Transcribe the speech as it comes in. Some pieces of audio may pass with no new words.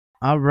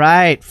All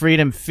right,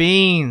 Freedom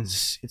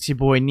Feens. It's your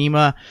boy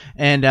Nima,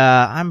 and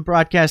I'm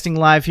broadcasting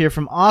live here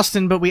from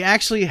Austin, but we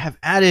actually have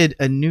added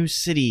a new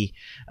city.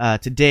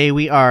 Today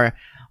we are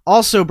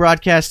also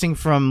broadcasting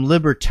from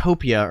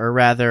Libertopia, or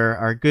rather,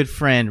 our good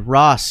friend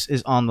Ross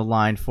is on the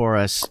line for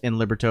us in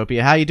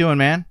Libertopia. How you doing,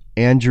 man?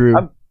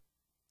 Andrew.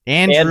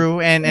 Andrew,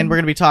 and we're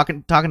going to be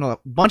talking to a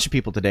bunch of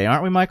people today,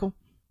 aren't we, Michael?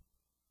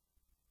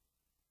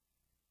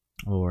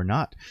 Or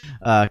not.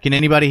 Can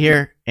anybody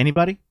hear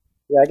anybody?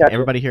 Yeah, I got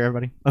everybody hear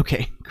everybody?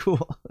 Okay,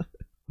 cool.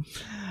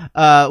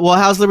 Well,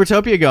 how's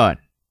Libertopia going?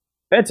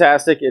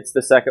 Fantastic. It's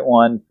the second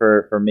one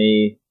for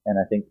me, and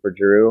I think for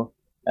Drew,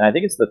 and I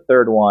think it's the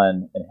third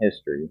one in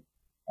history.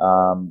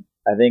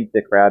 I think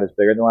the crowd is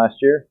bigger than last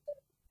year,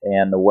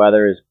 and the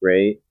weather is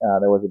great.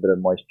 There was a bit of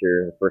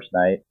moisture the first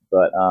night,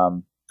 but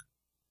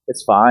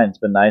it's fine. It's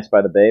been nice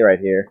by the bay right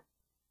here.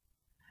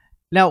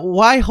 Now,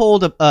 why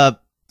hold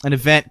an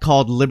event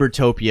called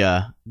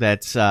Libertopia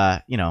that's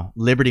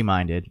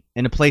liberty-minded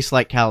in a place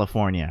like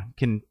California?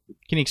 Can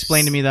you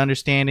explain to me the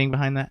understanding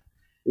behind that?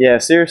 Yeah,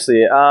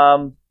 seriously.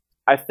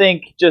 I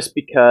think just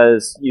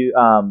because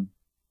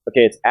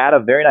it's at a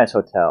very nice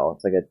hotel.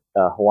 It's like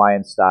a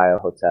Hawaiian-style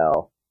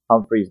hotel,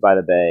 Humphreys by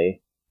the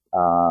Bay,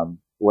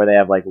 where they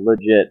have like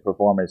legit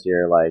performers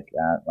here, like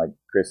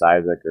Chris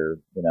Isaac or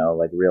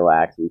like real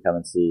acts that you come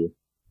and see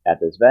at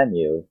this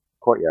venue.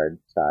 Courtyard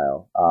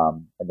style,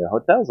 and the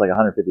hotel's like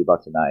 $150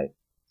 a night.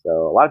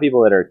 So a lot of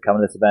people that are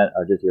coming to this event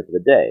are just here for the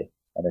day,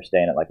 and they're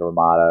staying at like a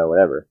Ramada or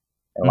whatever.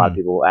 And a lot of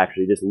people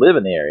actually just live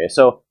in the area.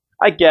 So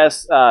I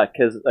guess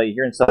because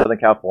you're in Southern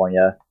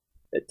California,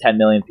 10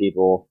 million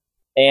people,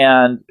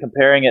 and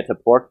comparing it to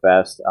Pork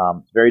Fest, it's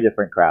a very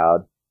different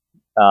crowd.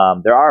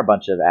 There are a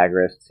bunch of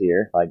agorists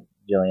here, like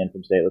Jillian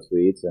from Stateless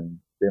Sweets and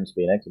Freedom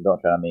Feens and Don't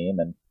Try on Me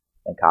and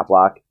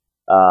Coplock.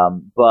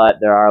 But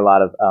there are a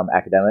lot of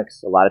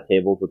academics, a lot of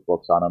tables with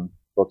books on them,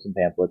 books and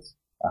pamphlets.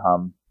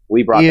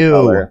 We brought the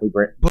color. We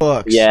bring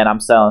books. Yeah, and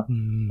I'm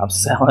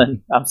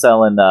selling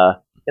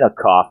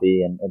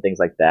coffee and things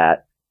like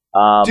that.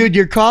 Dude,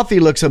 your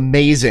coffee looks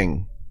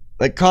amazing.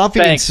 Like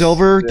coffee and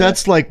silver. Yeah.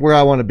 That's like where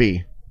I want to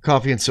be.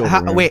 Coffee and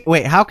silver.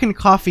 Wait. How can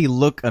coffee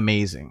look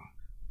amazing?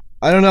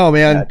 I don't know,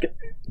 man.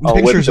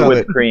 Pictures with of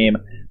whipped cream.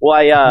 Well,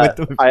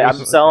 I'm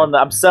selling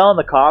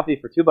the coffee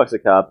for $2 a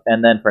cup,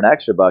 and then for an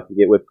extra $1, you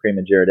get whipped cream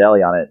and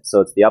Ghirardelli on it.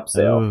 So it's the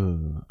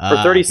upsell.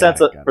 For 30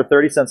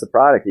 cents a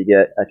product,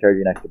 I charge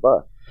you an extra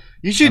 $1.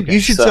 You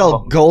should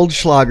sell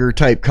Goldschlager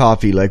type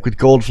coffee, like with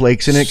gold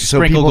flakes in it,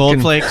 so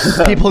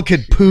people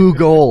could poo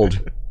gold.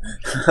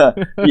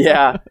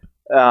 Yeah,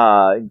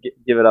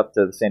 give it up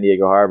to the San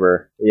Diego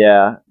Harbor.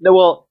 Yeah, no,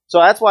 well, so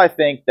that's why I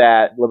think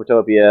that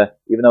Libertopia,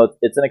 even though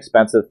it's an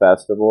expensive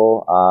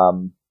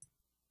festival,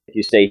 if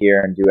you stay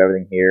here and do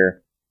everything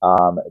here,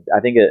 I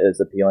think it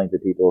is appealing to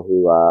people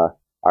who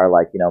are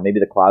like, maybe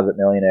the closet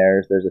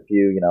millionaires. There's a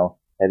few,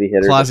 heavy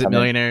hitters. Closet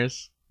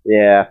millionaires.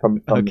 Yeah,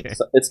 from okay.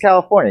 It's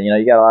California.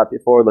 You got a lot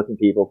of forward-looking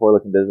people,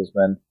 forward-looking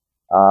businessmen,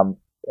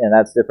 and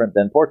that's different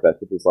than Pork Fest,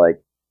 which is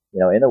like,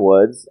 in the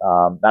woods.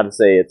 Not to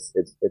say it's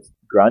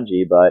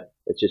grungy, but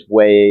it's just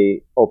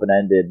way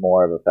open-ended,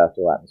 more of a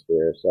festival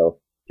atmosphere. So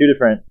two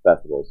different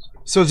festivals.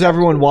 So is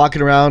everyone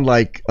walking around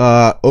like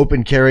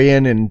open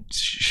carrying and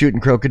shooting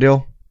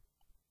crocodile?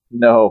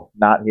 No,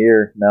 not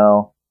here.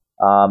 No.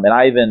 And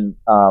I even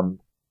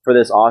for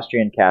this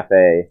Austrian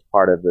cafe,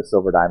 part of the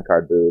Silver Dime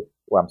Card booth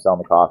where I'm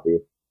selling the coffee,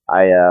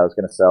 I was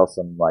going to sell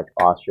some like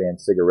Austrian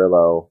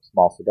cigarillo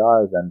small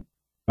cigars, and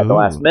at the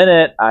last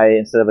minute,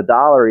 instead of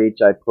 $1 each,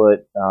 I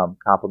put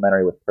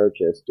complimentary with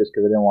purchase, just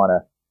because I didn't want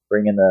to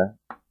bring in the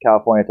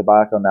California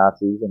tobacco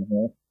Nazis in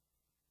here.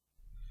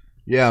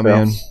 Yeah,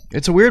 man.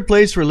 It's a weird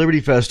place for a Liberty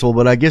Festival,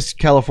 but I guess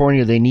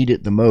California, they need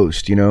it the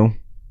most,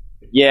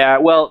 Yeah,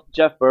 well,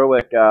 Jeff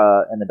Berwick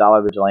and the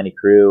Dollar Vigilante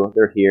crew,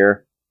 they're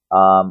here.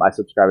 I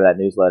subscribe to that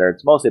newsletter.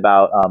 It's mostly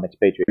about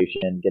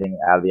expatriation, getting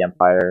out of the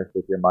empire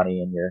with your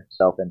money and your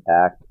self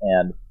intact.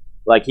 And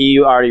like he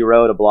already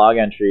wrote a blog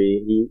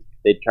entry.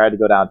 They tried to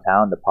go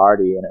downtown to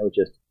party, and it was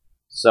just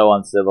so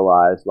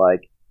uncivilized.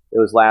 Like it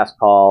was last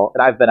call,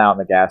 and I've been out in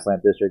the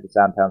Gaslamp district. It's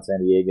downtown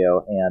San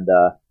Diego, and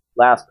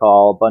last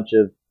call, a bunch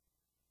of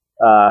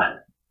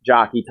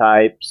jockey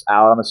types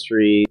out on the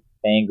street,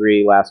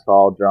 angry, last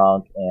call,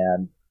 drunk,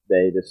 and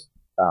they just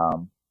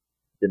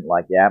didn't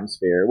like the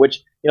atmosphere.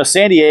 Which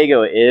San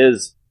Diego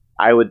is,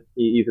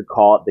 you could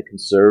call it the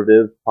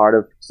conservative part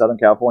of Southern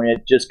California,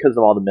 just because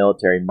of all the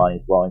military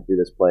money flowing through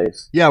this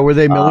place. Yeah, were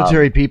they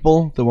military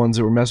people, the ones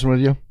that were messing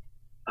with you?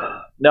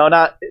 No,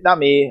 not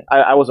me.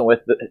 I wasn't with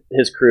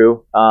his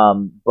crew.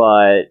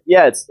 But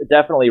yeah, it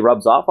definitely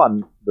rubs off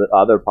on the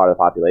other part of the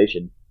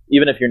population.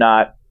 Even if you're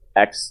not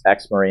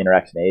ex-Marine or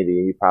ex-Navy,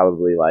 you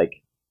probably like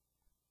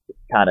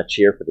kind of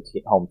cheer for the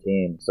home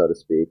team, so to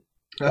speak.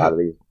 A lot of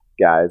these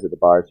guys at the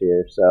bars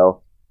here.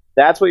 So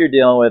that's what you're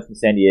dealing with in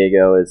San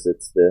Diego. It's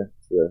the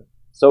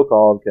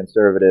so-called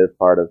conservative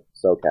part of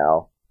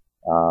SoCal.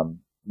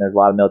 There's a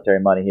lot of military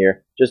money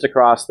here. Just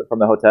across from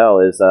the hotel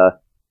is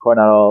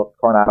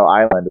Coronado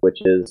Island,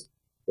 which is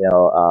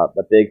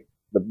a big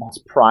the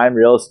most prime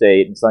real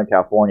estate in Southern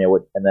California,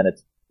 and then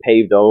it's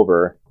paved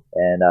over,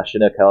 and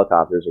Chinook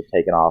helicopters are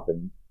taking off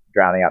and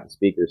drowning out the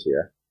speakers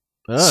here.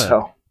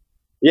 So,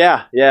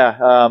 yeah.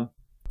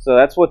 So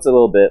that's what's a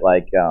little bit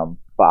like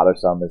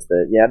bothersome is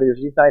that, yeah,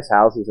 there's these nice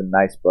houses and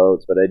nice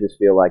boats, but I just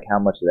feel like how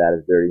much of that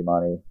is dirty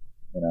money,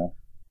 you know?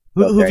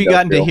 Who have you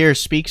gotten to hear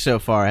speak so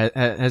far?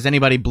 Has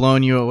anybody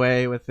blown you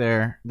away with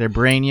their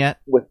brain yet?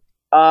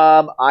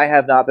 I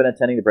have not been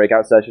attending the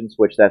breakout sessions,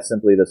 which that's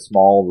simply the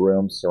small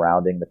rooms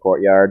surrounding the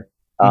courtyard,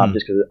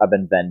 just because I've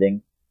been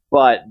vending.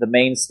 But the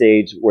main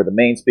stage where the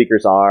main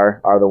speakers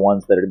are the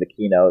ones that are the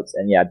keynotes.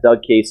 And yeah,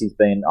 Doug Casey's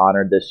been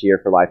honored this year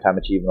for Lifetime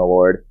Achievement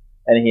Award.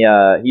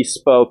 And he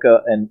spoke,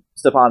 and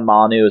Stefan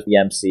Molyneux is the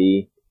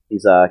MC.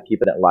 He's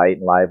keeping it light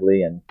and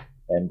lively and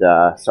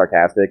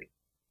sarcastic.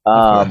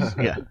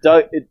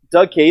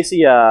 Doug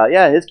Casey,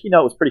 his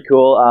keynote was pretty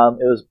cool.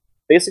 It was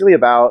basically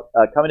about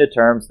coming to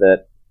terms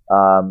that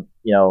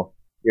you're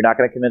not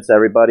going to convince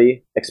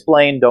everybody.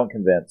 Explain, don't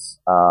convince.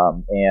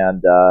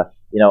 America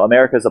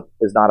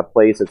is not a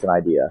place; it's an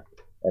idea.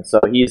 And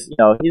so he's a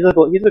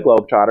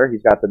globetrotter.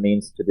 He's got the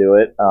means to do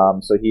it.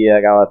 So he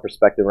got a lot of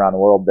perspective around the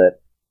world that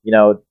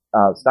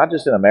it's not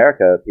just in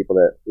America people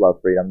that love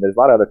freedom. There's a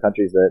lot of other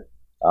countries that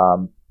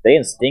they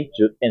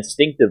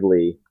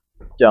instinctively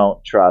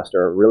don't trust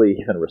or really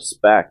even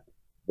respect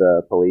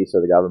the police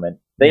or the government.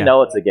 They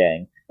know it's a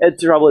gang. And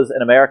the trouble is,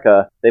 in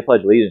America, they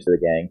pledge allegiance to the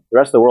gang. The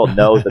rest of the world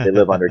knows that they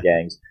live under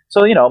gangs.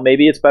 So,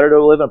 maybe it's better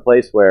to live in a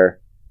place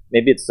where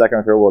maybe it's a second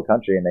or third world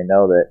country and they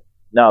know that,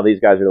 no, these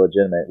guys are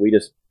legitimate. We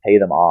just pay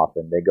them off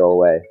and they go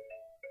away.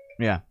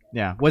 Yeah.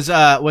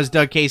 Was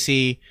Doug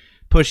Casey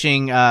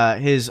pushing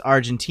his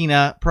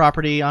Argentina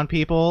property on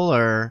people,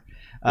 or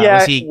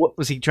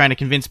was he trying to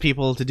convince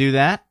people to do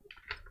that?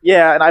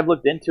 Yeah, and I've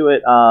looked into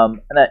it.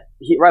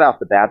 Right off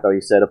the bat, though,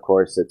 he said, of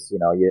course, it's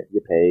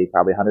you pay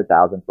probably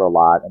 $100,000 for a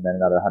lot, and then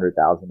another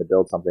 $100,000 to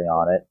build something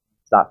on it.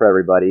 It's not for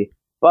everybody,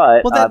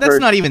 but that's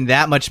not even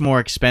that much more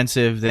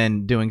expensive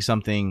than doing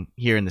something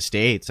here in the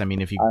States. I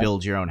mean, if you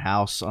build your own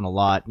house on a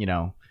lot,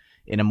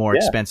 in a more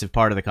expensive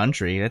part of the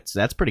country,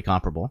 that's pretty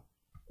comparable.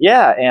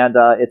 Yeah, and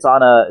it's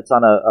on a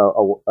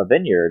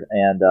vineyard,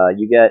 and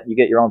you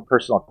get your own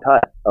personal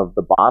cut of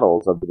the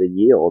bottles of the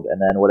yield,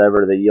 and then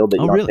whatever the yield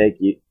that you don't take,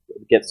 you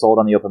get sold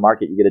on the open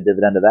market. You get a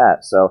dividend of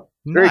that. So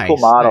very cool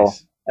model.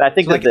 Nice. And I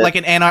think so like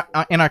an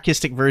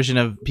anarchistic version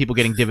of people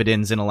getting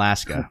dividends in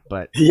Alaska,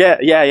 but yeah.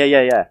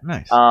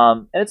 Nice.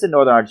 And it's in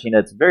northern Argentina.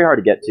 It's very hard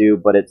to get to,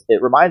 but it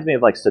reminds me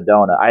of like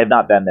Sedona. I have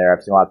not been there.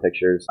 I've seen a lot of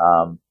pictures.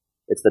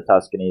 It's the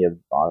Tuscany of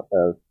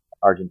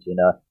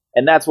Argentina.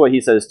 And that's what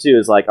he says, too,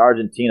 is like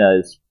Argentina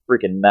is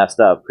freaking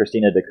messed up.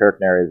 Cristina de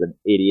Kirchner is an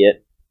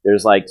idiot.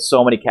 There's like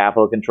so many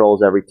capital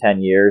controls every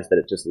 10 years that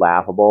it's just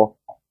laughable.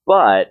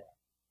 But,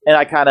 and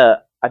I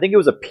think it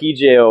was a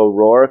PJ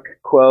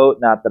O'Rourke quote,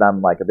 not that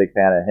I'm like a big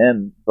fan of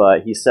him,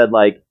 but he said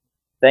like,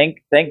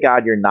 thank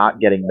God you're not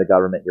getting the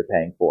government you're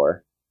paying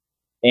for.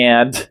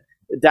 And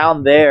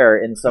down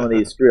there in some of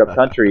these screwed up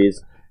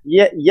countries,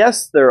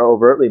 yes, they're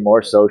overtly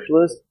more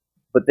socialist,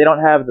 but they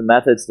don't have the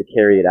methods to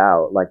carry it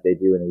out like they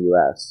do in the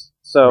U.S.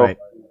 So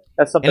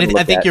that's something. And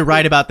I think you're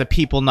right about the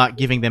people not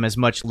giving them as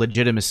much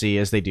legitimacy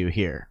as they do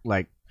here.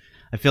 Like,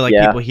 I feel like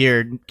people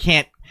here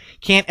can't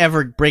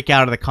ever break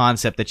out of the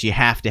concept that you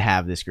have to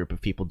have this group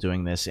of people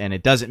doing this, and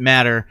it doesn't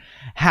matter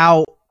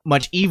how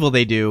much evil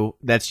they do.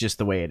 That's just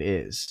the way it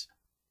is.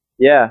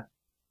 Yeah.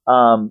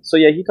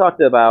 He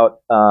talked about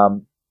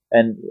and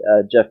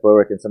Jeff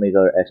Berwick and some of these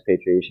other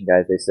expatriation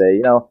guys. They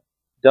say,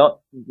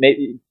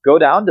 maybe go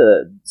down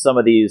to some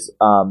of these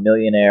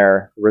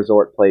millionaire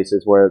resort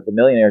places where the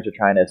millionaires are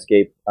trying to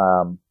escape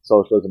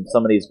socialism,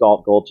 some of these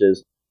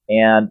gulches.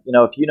 And,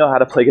 if you know how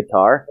to play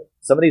guitar,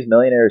 some of these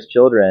millionaires'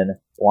 children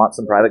want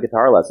some private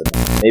guitar lessons.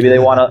 Maybe they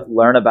want to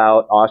learn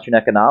about Austrian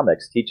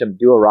economics, teach them,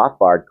 do a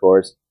Rothbard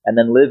course, and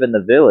then live in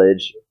the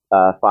village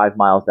 5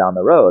 miles down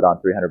the road on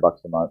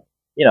 $300 a month.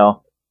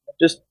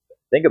 Just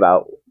think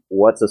about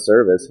what's a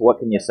service. What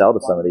can you sell to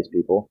some of these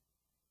people?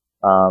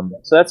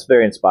 So that's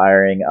very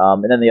inspiring.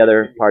 And then the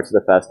other parts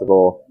of the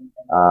festival,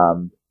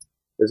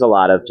 there's a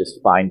lot of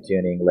just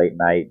fine-tuning late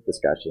night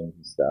discussions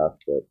and stuff,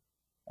 but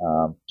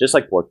just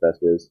like Pork Fest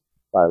is,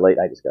 late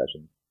night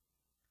discussions.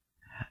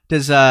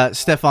 Does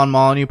Stefan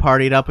Molyneux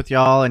partied up with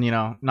y'all and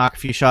knock a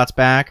few shots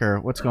back,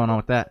 or what's going on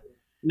with that?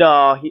 No,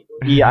 I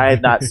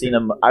have not seen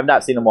him. I've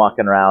not seen him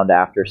walking around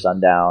after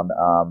sundown.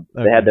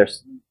 Okay. They had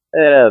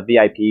a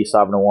VIP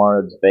Sovereign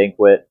Awards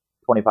banquet.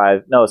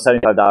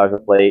 $75 a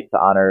plate to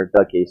honor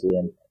Doug Casey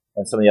and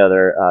some of the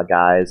other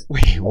guys.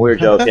 We were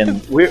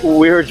joking. we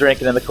were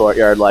drinking in the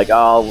courtyard like,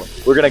 oh,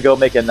 we're going to go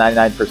make a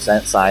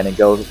 99% sign and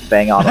go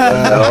bang on the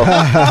window.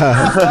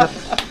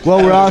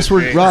 Well, Ross,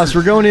 we're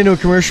going into a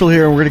commercial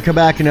here, and we're going to come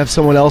back and have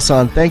someone else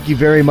on. Thank you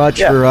very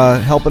much for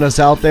helping us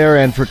out there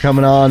and for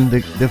coming on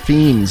the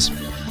Feens.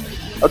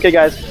 Okay,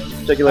 guys.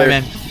 Check you later.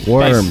 Bye, man.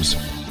 Worms.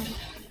 Nice.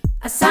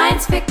 A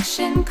science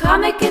fiction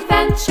comic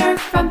adventure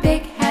from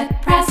Big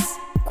Head Press.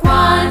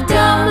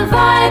 Quantum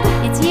Vibe.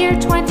 It's year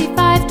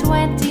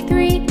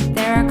 2523.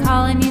 There are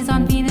colonies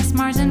on Venus,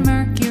 Mars, and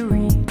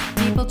Mercury.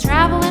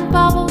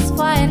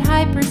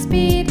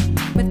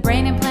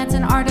 brain implants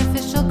and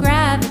artificial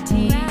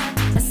gravity.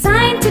 A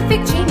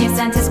scientific genius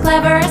and his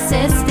clever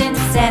assistant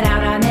set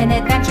out on an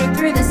adventure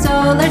through the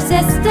solar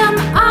system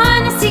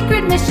on a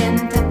secret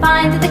mission to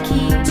find the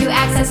key to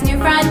access new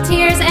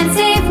frontiers and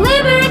save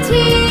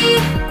liberty.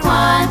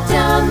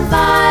 Quantum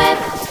Vibe.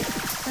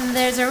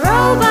 There's a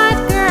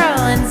robot girl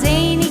and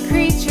zany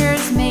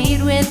creatures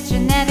made with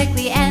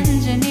genetically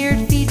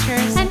engineered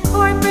features, and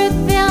corporate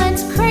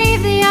villains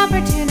crave the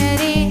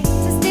opportunity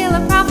to steal a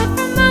profit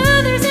from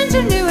others'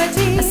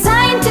 ingenuity. A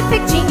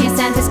scientific genius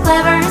and his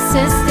clever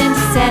assistant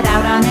set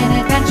out on an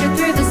adventure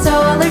through the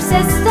solar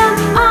system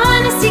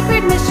on a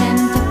secret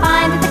mission to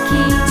find the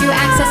key to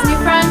access new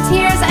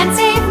frontiers and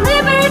save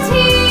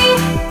liberty.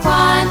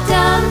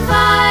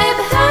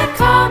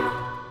 QuantumVibe.com.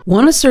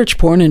 Want to search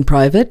porn in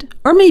private?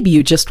 Or maybe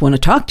you just want to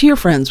talk to your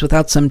friends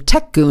without some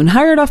tech goon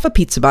hired off a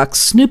pizza box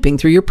snooping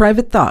through your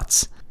private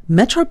thoughts.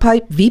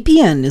 MetroPipe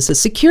VPN is a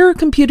secure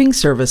computing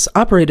service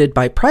operated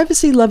by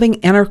privacy-loving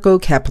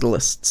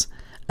anarcho-capitalists.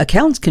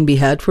 Accounts can be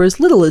had for as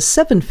little as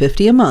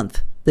 $7.50 a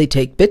month. They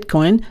take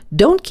Bitcoin,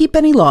 don't keep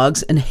any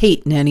logs, and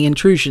hate nanny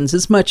intrusions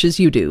as much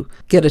as you do.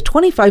 Get a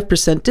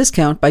 25%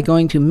 discount by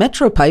going to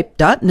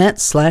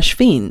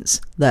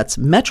metropipe.net/fiends. That's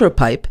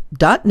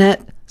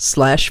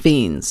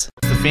metropipe.net/fiends.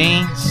 The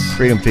Fiends.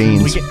 Freedom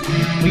Feens.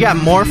 We got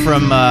more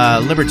from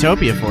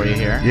Libertopia for you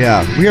here.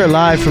 Yeah, we are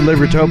live from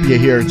Libertopia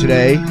here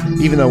today,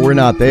 even though we're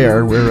not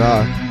there. We're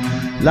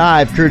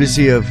live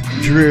courtesy of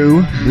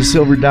Drew, the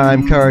Silver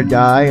Dime Card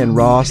Guy, and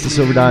Ross, the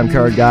Silver Dime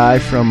Card Guy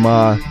from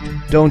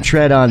Don't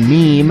Tread on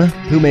Meme,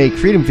 who make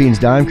Freedom Feens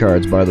dime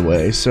cards, by the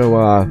way.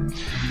 So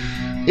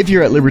if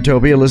you're at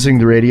Libertopia listening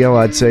to the radio,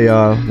 I'd say,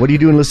 what are you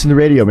doing listening to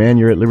the radio, man?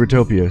 You're at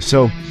Libertopia.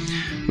 So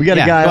we got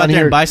a guy go out on there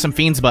here. And buy some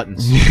Fiends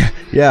buttons.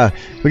 Yeah,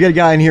 we got a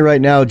guy in here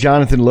right now,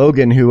 Jonathan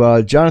Logan,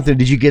 who, Jonathan,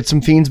 did you get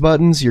some Fiends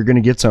buttons? You're going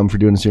to get some for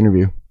doing this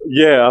interview.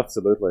 Yeah,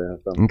 absolutely. I have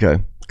some.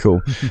 Okay,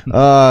 cool.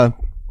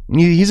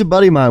 He's a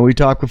buddy of mine. We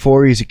talked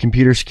before. He's a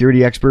computer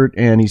security expert,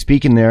 and he's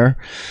speaking there.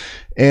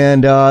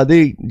 And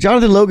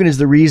Jonathan Logan is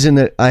the reason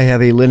that I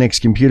have a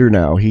Linux computer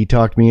now. He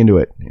talked me into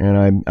it,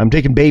 and I'm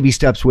taking baby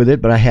steps with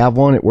it, but I have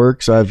one. It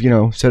works. I've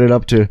set it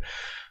up to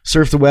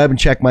surf the web and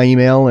check my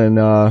email, and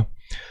I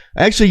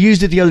actually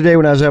used it the other day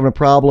when I was having a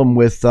problem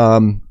with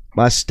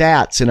my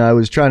stats, and I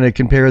was trying to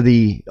compare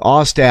the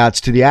AW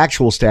stats to the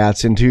actual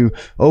stats, and to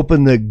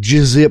open the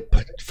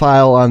gzip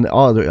file on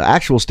the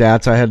actual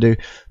stats, I had to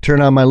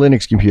turn on my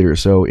Linux computer.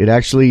 So it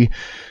actually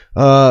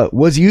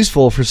was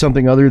useful for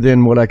something other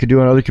than what I could do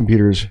on other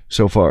computers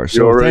so far.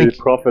 So you already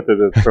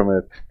profited from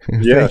it.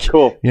 Yeah,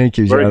 cool. Thank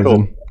you, Very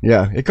Jonathan. cool.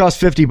 Yeah, it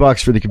costs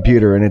 $50 for the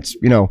computer, and it's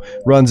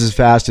runs as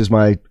fast as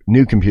my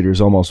new computers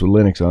almost with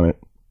Linux on it.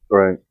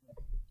 Right.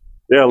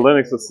 Yeah,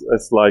 Linux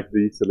is like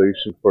the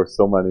solution for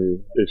so many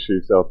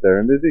issues out there,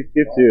 and it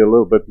gives you a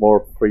little bit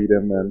more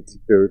freedom and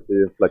security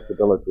and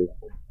flexibility.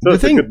 So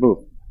it's a good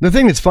move. The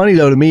thing that's funny,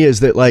 though, to me is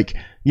that,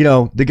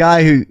 the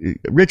guy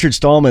Richard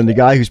Stallman, the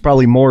guy who's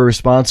probably more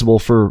responsible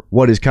for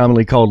what is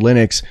commonly called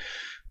Linux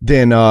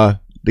than the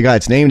guy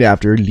it's named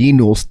after,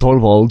 Linus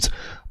Torvalds.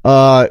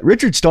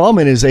 Richard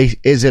Stallman is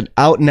an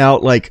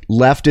out-and-out,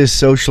 leftist,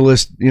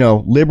 socialist,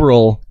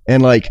 liberal,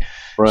 and,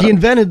 he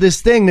invented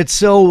this thing that's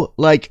so,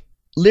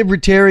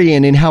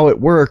 libertarian in how it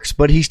works,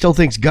 but he still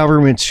thinks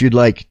governments should,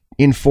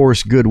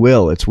 enforce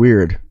goodwill. It's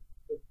weird.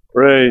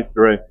 Right.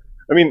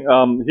 I mean,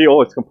 he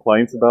always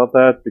complains about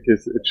that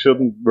because it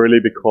shouldn't really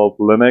be called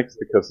Linux,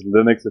 because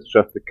Linux is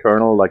just the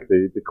kernel,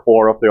 the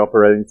core of the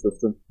operating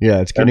system.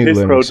 Yeah, it's and his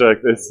Linux.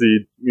 Project is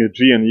the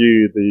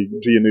GNU, the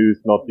GNU's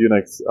not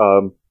Unix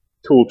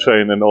tool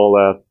chain and all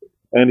that.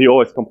 And he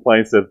always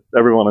complains that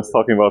everyone is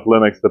talking about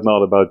Linux but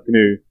not about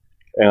GNU.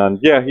 And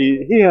yeah,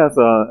 he has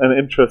an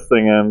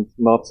interesting and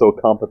not so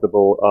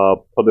compatible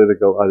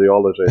political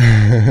ideology.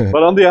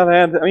 But on the other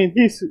hand, I mean,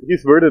 he's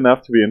weird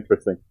enough to be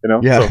interesting,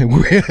 Yeah,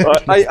 So,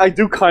 I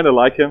do kind of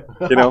like him,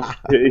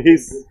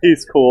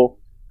 He's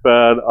cool, but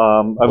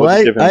I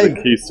would give him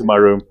the keys to my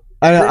room.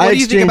 What do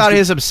you think about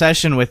his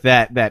obsession with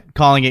that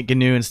calling it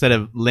GNU instead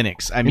of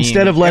Linux? I mean,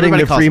 instead of letting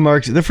the free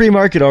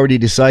market already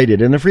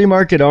decided, and the free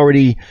market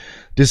already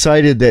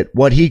decided that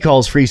what he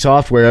calls free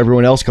software,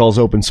 everyone else calls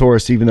open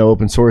source, even though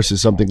open source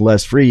is something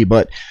less free.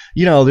 But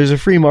there's a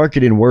free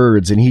market in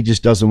words, and he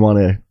just doesn't want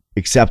to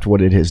accept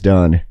what it has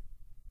done.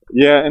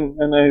 Yeah,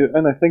 and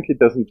I think he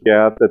doesn't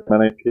get that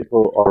many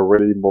people are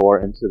really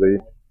more into the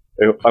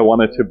I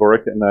want it to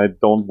work and I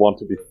don't want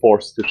to be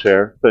forced to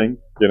share thing,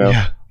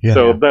 Yeah,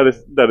 so that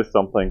is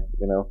something,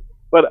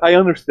 But I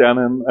understand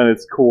him, and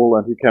it's cool,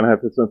 and he can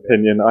have his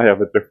opinion. I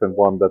have a different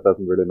one that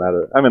doesn't really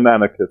matter. I'm an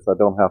anarchist. I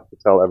don't have to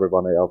tell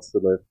everybody else to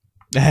live.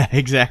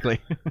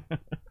 Exactly.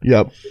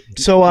 Yep.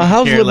 So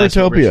how's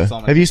Libertopia?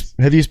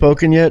 Have you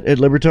spoken yet at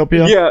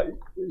Libertopia? Yeah.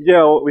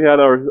 We had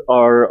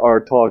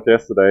our talk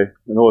yesterday,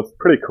 and it was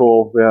pretty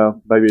cool. We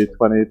have maybe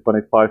 20,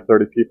 25,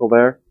 30 people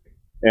there.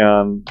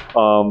 And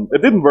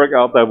it didn't work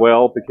out that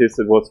well because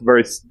it was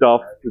very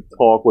stuffed. The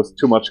talk was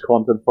too much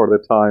content for the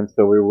time,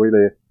 so we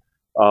really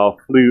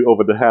flew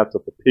over the heads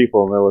of the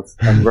people, and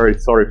I'm very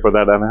sorry for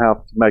that, and I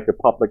have to make a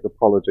public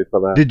apology for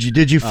that.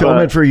 Did you film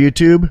it for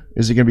YouTube?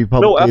 Is it going to be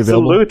publicly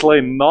available? No,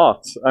 absolutely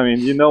not. I mean,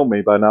 you know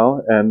me by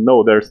now, and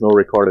no, there's no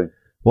recording.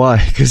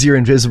 Why? Because you're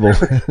invisible.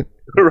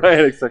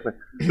 Right, exactly.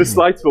 The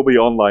slides will be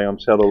online on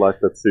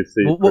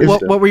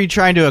shadowlight.cc. What were you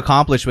trying to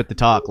accomplish with the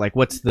talk? Like,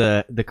 what's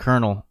the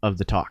kernel of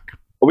the talk?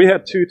 We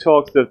had two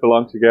talks that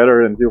belong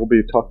together, and you'll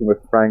be talking with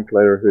Frank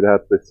later, who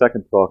had the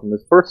second talk. And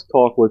his first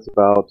talk was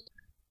about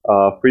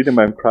freedom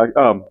and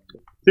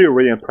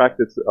theory and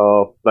practice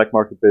of black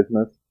market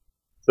business.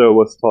 So it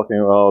was talking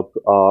about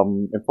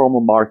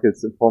informal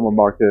markets, informal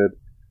market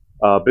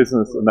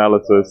business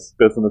analysis,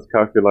 business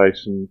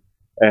calculation,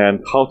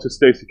 and how to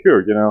stay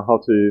secure, how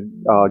to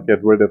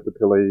get rid of the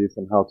police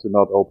and how to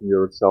not open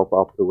yourself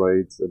up to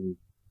raids and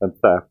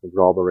theft and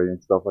robbery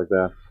and stuff like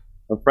that.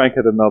 And Frank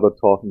had another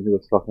talk, and he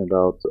was talking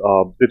about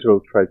digital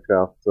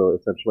tradecraft, so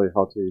essentially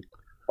how to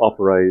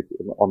operate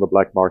on the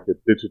black market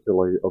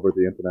digitally over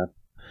the internet.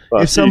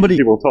 But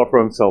he will talk for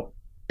himself.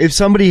 If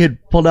somebody had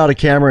pulled out a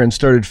camera and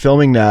started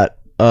filming that,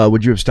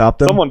 would you have stopped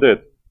them? Someone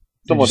did.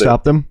 Did you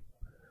stop them?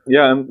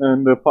 Yeah,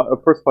 and the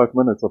first 5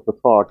 minutes of the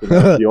talk,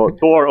 the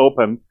door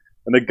opened,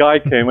 and the guy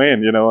came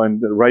in,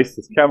 and raised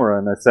his camera,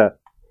 and I said,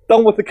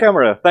 "Done with the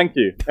camera, thank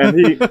you." And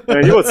he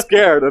was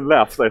scared and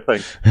left, I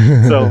think.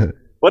 So,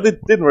 but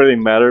it didn't really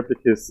matter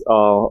because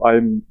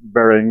I'm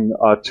wearing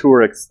a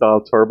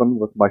Tuareg-style turban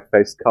with my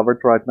face covered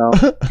right now.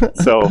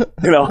 So,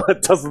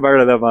 it doesn't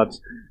matter that much.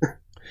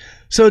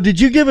 So, did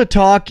you give a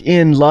talk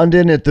in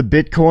London at the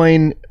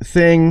Bitcoin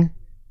thing,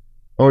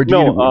 or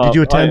did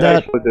you attend that? I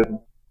actually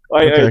didn't.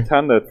 I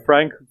attended.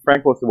 Frank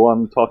was the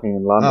one talking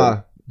in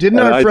London. Didn't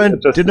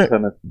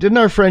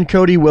our friend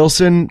Cody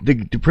Wilson,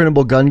 the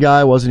printable gun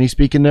guy, wasn't he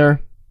speaking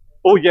there?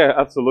 Oh yeah,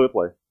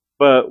 absolutely.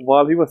 But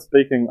while he was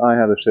speaking, I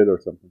had a shit or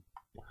something.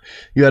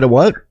 You had a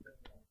what?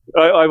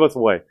 I was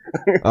away.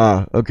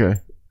 Okay.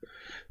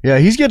 Yeah,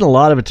 he's getting a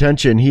lot of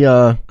attention.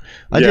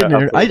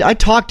 I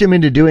talked him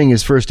into doing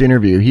his first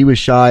interview. He was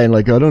shy and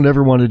like, I don't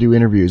ever want to do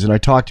interviews, and I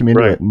talked him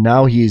into it. And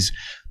now he's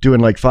doing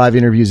like 5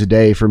 interviews a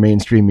day for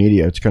mainstream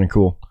media. It's kind of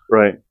cool.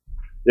 Right.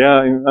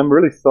 Yeah, I'm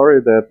really sorry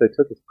that they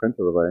took his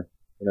printer away.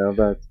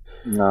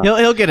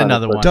 He'll get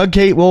another one. Doug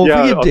Casey. Well,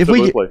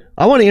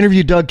 I want to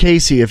interview Doug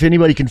Casey. If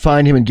anybody can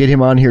find him and get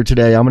him on here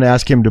today, I'm going to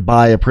ask him to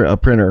buy a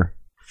printer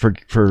for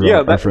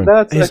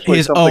that's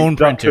his own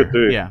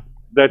printer. Yeah.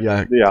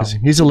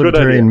 He's a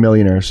libertarian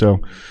millionaire. So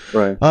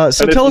right.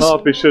 So tell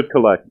us. We should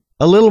collect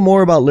a little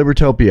more about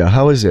Libertopia.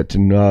 How is it,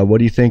 and what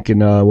do you think,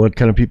 and what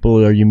kind of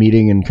people are you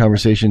meeting and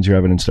conversations you're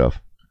having and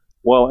stuff?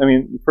 Well, I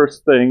mean,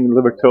 first thing,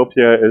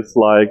 Libertopia is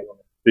like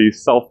the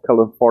South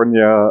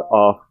California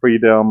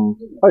Freedom,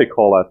 how do you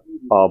call it?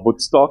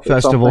 Woodstock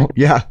Festival.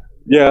 Yeah.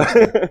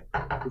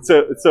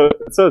 So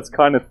it's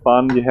kind of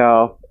fun. You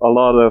have a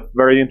lot of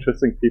very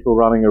interesting people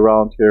running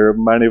around here,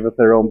 many with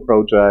their own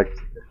projects.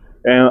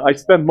 And I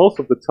spend most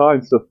of the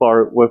time so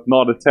far with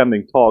not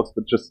attending talks,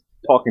 but just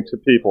talking to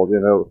people,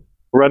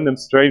 random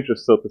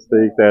strangers, so to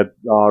speak, that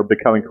are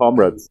becoming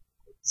comrades.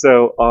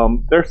 So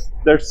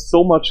there's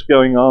so much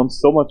going on,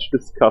 so much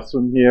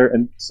discussion here,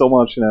 and so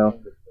much,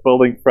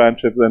 building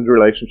friendships and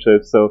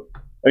relationships. So,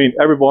 I mean,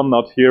 everyone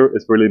not here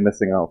is really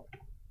missing out.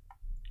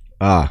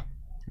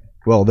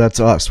 Well, that's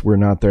us. We're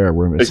not there.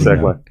 We're missing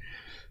out.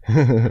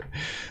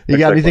 You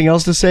got anything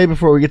else to say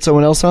before we get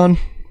someone else on?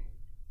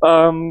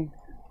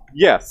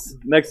 Yes.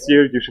 Next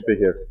year, you should be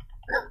here.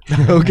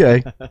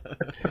 Okay.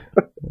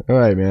 All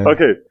right, man.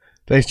 Okay.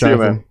 Thanks, Jonathan.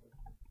 See you, man.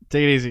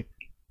 Take it easy.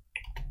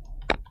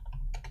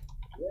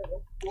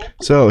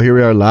 So here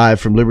we are live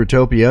from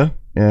Libertopia,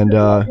 and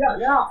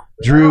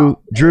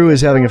Drew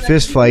is having a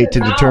fist fight to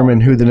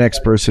determine who the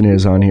next person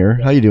is on here.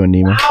 How you doing,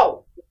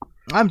 Nima?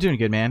 I'm doing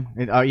good, man.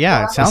 It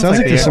sounds like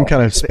there's some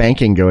kind of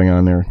spanking going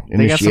on there.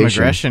 They got some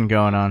aggression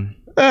going on.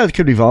 It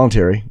could be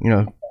voluntary,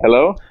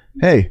 Hello?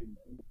 Hey,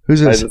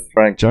 who's this? Hi, this is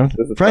Frank. Jonathan?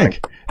 This is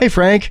Frank. Hey,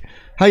 Frank.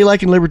 How you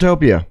liking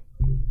Libertopia?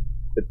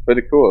 It's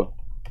pretty cool.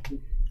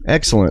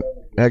 Excellent.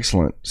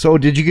 So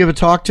did you give a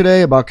talk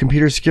today about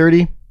computer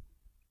security?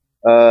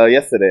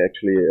 Yesterday,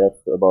 actually,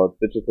 about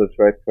digital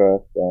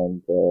tradecraft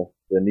and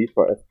the need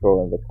for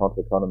escrow and the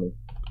counter economy.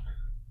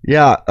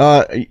 Yeah.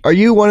 Are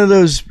you one of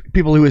those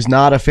people who is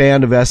not a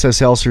fan of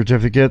SSL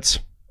certificates?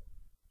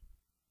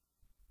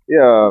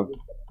 Yeah,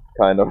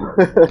 kind of.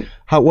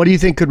 What do you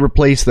think could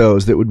replace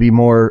those that would be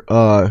more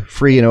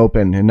free and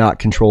open and not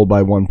controlled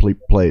by one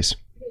place?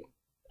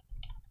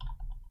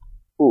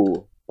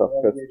 Ooh, tough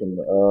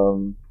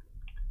question.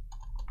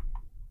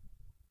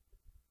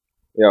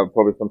 Yeah,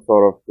 probably some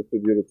sort of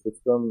distributed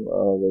system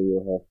where you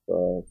have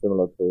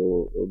similar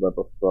to Web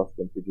of Trust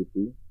and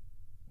PGP.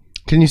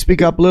 Can you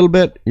speak up a little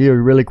bit?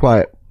 You're really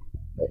quiet.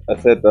 I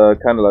said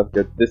kind of like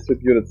a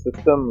distributed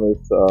system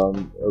with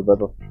a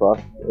Web of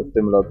Trust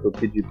similar to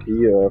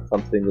PGP or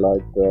something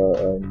like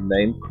the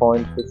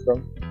Namecoin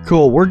system.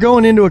 Cool. We're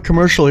going into a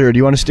commercial here. Do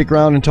you want to stick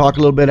around and talk a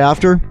little bit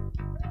after?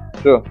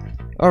 Sure.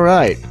 All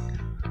right.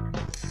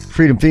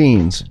 Freedom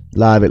Feens,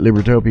 live at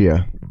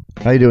Libertopia.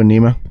 How you doing,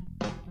 Nima?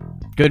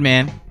 Good,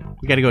 man.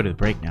 We got to go to the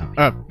break now.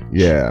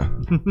 Yeah.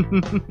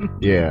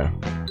 Yeah.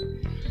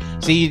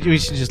 See, we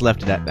should just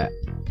left it at that.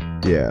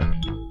 Yeah.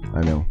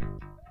 I know.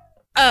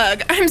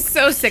 Ugh, I'm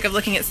so sick of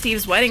looking at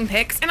Steve's wedding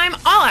pics, and I'm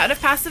all out of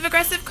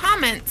passive-aggressive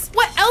comments.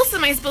 What else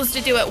am I supposed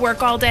to do at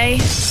work all day?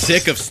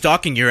 Sick of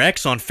stalking your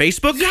ex on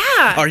Facebook?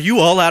 Yeah. Are you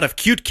all out of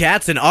cute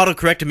cats and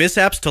autocorrect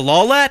mishaps to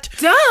lol at?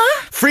 Duh!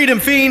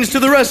 Freedom Feens to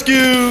the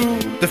rescue!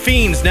 The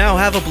Feens now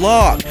have a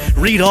blog.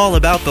 Read all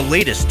about the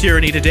latest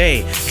tyranny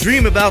today.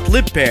 Dream about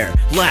lip pair.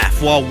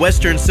 Laugh while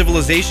Western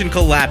civilization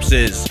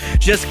collapses.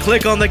 Just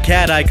click on the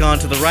cat icon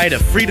to the right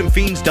of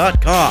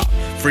freedomfeens.com.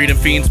 Freedom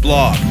Feens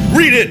blog.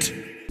 Read it!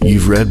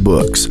 You've read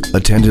books,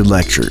 attended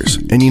lectures,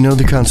 and you know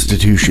the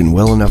Constitution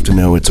well enough to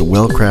know it's a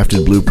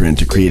well-crafted blueprint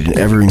to create an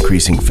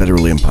ever-increasing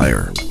federal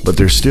empire. But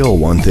there's still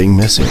one thing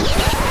missing.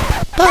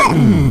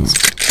 Buttons!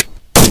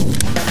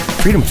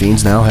 Freedom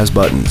Feens now has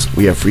buttons.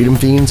 We have Freedom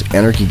Feens,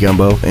 Anarchy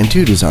Gumbo, and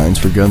 2 designs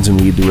for guns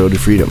and lead the road to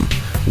freedom.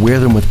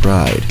 Wear them with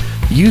pride.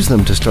 Use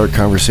them to start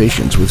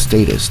conversations with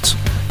statists.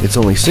 It's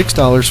only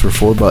 $6 for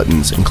 4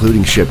 buttons,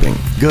 including shipping.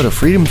 Go to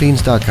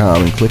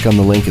freedomfeens.com and click on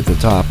the link at the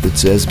top that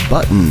says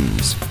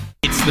Buttons.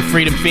 It's the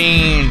Freedom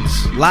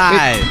Feens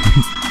live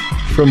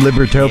From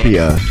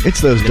Libertopia.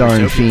 It's those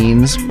darn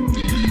fiends.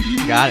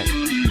 Got it.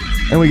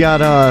 And we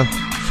got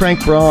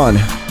Frank Braun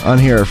on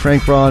here.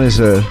 Frank Braun is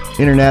a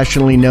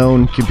internationally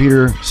known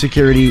computer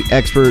security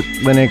expert,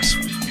 Linux,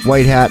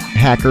 white hat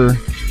hacker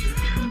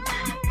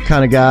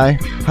kind of guy.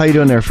 How you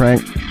doing there,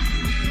 Frank?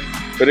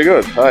 Pretty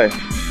good. Hi.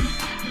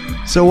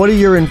 So what are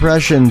your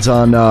impressions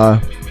on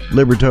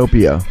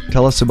Libertopia?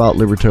 Tell us about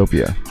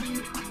Libertopia.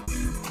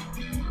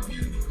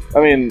 I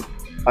mean,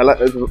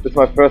 it's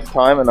my first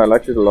time and I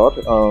liked it a lot.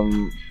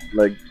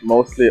 Like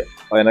mostly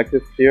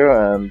anarchists here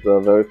and a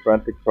very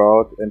frantic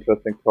crowd,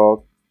 interesting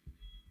talk.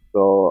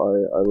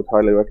 So I would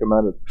highly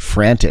recommend it.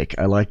 Frantic,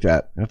 I like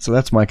that.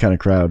 That's my kind of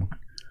crowd.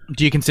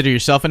 Do you consider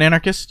yourself an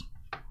anarchist?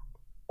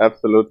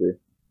 Absolutely.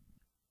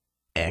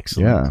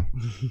 Excellent.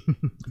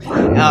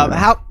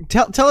 Yeah.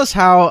 Tell us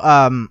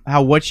how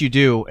what you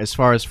do as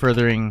far as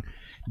furthering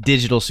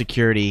digital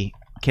security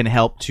can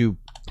help to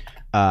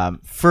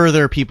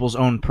further people's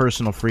own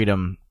personal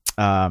freedom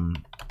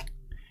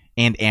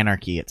and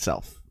anarchy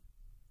itself.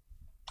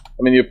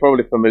 I mean, you're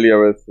probably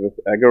familiar with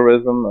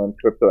agorism and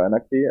crypto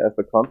anarchy as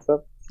a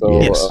concept. So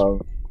yes.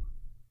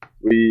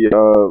 We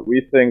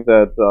think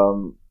that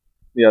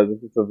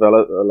this is a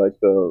valid, like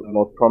the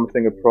most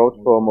promising approach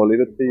for more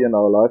liberty in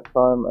our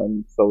lifetime,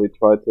 and so we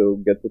try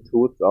to get the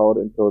tools out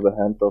into the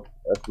hands of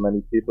as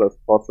many people as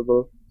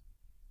possible.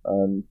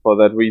 And for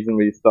that reason,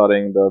 we're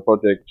starting the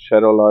project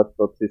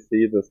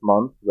shadowlife.cc this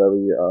month, where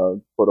we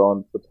put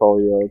on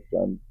tutorials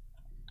and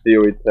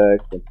theory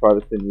text and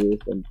privacy news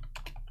and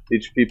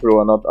teach people who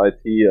are not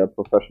IT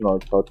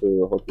professionals how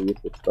to use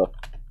this stuff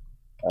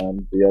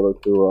and be able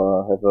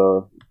to have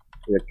a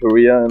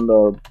career in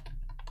the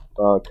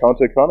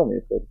counter economy,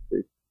 so to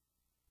speak.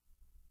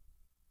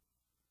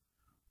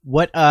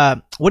 What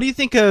do you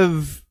think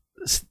of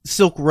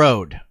Silk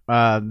Road?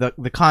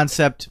 The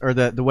concept or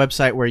the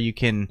website where you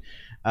can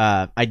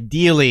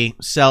ideally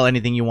sell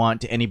anything you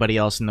want to anybody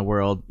else in the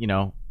world,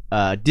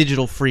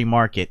 digital free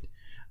market,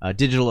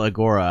 digital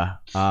agora.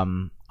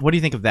 What do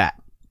you think of that?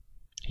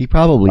 He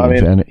probably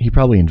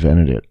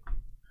invented it.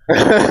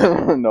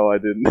 No, I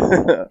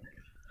didn't.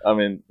 I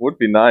mean, would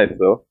be nice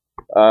though.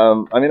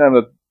 I mean,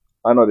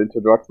 I'm not into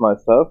drugs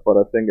myself, but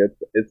I think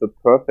it's a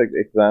perfect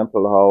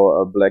example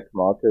how a black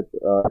market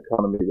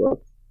economy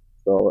works.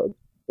 So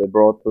they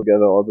brought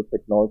together all the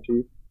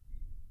technologies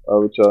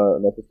which are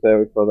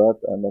necessary for that,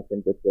 and I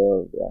think it's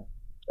an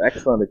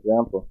excellent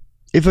example.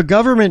 If a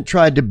government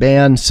tried to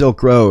ban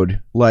Silk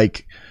Road,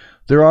 like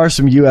there are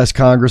some U.S.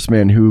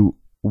 congressmen who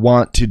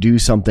want to do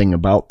something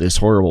about this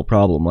horrible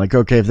problem. Like,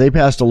 okay, if they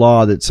passed a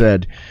law that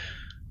said,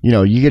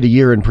 you get a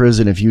year in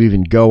prison if you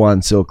even go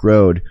on Silk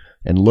Road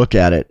and look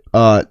at it,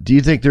 do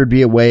you think there'd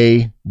be a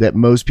way that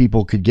most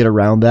people could get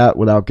around that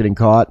without getting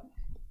caught?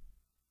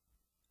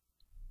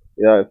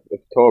 Yeah,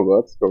 if Tor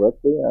works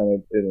correctly,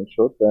 and it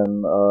should,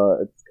 then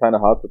it's kind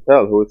of hard to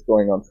tell who is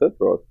going on Silk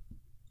Road.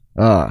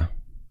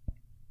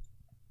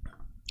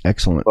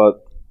 Excellent.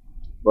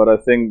 But I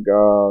think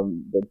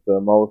that the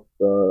most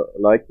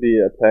likely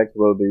attack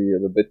will be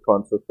the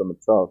Bitcoin system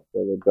itself. So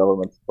the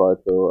governments try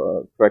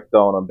to crack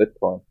down on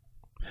Bitcoin.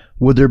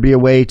 Would there be a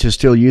way to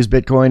still use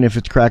Bitcoin if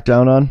it's cracked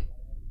down on?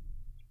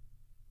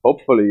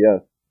 Hopefully,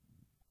 yes.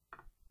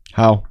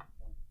 How?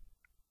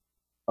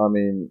 I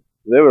mean,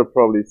 they will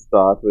probably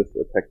start with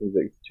attacking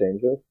the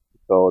exchanges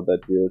so that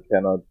you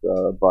cannot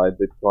buy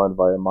Bitcoin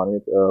via money,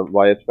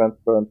 wire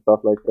transfer and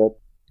stuff like that.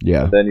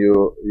 Yeah. And then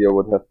you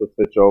would have to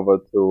switch over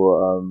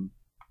to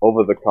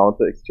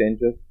over-the-counter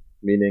exchanges,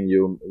 meaning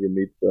you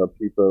meet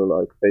people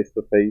like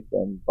face-to-face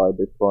and buy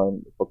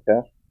Bitcoin for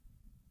cash.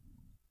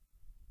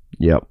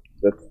 Yep.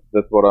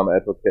 That's what I'm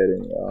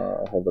advocating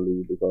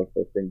heavily, because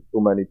I think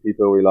too many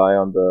people rely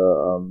on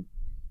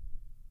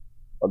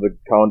the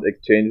count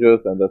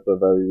exchanges, and that's a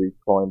very weak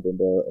point in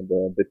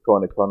the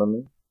Bitcoin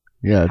economy.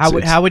 Yeah.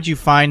 How would you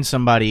find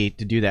somebody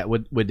to do that?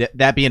 Would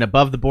that be an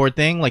above the board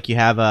thing, like you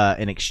have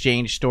an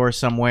exchange store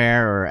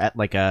somewhere, or at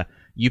like a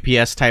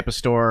UPS type of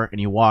store, and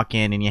you walk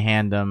in and you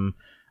hand them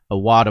a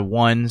wad of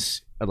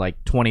ones,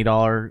 like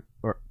 $20,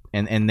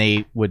 and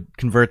they would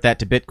convert that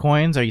to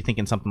Bitcoins? Are you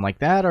thinking something like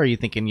that, or are you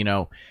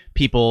thinking,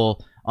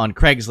 people on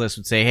Craigslist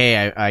would say,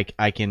 hey,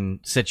 I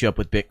can set you up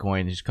with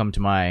Bitcoin, just come to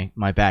my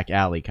back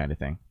alley kind of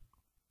thing?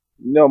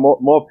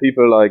 More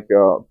people like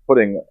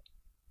putting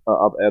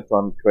up ads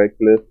on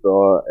Craigslist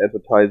or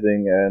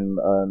advertising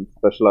and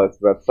specialized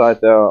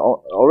website. There are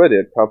already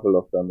a couple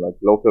of them, like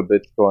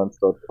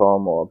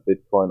localbitcoins.com or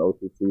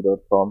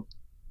bitcoinotc.com.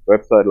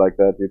 Website like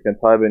that. You can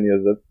type in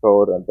your zip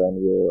code and then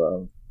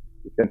you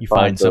can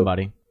find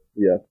somebody.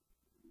 Yeah.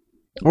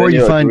 Or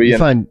you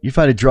find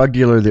a drug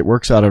dealer that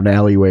works out of an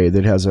alleyway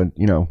that has a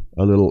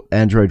little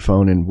Android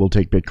phone and will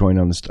take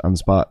Bitcoin on the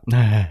spot.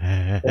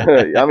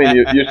 I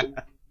mean,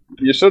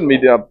 you shouldn't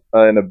meet up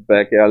in a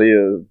back alley.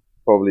 It's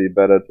probably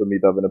better to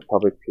meet up in a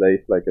public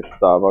place like a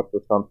Starbucks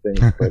or something.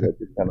 So that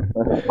you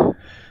can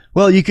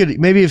Well, you could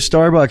maybe, if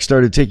Starbucks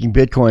started taking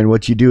Bitcoin,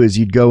 what you do is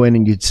you'd go in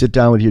and you'd sit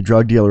down with your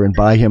drug dealer and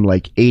buy him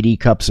like 80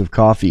 cups of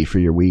coffee for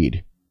your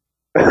weed.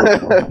 I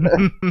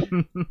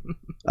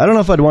don't know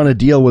if I'd want to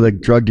deal with a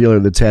drug dealer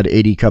that's had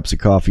 80 cups of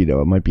coffee,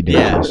 though. It might be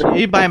dangerous. Yeah,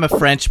 you buy him a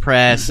French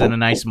press and a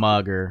nice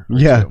mug or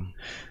yeah. two.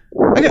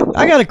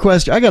 I got a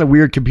question. I got a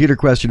weird computer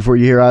question for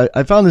you here.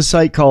 I found this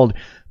site called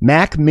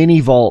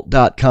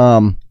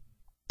MacMiniVault.com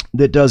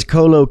that does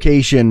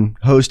co-location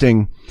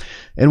hosting.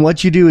 And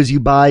what you do is you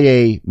buy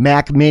a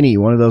Mac Mini,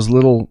 one of those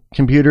little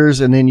computers,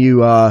 and then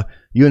you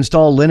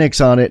install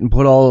Linux on it and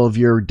put all of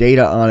your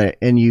data on it,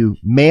 and you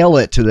mail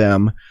it to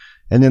them,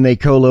 and then they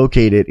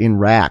co-locate it in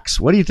racks.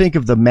 What do you think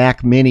of the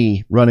Mac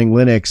Mini running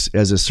Linux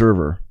as a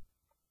server?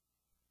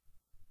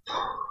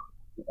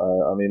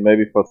 I mean,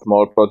 maybe for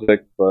small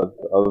projects, but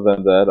other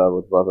than that, I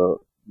would rather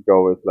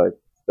go with like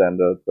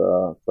standard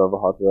server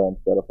hardware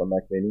instead of a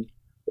Mac Mini.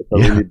 It's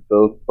not really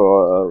built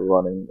for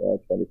running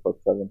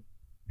 24/7.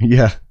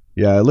 Yeah.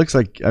 Yeah, it looks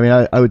like,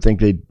 I would think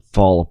they'd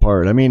fall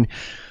apart. I mean,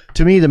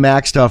 to me, the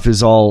Mac stuff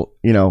is all,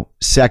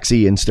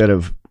 sexy instead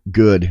of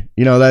good.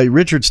 That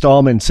Richard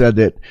Stallman said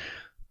that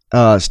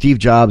Steve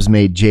Jobs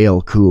made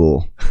jail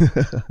cool.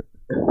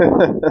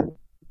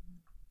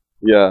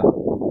 Yeah,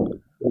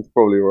 he's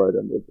probably right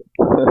on this.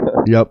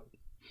 Yep.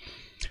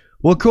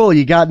 Well, cool.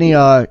 You got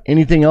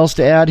anything else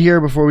to add here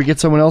before we get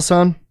someone else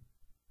on?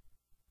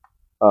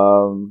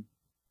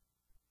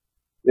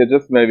 Yeah,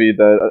 just maybe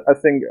that I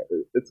think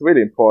it's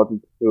really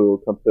important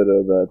to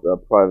consider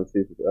that privacy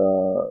is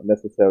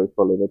necessary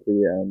for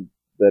liberty, and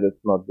that it's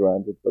not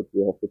granted, but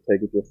you have to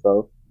take it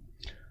yourself.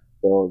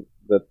 So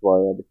that's why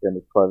I became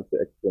a privacy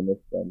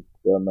extremist and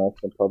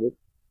masked in public.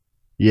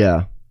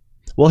 Yeah.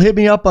 Well, hit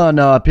me up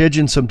on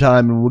Pigeon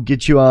sometime, and we'll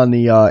get you on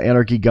the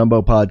Anarchy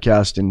Gumbo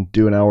podcast and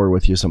do an hour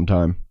with you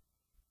sometime.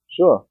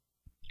 Sure.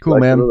 Cool,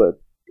 man.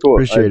 Cool.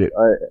 Appreciate it.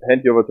 I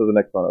hand you over to the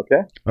next one,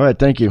 okay? All right,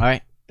 thank you. All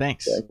right,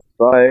 thanks.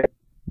 Bye.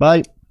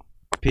 Bye.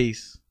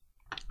 Peace.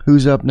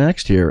 Who's up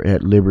next here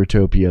at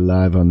Libertopia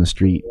Live on the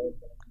Street?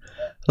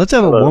 Let's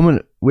have a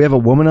woman. We have a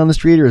woman on the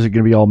street, or is it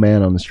going to be all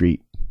man on the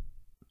street?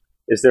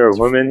 Is there a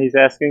woman, he's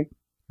asking?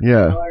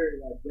 Yeah.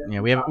 Yeah,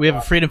 we have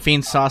a Freedom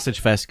Feens sausage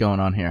fest going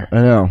on here.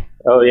 I know.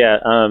 Oh, yeah.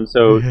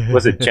 So,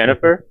 was it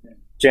Jennifer?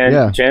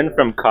 Yeah. Jen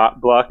from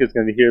Cop Block is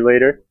going to be here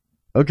later.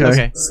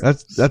 Okay.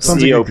 That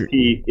sounds like COP,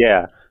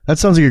 yeah. That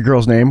sounds like a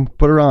girl's name.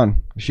 Put her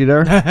on. Is she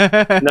there?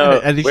 No.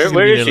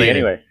 Where is she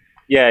anyway?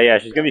 Yeah,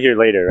 she's going to be here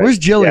later, right? Where's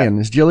Jillian?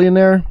 Yeah. Is Jillian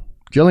there?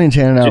 Jillian's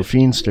handing out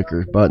Fiend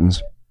stickers,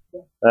 buttons.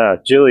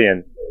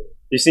 Jillian.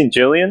 You seen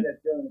Jillian?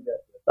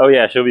 Oh,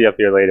 yeah, she'll be up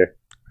here later.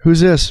 Who's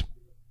this?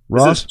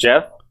 Ross? This is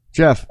Jeff.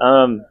 Jeff.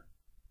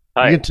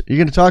 Hi. You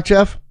going to talk,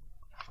 Jeff?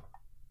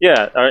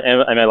 Yeah.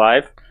 Am I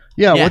live?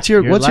 Yeah. What's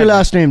your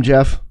last name,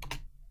 Jeff?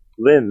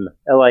 Lim.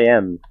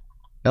 Lim.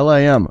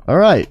 Lim. All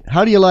right.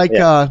 How do you like?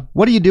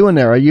 What are you doing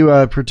there? Are you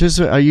a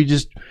participant? Are you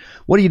just?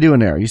 What are you doing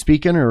there? Are you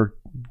speaking or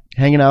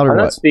hanging out or I'm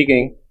what? Not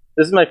speaking.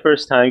 This is my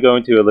first time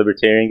going to a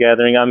libertarian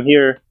gathering. I'm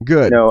here.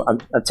 Good. I'm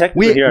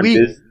technically here on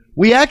business.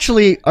 We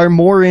actually are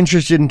more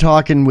interested in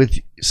talking with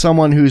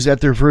someone who's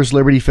at their first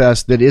Liberty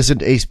Fest that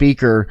isn't a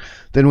speaker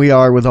than we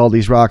are with all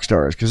these rock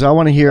stars, because I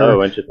want to hear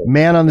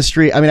man on the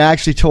street. I mean, I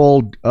actually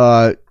told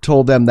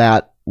them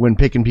that when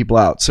picking people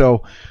out.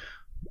 So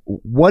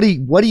what do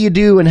you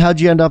do, and how'd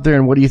you end up there,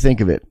 and what do you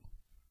think of it?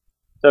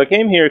 So I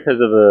came here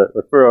because of a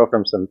referral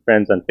from some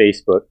friends on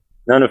Facebook,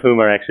 none of whom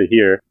are actually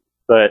here.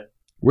 But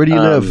where do you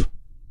live?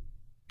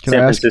 San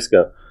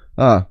Francisco.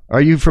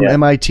 Are you from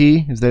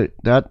MIT? Is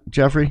that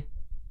Jeffrey?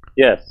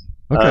 Yes.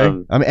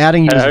 Okay. I'm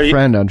adding you as a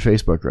friend on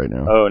Facebook right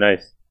now. Oh,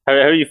 nice. How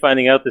are you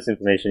finding out this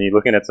information? Are you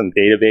looking at some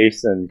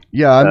database? And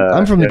yeah,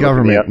 I'm from the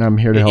government, and I'm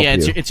here to help you.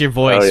 Yeah, it's your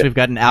voice. We've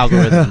got an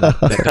algorithm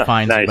that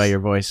defines it by your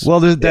voice. Well,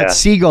 that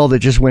seagull that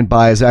just went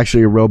by is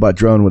actually a robot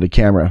drone with a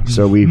camera,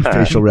 so we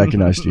facial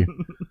recognized you.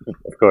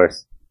 Of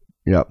course.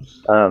 Yep.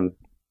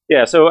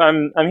 Yeah, so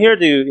I'm here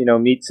to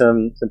meet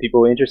some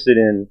people interested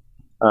in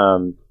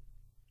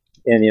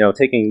and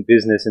taking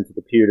business into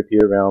the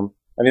peer-to-peer realm.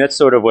 I mean, that's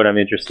sort of what I'm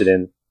interested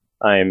in.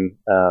 I'm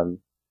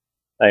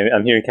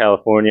here in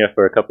California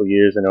for a couple of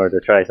years in order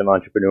to try some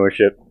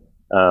entrepreneurship,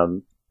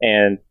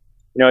 and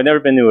I've never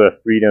been to a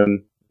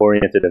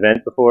freedom-oriented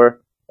event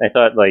before. I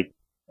thought, like,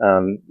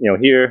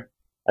 here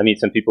I meet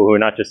some people who are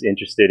not just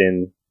interested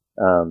in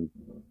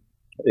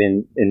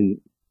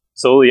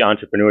solely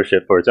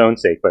entrepreneurship for its own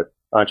sake, but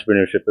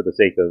entrepreneurship for the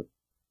sake of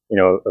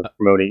of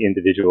promoting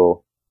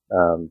individual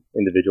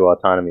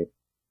autonomy.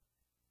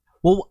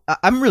 Well,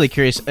 I'm really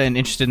curious and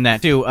interested in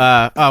that too.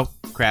 Oh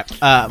crap!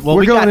 Well,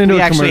 we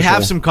actually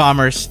have some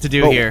commerce to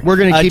do here. We're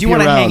going to keep do you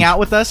want to around. hang out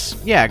with us?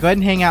 Yeah, go ahead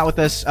and hang out with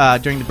us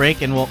during the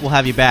break, and we'll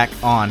have you back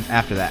on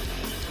after that.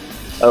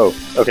 Oh,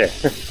 okay.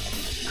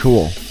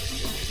 Cool.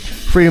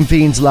 Freedom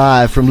Feens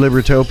live from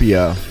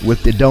Libertopia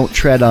with the "Don't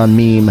Tread on"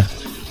 meme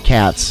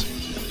cats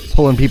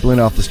pulling people in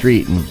off the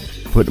street and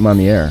putting them on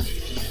the air.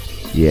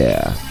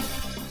 Yeah.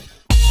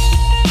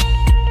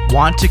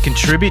 Want to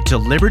contribute to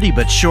Liberty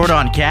but short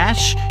on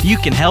cash? You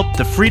can help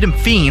the Freedom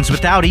Feens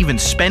without even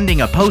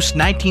spending a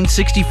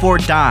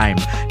post-1964 dime.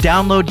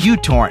 Download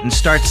uTorrent and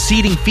start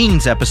seeding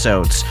Feens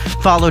episodes.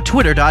 Follow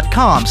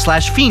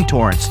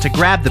twitter.com/FiendTorrents to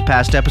grab the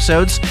past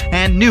episodes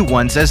and new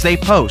ones as they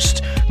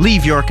post.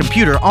 Leave your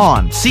computer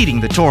on, seeding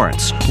the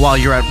torrents, while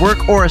you're at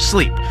work or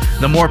asleep.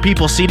 The more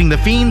people seeding the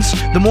Feens,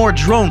 the more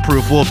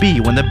drone-proof we'll be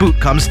when the boot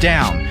comes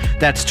down.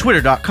 That's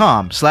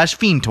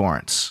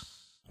twitter.com/FiendTorrents.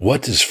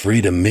 What does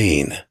freedom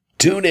mean?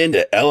 Tune in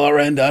to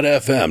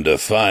LRN.FM to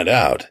find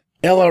out.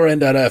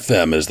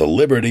 LRN.FM is the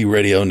Liberty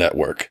Radio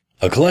Network,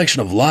 a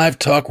collection of live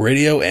talk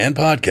radio and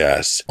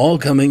podcasts, all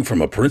coming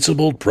from a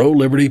principled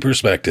pro-liberty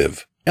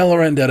perspective.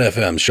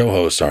 LRN.FM show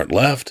hosts aren't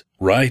left,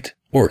 right,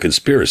 or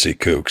conspiracy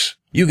kooks.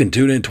 You can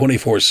tune in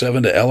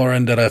 24/7 to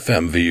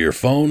LRN.FM via your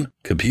phone,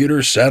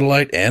 computer,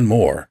 satellite, and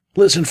more.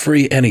 Listen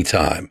free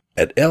anytime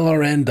at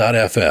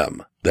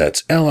LRN.FM.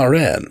 That's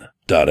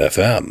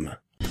LRN.FM.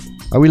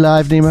 Are we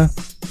live, Nima?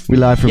 We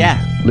live from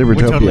Libertopia. We're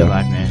totally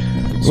live,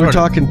 man. We're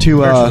talking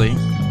to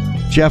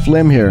Jeff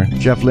Lim here.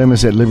 Jeff Lim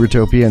is at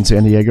Libertopia in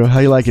San Diego. How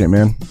you liking it,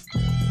 man?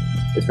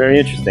 It's very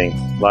interesting.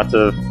 Lots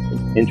of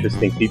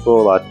interesting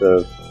people, lots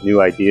of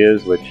new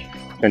ideas, which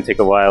can take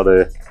a while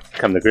to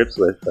come to grips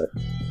with. But,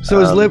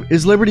 so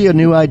is Liberty a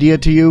new idea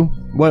to you?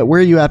 Where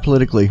are you at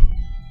politically?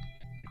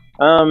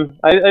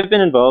 I've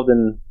been involved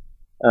in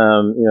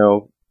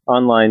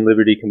online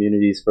liberty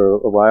communities for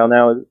a while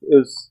now. It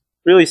was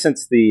really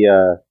since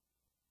the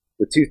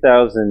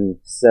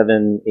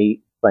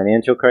 2007-08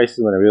 financial crisis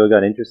when I really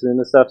got interested in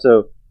this stuff.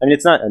 So, I mean,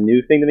 it's not a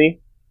new thing to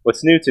me.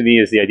 What's new to me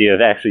is the idea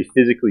of actually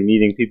physically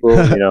meeting people,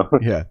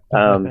 Yeah.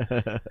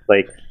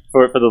 Like,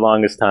 for the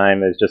longest time,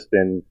 there's just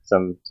been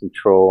some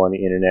troll on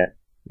the internet.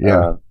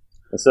 Yeah.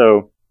 And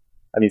so,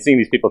 I mean, seeing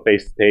these people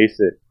face to face,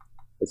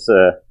 it's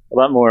a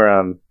lot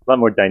more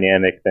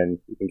dynamic than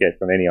you can get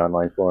from any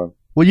online forum.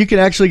 Well, you can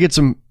actually get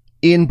some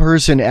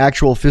in-person,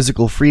 actual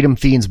physical Freedom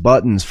Feens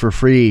buttons for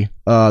free.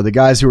 The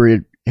guys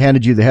who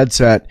handed you the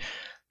headset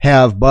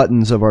have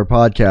buttons of our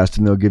podcast,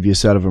 and they'll give you a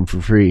set of them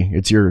for free.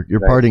 It's your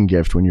Nice. parting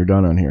gift when you're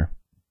done on here.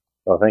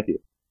 Oh, thank you.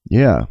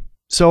 Yeah.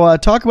 So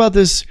talk about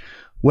this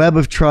web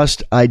of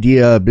trust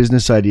idea,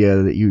 business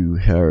idea that you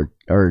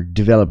are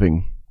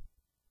developing.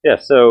 Yeah,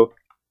 so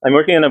I'm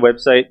working on a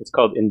website. It's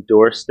called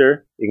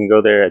Endorster. You can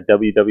go there at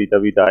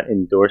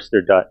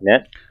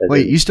www.endorster.net.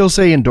 Wait, you still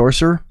say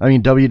endorser? I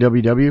mean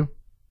www?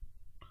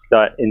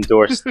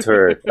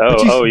 Endorster.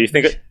 Oh, you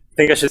think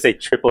I should say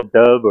triple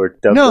dub or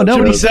dub? No,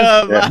 nobody dub?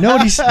 says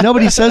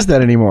nobody says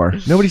that anymore.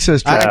 Nobody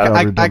says triple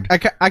dub or dub.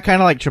 I kind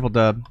of like triple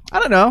dub. I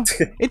don't know.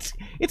 It's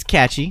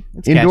catchy.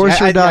 It's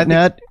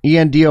Endorser.net,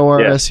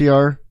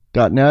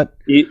 ENDORSER.net.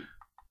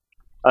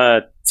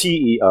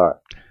 TER.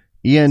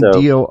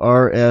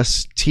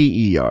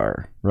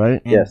 ENDORSTER,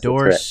 right? Yes,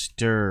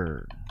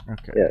 Endorster.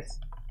 Okay. Yes.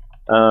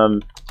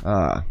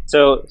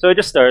 So I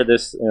just started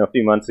this a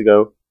few months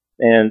ago,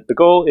 and the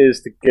goal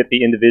is to get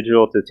the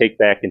individual to take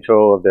back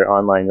control of their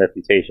online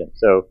reputation.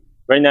 So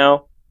right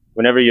now,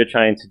 whenever you're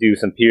trying to do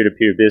some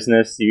peer-to-peer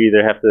business, you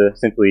either have to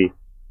simply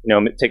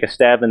take a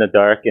stab in the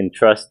dark and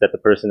trust that the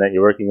person that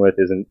you're working with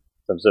isn't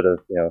some sort of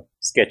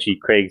sketchy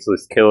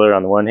Craigslist killer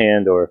on the one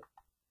hand or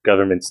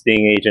government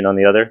sting agent on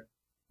the other.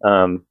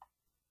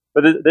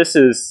 But this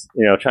is,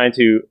 trying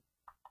to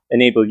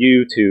enable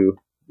you to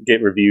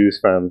get reviews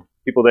from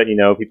people that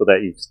people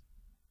that you've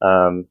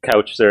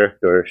couch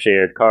surfed or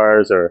shared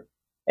cars or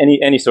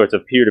any sorts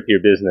of peer-to-peer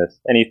business,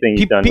 anything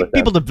you've done with them.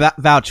 People to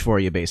vouch for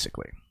you,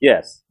 basically.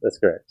 Yes, that's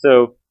correct.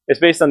 So it's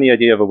based on the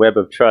idea of a web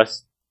of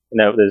trust.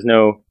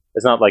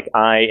 It's not like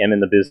I am in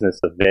the business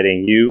of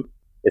vetting you.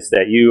 It's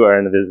that you are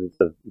in the business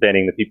of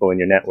vetting the people in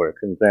your network.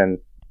 And then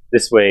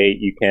this way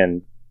you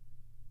can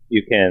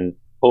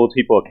hold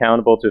people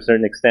accountable to a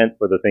certain extent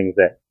for the things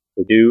that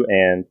they do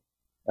and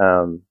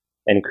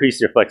increase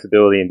your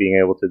flexibility in being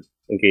able to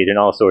engage in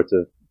all sorts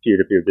of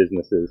peer-to-peer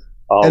businesses.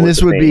 And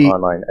this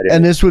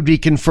would be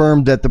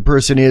confirmed that the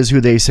person is who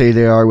they say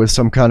they are with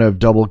some kind of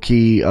double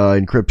key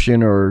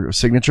encryption or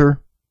signature.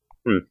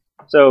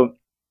 So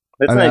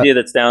That's an idea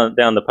that's down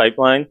the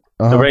pipeline.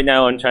 Uh-huh. So right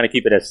now, I'm trying to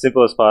keep it as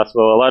simple as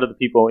possible. A lot of the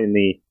people in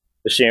the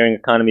sharing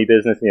economy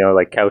business,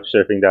 like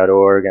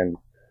couchsurfing.org and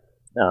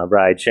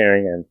ride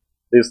sharing and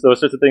those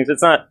sorts of things,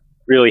 it's not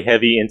really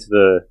heavy into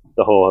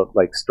the whole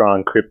like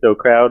strong crypto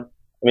crowd.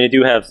 I mean, I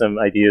do have some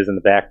ideas in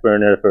the back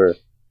burner for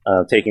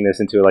taking this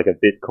into like a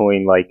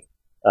Bitcoin like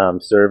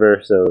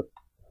service so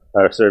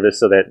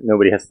that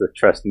nobody has to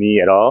trust me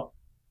at all.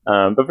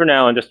 But for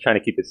now, I'm just trying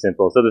to keep it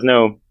simple. So there's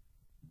no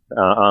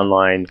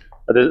online,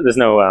 there's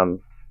no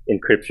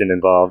encryption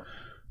involved.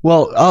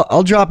 Well,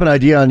 I'll drop an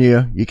idea on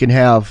you. You can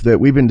have that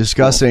we've been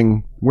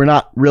discussing. We're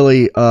not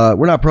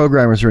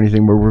programmers or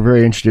anything, but we're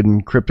very interested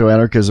in crypto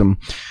anarchism.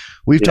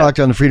 We've talked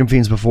on the Freedom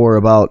Feens before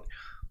about,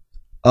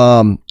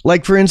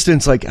 like for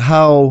instance, like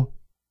how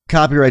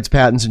copyrights,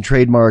 patents, and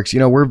trademarks.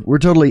 We're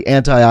totally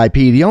anti-IP.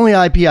 The only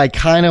IP I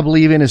kind of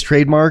believe in is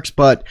trademarks,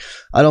 but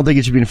I don't think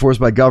it should be enforced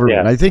by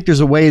government. I think there's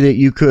a way that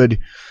you could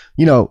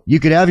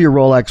have your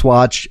Rolex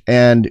watch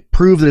and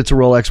prove that it's a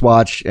Rolex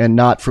watch and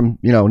not from,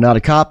 not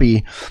a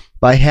copy,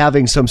 by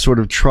having some sort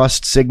of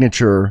trust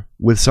signature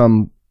with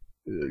some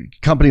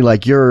company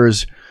like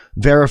yours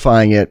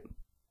verifying it.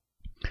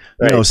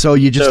 Right. So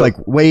you just like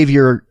wave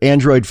your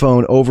Android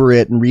phone over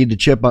it and read the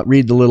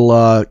little,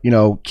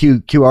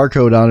 QR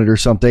code on it or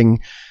something,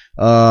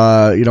 or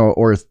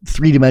a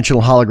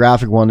 3-dimensional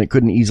holographic one that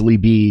couldn't easily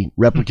be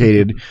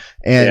replicated.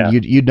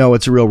 And you'd know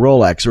it's a real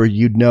Rolex, or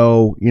you'd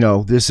know,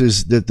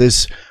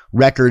 this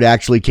record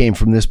actually came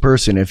from this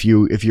person. If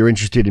you're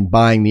interested in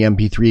buying the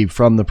MP3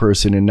 from the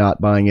person and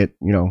not buying it,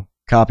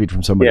 copied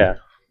from somebody. Yeah.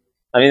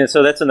 I mean,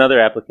 so that's another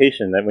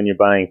application, that when you're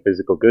buying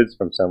physical goods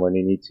from someone,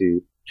 you need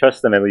to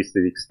trust them, at least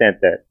to the extent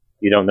that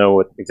you don't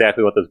know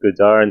exactly what those goods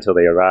are until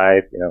they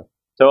arrive,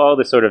 So all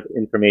this sort of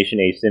information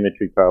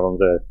asymmetry problems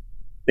are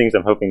things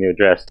I'm hoping to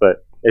address.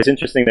 But it's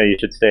interesting that you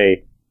should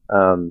say,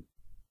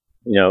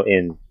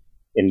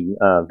 in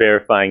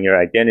verifying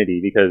your identity,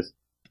 because,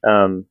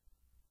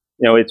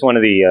 it's one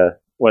of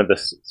the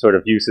sort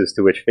of uses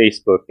to which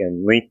Facebook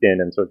and LinkedIn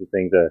and sorts of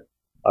things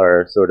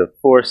are sort of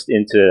forced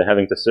into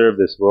having to serve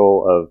this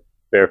role of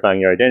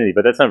verifying your identity.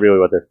 But that's not really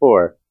what they're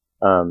for.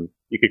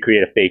 You could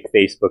create a fake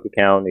Facebook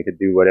account. You could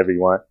do whatever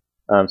you want.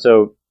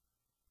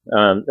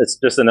 It's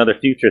just another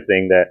future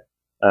thing that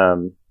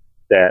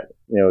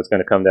is going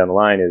to come down the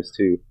line, is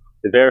to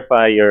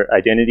verify your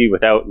identity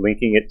without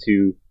linking it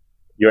to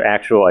your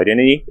actual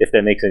identity, if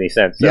that makes any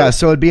sense.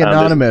 So it'd be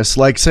anonymous.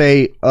 Like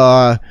say,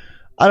 I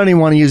don't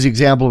even want to use the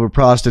example of a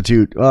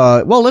prostitute.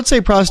 Well, let's say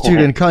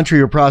prostitute in a country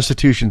where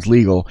prostitution's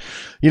legal.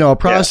 A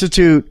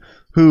prostitute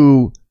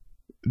who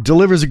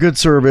delivers a good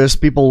service.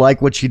 People like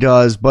what she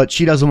does, but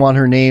she doesn't want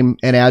her name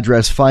and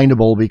address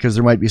findable because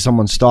there might be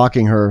someone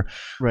stalking her.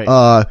 Right.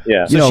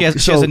 So she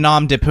has a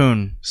nom de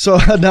plume. So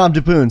a nom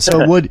de plume.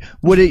 So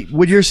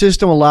would your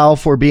system allow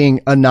for being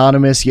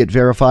anonymous yet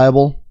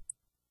verifiable?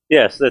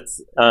 Yes,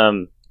 that's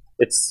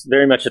it's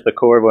very much at the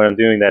core of what I'm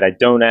doing. That I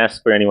don't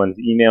ask for anyone's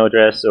email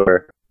address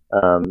or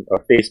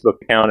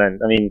Facebook account. And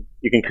I mean,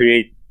 you can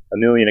create a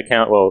million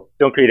accounts. Well,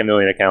 don't create a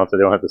million accounts, so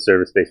they don't have the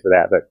server space for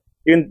that. But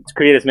you can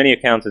create as many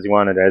accounts as you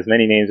want, or as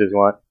many names as you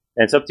want,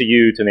 and it's up to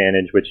you to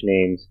manage which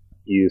names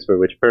you use for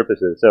which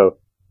purposes. So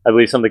I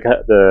believe some of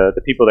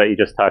the people that you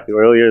just talked to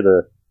earlier,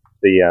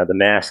 the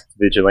masked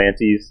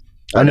vigilantes.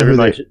 I know who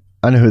they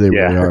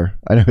really are.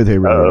 I know who they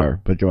really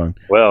are. But go on.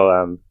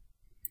 Well,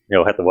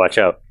 you'll have to watch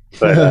out.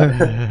 But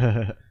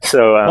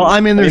well,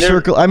 I'm in their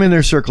circle. I'm in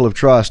their circle of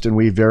trust, and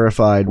we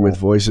verified with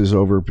voices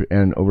over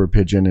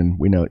Pigeon, and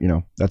we know,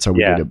 that's how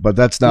we did it. But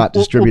that's not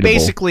distributable. Well,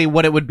 basically,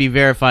 what it would be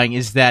verifying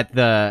is that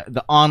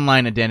the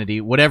online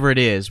identity, whatever it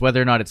is,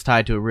 whether or not it's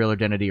tied to a real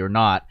identity or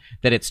not,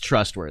 that it's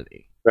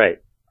trustworthy. Right.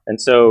 And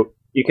so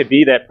you could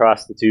be that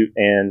prostitute,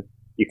 and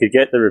you could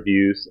get the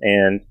reviews,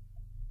 and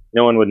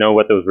no one would know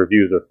what those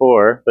reviews are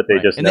for, but they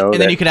just know. And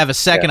then you could have a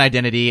second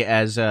identity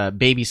as a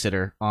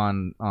babysitter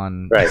on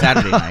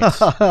Saturday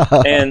nights.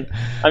 And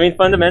I mean,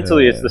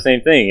 fundamentally, it's the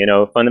same thing.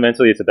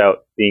 Fundamentally, it's about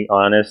being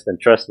honest and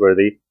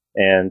trustworthy,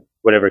 and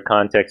whatever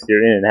context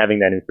you're in, having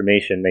that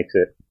information makes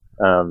it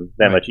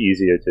that much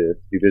easier to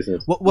do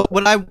business.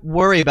 What I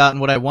worry about and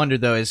what I wonder,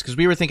 though, is because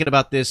we were thinking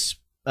about this,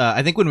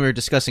 I think when we were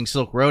discussing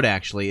Silk Road,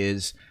 actually,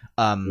 is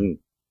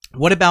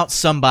what about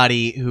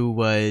somebody who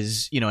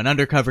was, an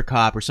undercover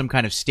cop or some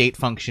kind of state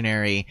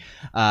functionary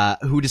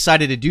who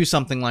decided to do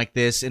something like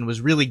this and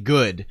was really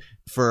good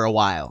for a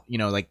while?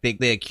 Like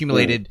they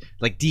accumulated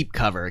like deep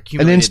cover,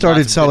 and then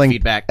started selling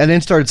feedback, and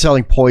then started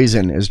selling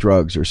poison as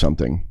drugs or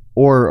something,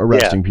 or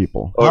arresting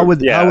people.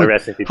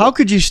 Arresting people. How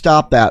could you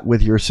stop that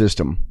with your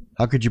system?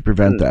 How could you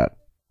prevent that?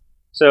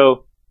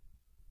 So,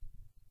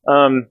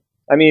 I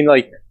mean,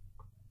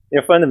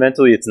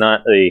 fundamentally, it's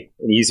not an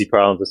easy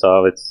problem to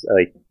solve. It's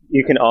like,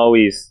 you can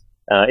always,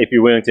 if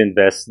you're willing to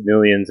invest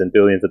millions and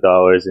billions of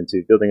dollars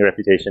into building a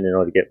reputation in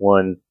order to get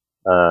one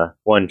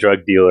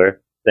drug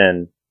dealer,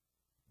 then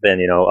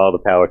all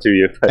the power to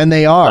you. But, and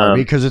they are,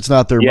 because it's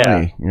not their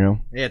money. Yeah,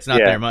 it's not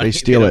their money. They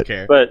steal it.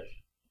 Care. But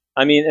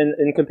I mean,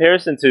 in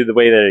comparison to the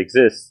way that it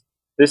exists,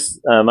 this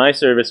my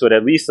service would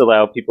at least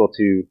allow people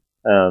to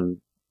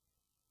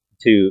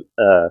to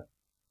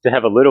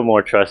have a little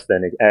more trust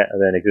than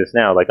exists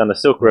now. Like on the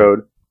Silk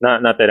Road,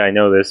 not that I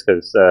know this,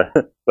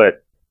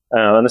 but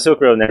on the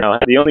Silk Road now,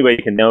 the only way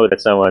you can know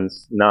that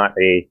someone's not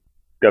a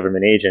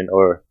government agent,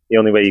 or the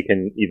only way you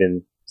can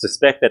even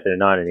suspect that they're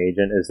not an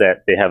agent, is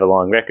that they have a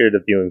long record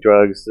of dealing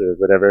drugs or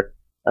whatever.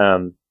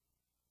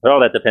 But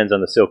all that depends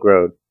on the Silk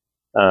Road.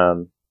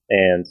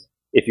 And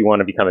if you want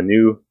to become a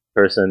new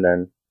person,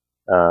 then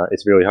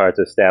it's really hard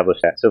to establish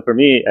that. So for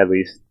me, at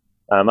least,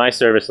 my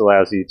service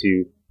allows you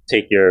to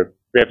take your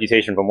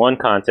reputation from one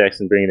context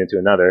and bring it into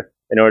another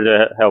in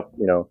order to help,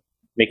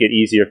 make it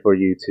easier for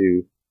you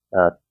to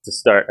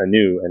start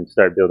anew and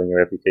start building your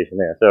reputation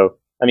there. So,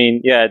 I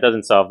mean, yeah, it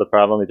doesn't solve the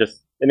problem. It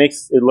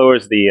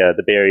lowers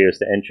the barriers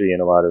to entry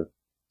in a lot of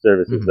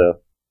services, though.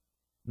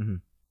 Mm-hmm.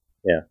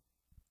 Yeah.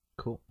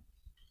 Cool.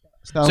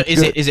 Sounds So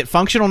good. is it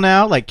functional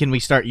now? Like, can we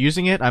start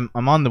using it? I'm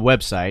on the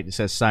website. It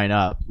says sign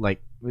up.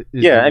 Like,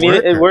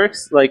 It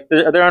works. Like,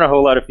 there aren't a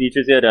whole lot of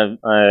features yet.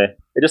 It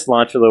just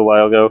launched a little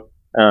while ago.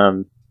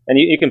 And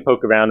you can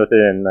poke around with it.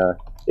 And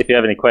if you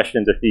have any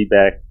questions or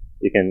feedback,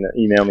 you can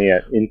email me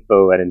at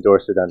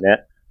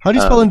info@endorser.net. How do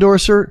you spell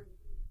endorser?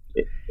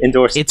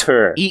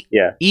 Endorser. It's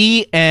yeah.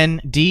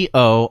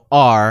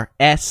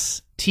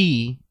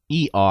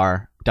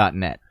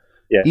 ENDORSTER.net.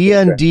 Yeah.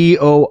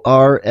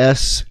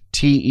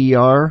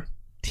 ENDORSTER.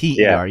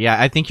 TER.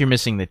 Yeah, I think you're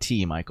missing the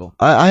T, Michael.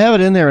 I have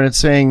it in there, and it's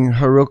saying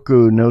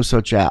Heroku no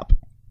such app.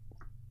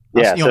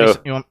 Yeah. You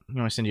want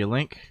me to send you a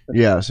link?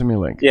 Yeah, send me a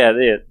link. Yeah.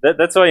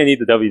 That's why you need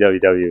the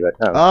www.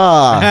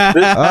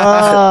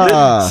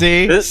 But,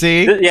 See?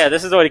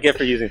 This is what you get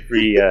for using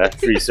free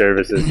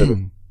services.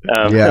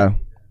 yeah.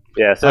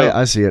 Yeah. So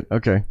I see it.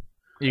 Okay.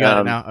 You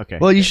got it now? Okay.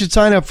 Well, you should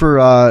sign up for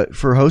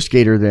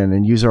HostGator then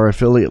and use our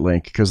affiliate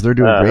link because they're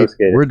doing great.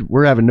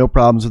 We're having no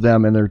problems with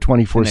them, and they're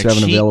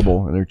 24/7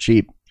 available, and they're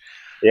cheap.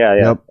 Yeah.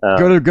 Yep.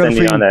 Go to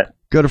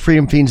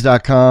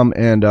freedomfeens.com,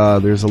 and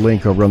there's a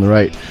link over on the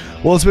right.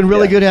 Well, it's been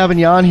really good having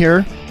you on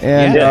here,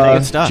 and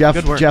good stuff.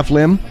 Good work. Jeff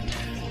Lim.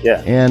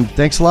 Yeah. And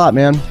thanks a lot,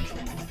 man.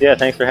 Yeah.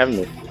 Thanks for having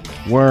me.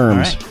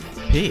 Worms. All right.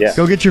 Peace. Yeah.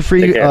 Go get your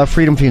free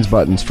Freedom Feens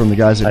buttons from the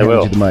guys that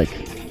handed you the mic.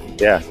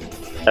 Yeah.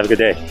 Have a good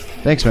day.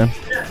 Thanks, man.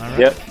 Right.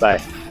 Yep.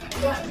 Bye.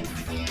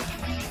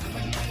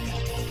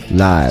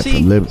 Live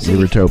from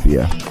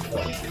Libertopia.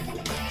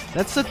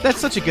 That's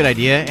such a good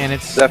idea, and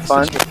it's... Is that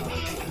fun?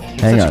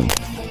 Hang on.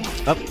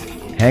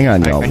 Hang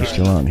on, y'all. We're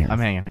still on here. I'm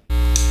hanging.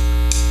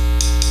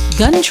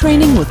 Gun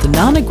Training with the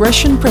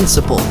Non-Aggression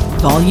Principle,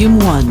 Volume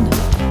 1.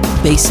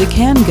 Basic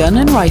Handgun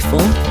and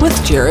Rifle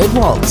with Jared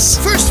Waltz.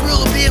 First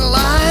rule of being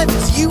alive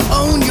is you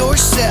own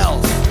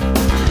yourself.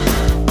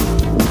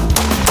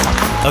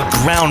 A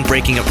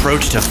groundbreaking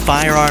approach to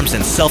firearms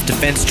and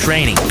self-defense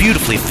training.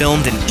 Beautifully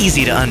filmed and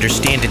easy to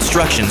understand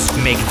instructions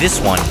make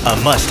this one a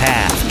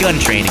must-have. Gun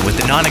Training with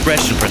the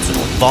Non-Aggression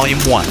Principle, Volume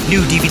 1.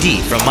 New DVD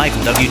from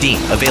Michael W.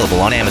 Dean, available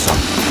on Amazon.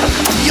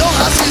 Your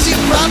house is your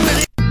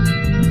property.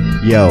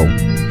 Yo,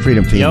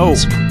 Freedom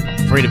Feens.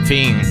 Freedom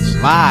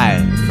Feens,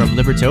 live from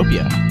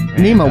Libertopia.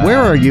 Nima, where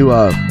are you?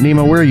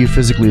 Nima, where are you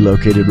physically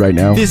located right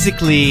now?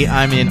 Physically,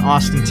 I'm in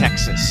Austin,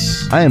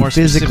 Texas. I am More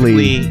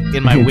physically specifically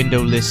in my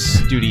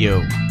windowless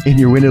studio. In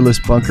your windowless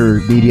bunker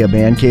media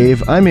man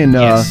cave. I'm in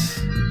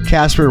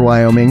Casper,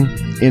 Wyoming.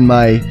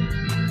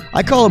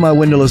 I call it my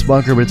windowless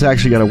bunker, but it's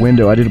actually got a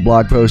window. I did a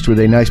blog post with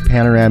a nice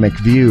panoramic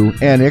view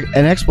and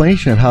an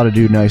explanation of how to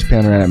do nice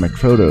panoramic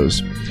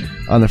photos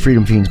on the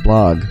Freedom Feens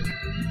blog.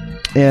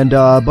 And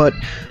but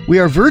we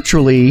are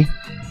virtually,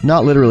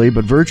 not literally,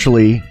 but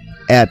virtually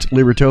at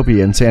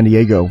Libertopia in San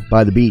Diego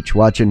by the beach,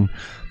 watching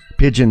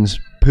pigeons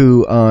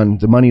poo on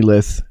the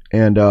monolith.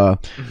 And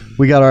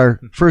we got our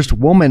first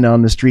woman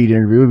on the street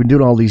interview. We've been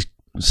doing all these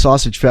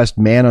Sausage Fest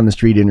man on the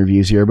street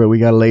interviews here, but we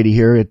got a lady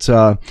here. It's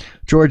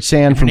George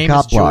Sand from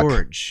Cop Block.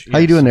 George. How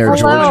you doing there, George?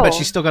 Hello. But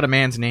she's still got a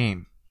man's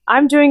name.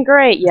 I'm doing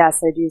great.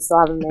 Yes, I do still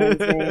have a man's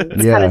name.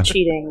 It's kind of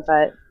cheating,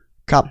 but...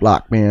 Cop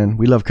Block, man.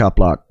 We love Cop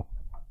Block.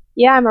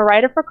 Yeah, I'm a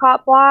writer for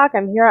Cop Block.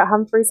 I'm here at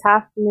Humphrey's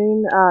Half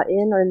Moon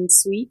Inn and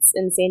Suites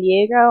in San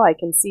Diego. I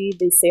can see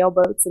the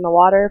sailboats in the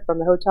water from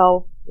the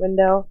hotel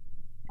window.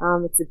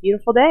 It's a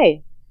beautiful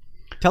day.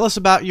 Tell us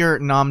about your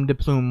nom de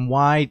plume.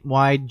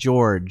 Why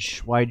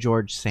George? Why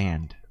George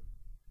Sand?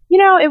 You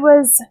know, it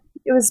was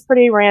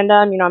pretty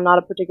random. You know, I'm not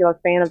a particular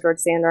fan of George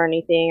Sand or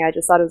anything. I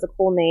just thought it was a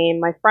cool name.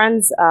 My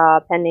friend's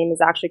pen name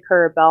is actually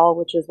Curra Bell,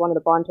 which is one of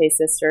the Bronte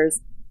sisters'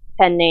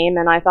 pen name,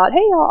 and I thought,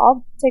 hey,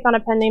 I'll take on a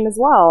pen name as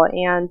well.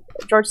 And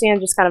George Sand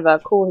is just kind of a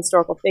cool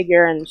historical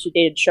figure, and she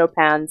dated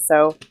Chopin,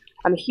 so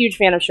I'm a huge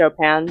fan of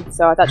Chopin.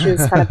 So I thought she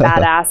was kind of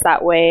badass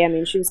that way. I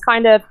mean, she was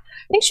kind of,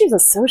 I think she was a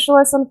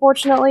socialist,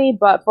 unfortunately,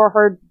 but for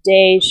her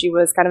day, she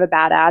was kind of a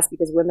badass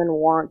because women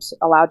weren't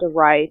allowed to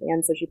write,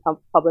 and so she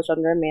published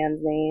under a man's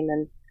name,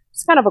 and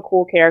she's kind of a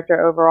cool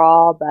character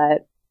overall,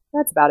 but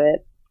that's about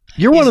it.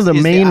 You're one of the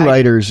main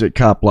writers at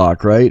Cop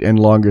Block, right? And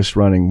longest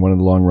running, one of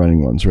the long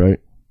running ones, right?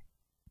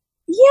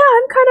 Yeah,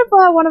 I'm kind of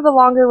one of the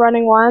longer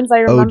running ones. I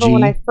remember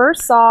when I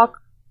first saw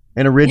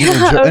an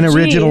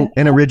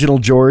original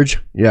George.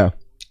 Yeah.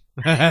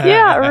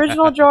 Yeah,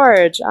 original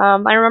George.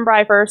 I remember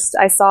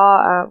I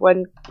saw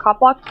when Cop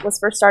Block was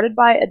first started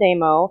by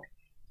Ademo,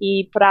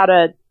 he put out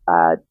a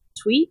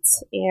tweet,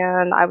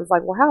 and I was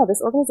like, wow,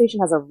 this organization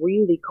has a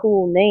really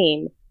cool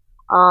name.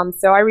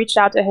 So I reached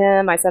out to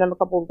him. I sent him a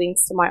couple of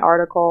links to my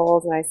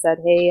articles, and I said,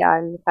 hey,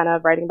 I'm kind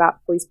of writing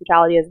about police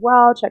brutality as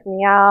well. Check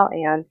me out.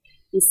 And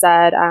he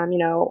said, I'm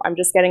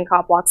just getting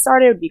Cop Block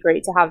started. It would be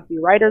great to have a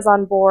few writers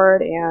on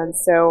board. And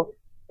so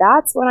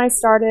that's when I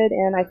started,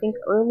 and I think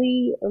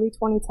early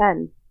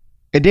 2010.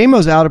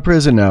 Ademo's out of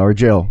prison now, or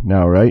jail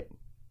now, right?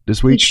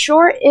 This week? He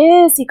sure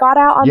is. He got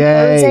out on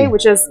Thursday,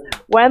 which is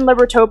when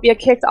Libertopia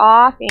kicked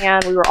off,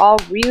 and we were all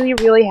really,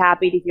 really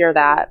happy to hear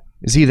that.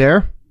 Is he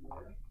there?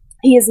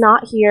 He is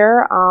not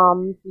here.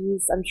 I'm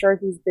sure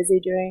he's busy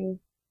doing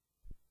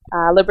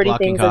Liberty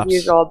Blocking things cops. as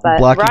usual. But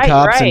Blocking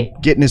cops right.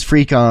 and getting his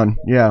freak on.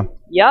 Yeah.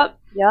 Yep,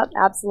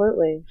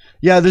 absolutely.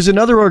 Yeah, there's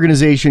another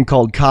organization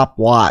called Cop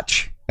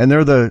Watch, and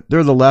they're the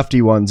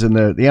lefty ones, and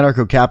the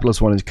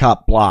anarcho-capitalist one is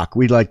Cop Block.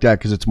 We like that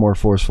because it's more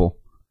forceful.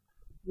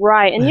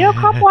 Right, and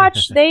Cop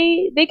Watch,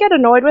 they get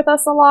annoyed with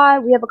us a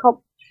lot. We have a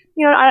couple,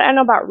 I don't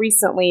know about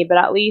recently, but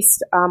at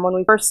least when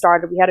we first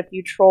started, we had a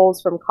few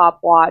trolls from Cop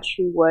Watch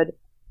who would,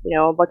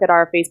 look at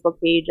our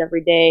Facebook page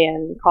every day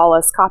and call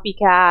us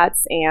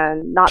copycats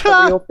and not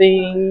the real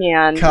thing,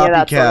 and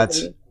that sort of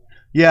thing.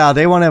 Yeah,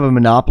 they want to have a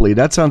monopoly.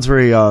 That sounds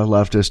very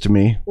leftist to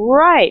me.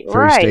 Right,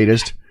 very right.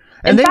 statist.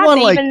 In And they fact,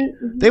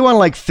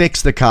 want to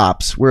fix the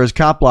cops, whereas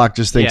Cop Block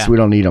just thinks we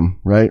don't need them,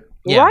 right?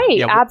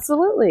 Right,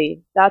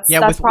 absolutely. That's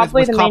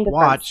probably the main difference.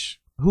 Watch,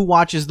 who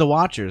watches the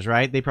watchers,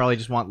 right? They probably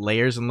just want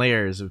layers and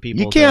layers of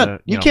people. You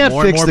can't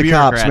more fix the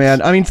cops,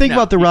 man. I mean, think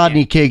about the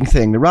Rodney King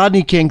thing. The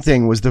Rodney King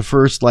thing was the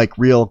first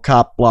real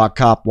Cop Block,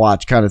 Cop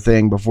Watch kind of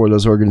thing before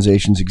those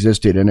organizations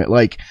existed, and it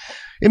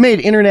made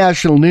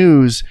international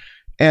news.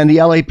 And the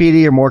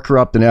LAPD are more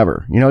corrupt than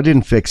ever. It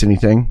didn't fix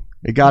anything.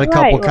 It got a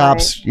couple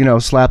cops,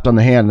 slapped on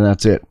the hand, and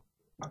that's it.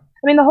 I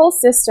mean, the whole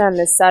system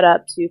is set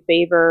up to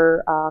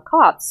favor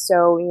cops.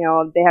 So,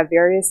 they have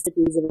various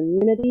degrees of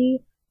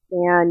immunity,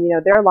 and,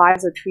 their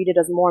lives are treated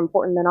as more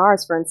important than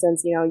ours. For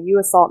instance, you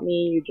assault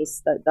me,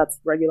 that's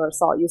regular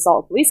assault. You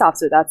assault a police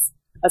officer, that's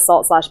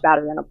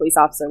assault/battery on a police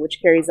officer,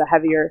 which carries a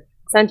heavier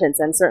sentence.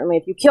 And certainly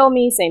if you kill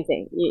me, same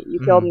thing. You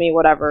killed me,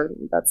 whatever,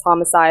 that's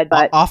homicide.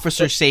 But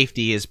officer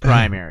safety is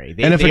primary.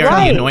 They and if are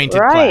the anointed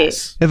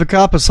class. If a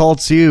cop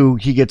assaults you,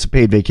 he gets a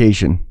paid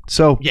vacation.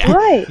 So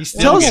he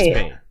still gets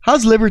paid.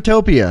 How's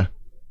Libertopia?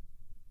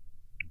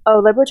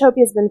 Oh, Libertopia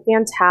has been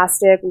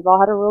fantastic. We've all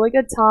had a really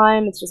good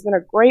time. It's just been a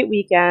great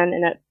weekend,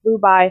 and it flew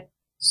by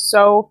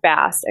so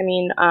fast. I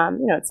mean,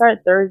 it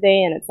started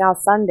Thursday and it's now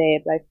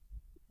Sunday, but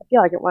I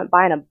feel like it went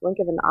by in a blink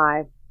of an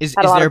eye. Is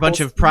there a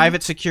bunch of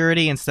private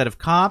security instead of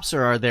cops,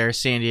 or are there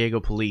San Diego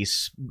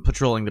police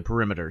patrolling the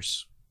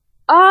perimeters?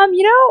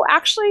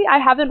 Actually, I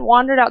haven't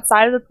wandered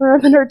outside of the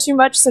perimeter too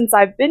much since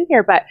I've been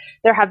here, but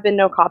there have been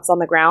no cops on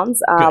the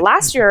grounds.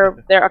 Last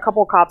year, a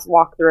couple cops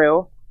walked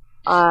through,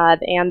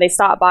 and they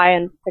stopped by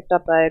and picked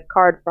up a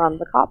card from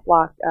the Cop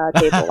Block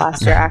table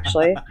last year,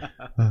 actually.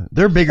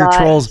 They're bigger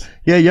trolls.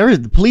 Yeah,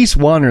 the police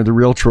one are the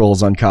real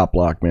trolls on Cop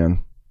Block,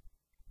 man.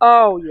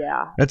 Oh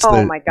yeah.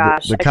 My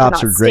gosh. The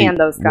cops are great. Stand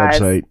those guys.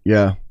 Website.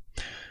 Yeah.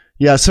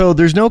 Yeah, so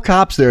there's no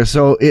cops there,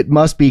 so it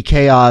must be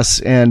chaos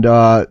and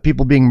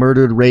people being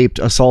murdered, raped,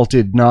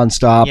 assaulted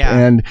nonstop,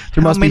 and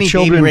there must be children. How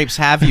many baby rapes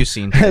have you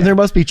seen? And there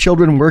must be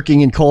children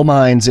working in coal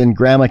mines, and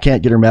grandma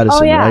can't get her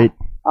medicine, right?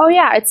 Oh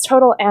yeah, it's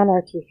total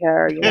anarchy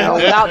here.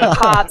 Without the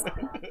cops,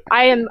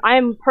 I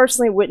am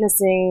personally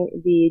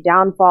witnessing the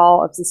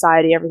downfall of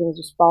society. Everything's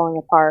just falling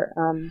apart.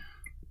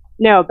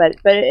 No, but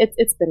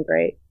it's been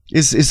great.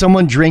 Is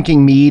someone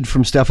drinking mead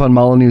from Stefan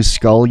Molyneux's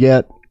skull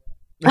yet?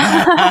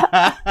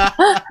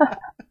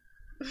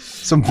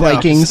 Some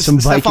Vikings.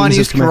 Stefan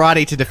used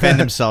karate to defend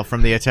himself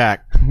from the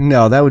attack.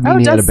 No, that would mean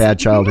he had a bad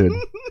childhood.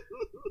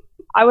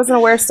 I wasn't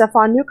aware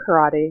Stefan knew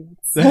karate.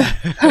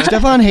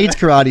 Stefan hates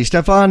karate.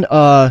 Stefan,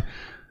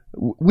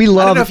 we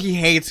love. I don't know if he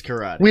hates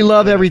karate. We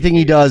love everything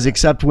he does,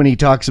 except when he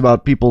talks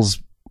about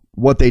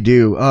what they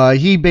do.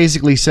 He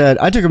basically said,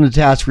 I took him to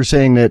task for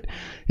saying that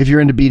if you're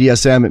into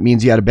BDSM, it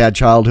means you had a bad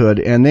childhood.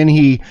 And then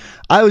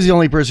I was the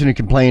only person who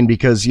complained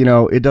because,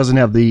 it doesn't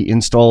have the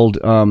installed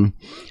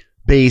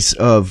base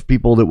of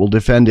people that will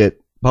defend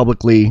it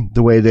publicly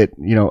the way that,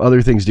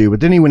 other things do. But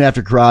then he went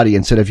after karate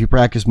and said, if you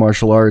practice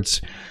martial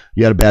arts,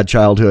 you had a bad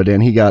childhood.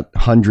 And he got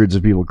hundreds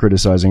of people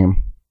criticizing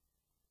him.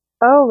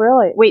 Oh,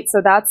 really? Wait, so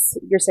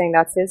you're saying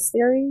that's his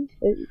theory?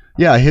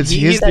 Yeah, his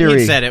theory.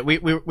 He said it. We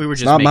were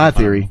just not making my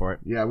fun theory. Of him for it.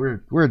 Yeah,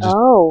 we're just.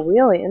 Oh,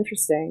 really?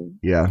 Interesting.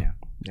 Yeah.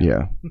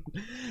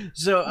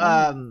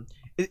 So,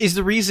 is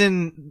the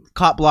reason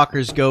cop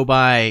blockers go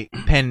by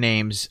pen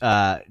names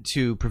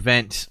to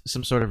prevent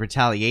some sort of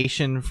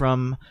retaliation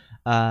from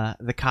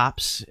the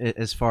cops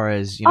as far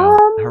as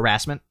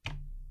harassment?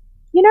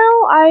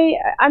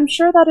 I'm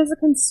sure that is a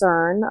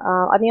concern.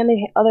 On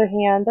the other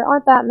hand, there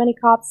aren't that many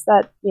cops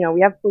that,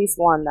 we have Police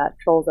One that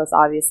trolls us,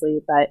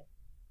 obviously, but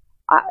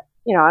I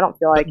don't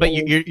feel like. But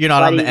you're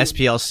not on the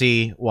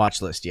SPLC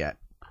watch list yet.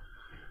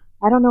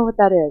 I don't know what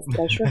that is,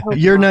 but I sure hope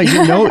You're not.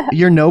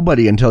 you're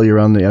nobody until you're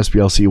on the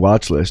SPLC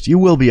watch list. You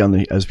will be on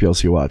the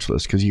SPLC watch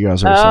list because you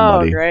guys are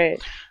somebody. Oh, great.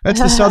 That's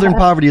the Southern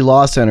Poverty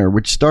Law Center,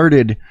 which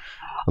started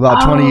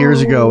about 20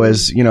 years ago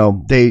as,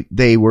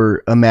 they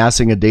were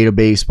amassing a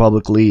database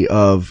publicly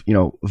of,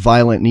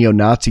 violent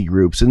neo-Nazi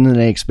groups, and then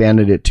they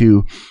expanded it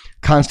to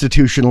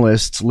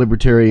constitutionalists,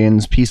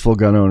 libertarians, peaceful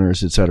gun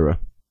owners, etc.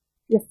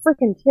 You're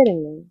freaking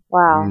kidding me.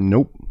 Wow.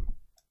 Nope.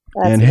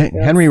 That's And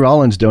ridiculous. Henry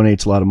Rollins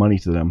donates a lot of money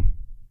to them,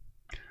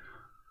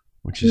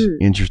 which is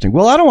interesting.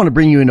 Well, I don't want to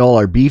bring you into all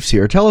our beefs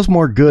here. Tell us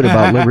more good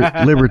about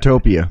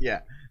Libertopia. Yeah,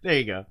 there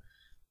you go.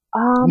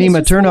 Nima, it's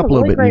just turn been up a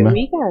little bit, great Nima.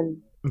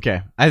 Weekend.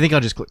 Okay, I think I'll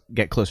just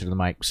get closer to the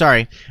mic.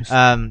 Sorry.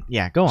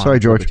 Yeah, go on. Sorry,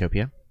 George.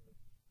 Libertopia.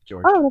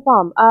 George. Oh, no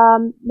problem.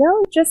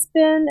 No, just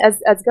been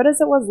as good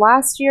as it was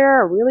last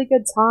year. A really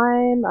good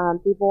time.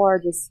 People are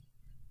just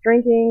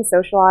drinking,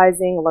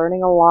 socializing,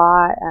 learning a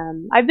lot.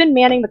 I've been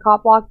manning the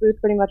cop block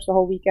booth pretty much the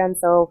whole weekend,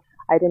 so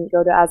I didn't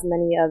go to as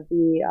many of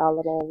the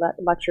little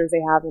lectures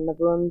they have in the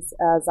rooms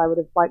as I would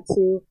have liked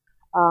to.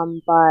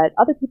 But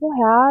other people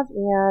have,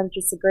 and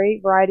just a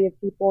great variety of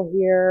people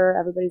here.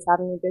 Everybody's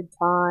having a good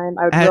time.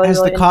 I would Has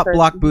really the Cop encourage-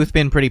 Block booth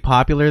been pretty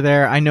popular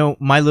there? I know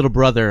my little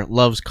brother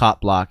loves Cop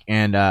Block,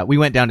 and we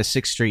went down to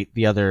 6th Street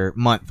the other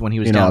month when he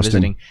was In down Austin.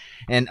 visiting.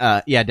 And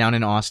down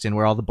in Austin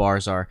where all the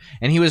bars are.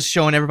 And he was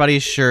showing everybody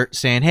his shirt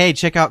saying, "Hey,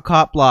 check out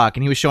Cop Block."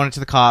 And he was showing it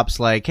to the cops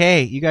like,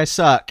 "Hey, you guys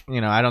suck."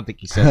 I don't think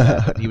he said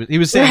that, but he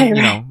was saying,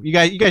 you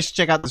guys should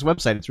check out this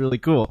website. It's really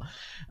cool.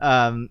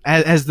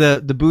 Has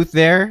the booth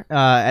there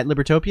at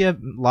Libertopia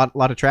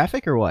lot of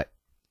traffic or what?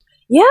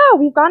 Yeah,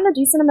 we've gotten a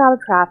decent amount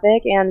of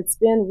traffic, and it's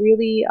been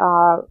really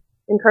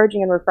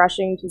encouraging and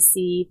refreshing to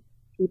see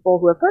people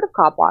who have heard of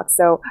Cop Block.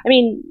 So, I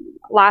mean,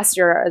 last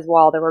year as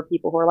well, there were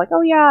people who were like,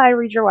 "Oh yeah, I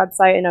read your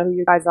website, I know who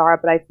you guys are,"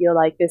 but I feel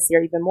like this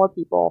year even more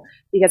people,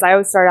 because I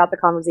always start out the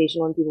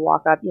conversation when people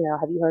walk up,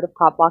 have you heard of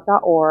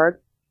copblock.org?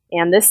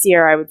 And this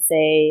year, I would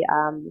say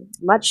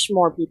much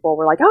more people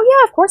were like, "Oh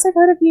yeah, of course I've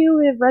heard of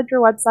you, I've read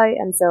your website,"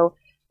 and so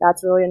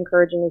that's really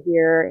encouraging to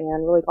hear,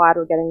 and really glad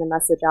we're getting the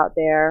message out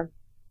there.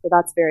 So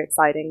that's very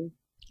exciting.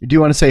 Do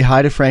you want to say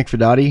hi to Frank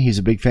Fidati? He's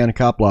a big fan of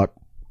Cop Block.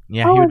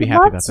 Yeah, he would be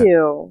happy about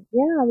that.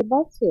 Yeah, I would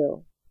love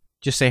to.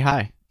 Just say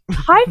hi.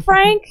 Hi,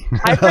 Frank.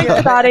 Hi, Frank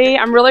Fidati.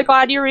 I'm really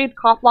glad you read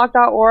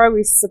copblock.org.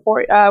 We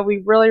support.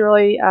 We really,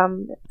 really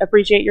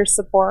appreciate your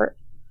support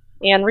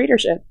and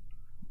readership.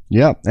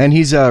 Yeah, and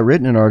he's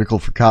written an article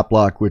for Cop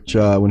Block, which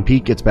when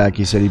Pete gets back,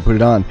 he said he'd put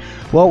it on.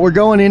 Well, we're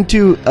going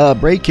into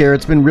break here.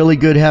 It's been really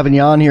good having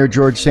you on here,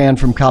 George Sand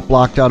from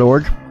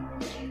copblock.org.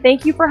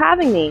 Thank you for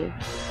having me.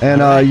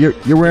 And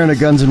you're wearing a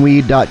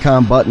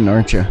gunsandweed.com button,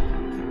 aren't you?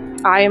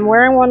 I am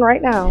wearing one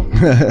right now.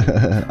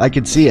 I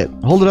can see it.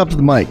 Hold it up to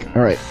the mic.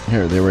 All right,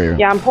 here, there we are.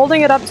 Yeah, I'm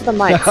holding it up to the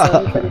mic so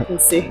everybody can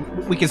see.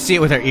 We can see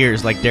it with our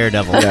ears like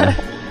Daredevil. Yeah.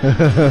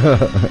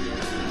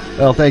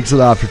 Well, thanks a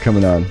lot for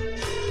coming on.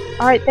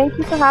 All right, thank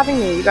you for having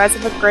me. You guys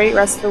have a great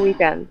rest of the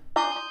weekend.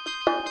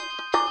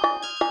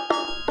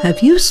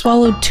 Have you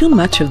swallowed too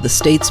much of the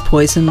state's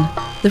poison?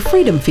 The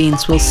Freedom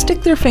Feens will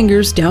stick their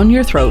fingers down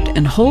your throat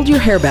and hold your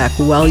hair back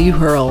while you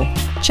hurl.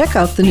 Check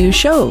out the new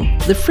show,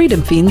 The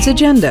Freedom Feens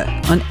Agenda,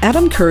 on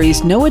Adam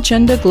Curry's No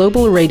Agenda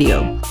Global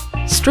Radio.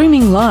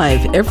 Streaming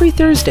live every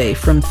Thursday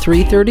from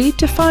 3:30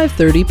 to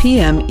 5:30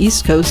 p.m.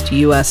 East Coast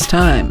U.S.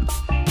 time.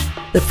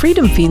 The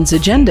Freedom Feens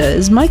Agenda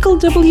is Michael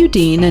W.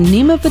 Dean and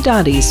Nima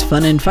Vadati's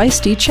fun and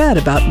feisty chat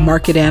about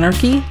market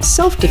anarchy,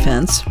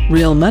 self-defense,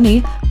 real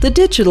money, the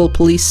digital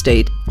police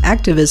state,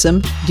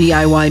 activism,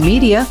 DIY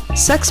media,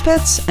 sex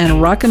pets,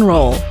 and rock and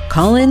roll.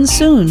 Call in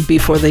soon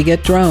before they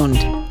get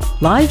droned.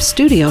 Live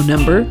studio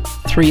number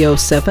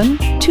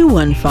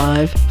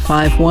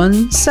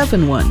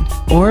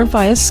 307-215-5171 or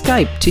via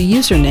Skype to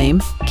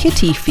username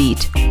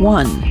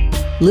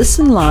KittyFeet1.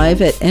 Listen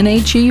live at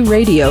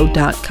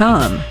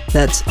nagradio.com.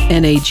 That's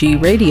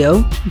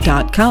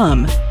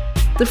nagradio.com.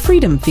 The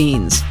Freedom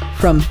Feens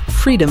from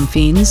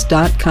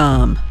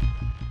freedomfeens.com.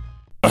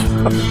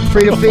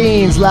 Freedom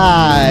Feens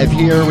live.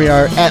 Here we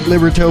are at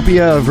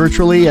Libertopia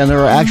virtually, and there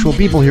are actual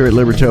people here at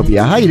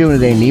Libertopia. How you doing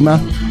today, Nima?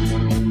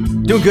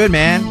 Doing good,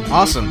 man.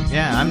 Awesome.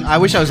 Yeah, I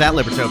wish I was at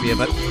Libertopia,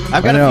 but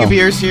I've got a few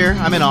beers here.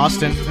 I'm in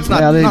Austin. It's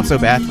not not so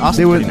bad.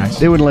 Austin's pretty nice.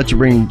 They wouldn't let you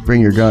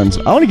bring your guns.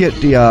 I want to get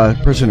the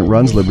person that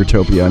runs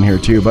Libertopia on here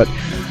too, but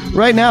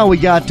right now we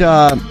got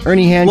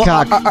Ernie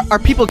Hancock. Well, are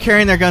people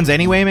carrying their guns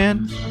anyway,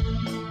 man?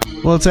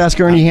 Well, let's ask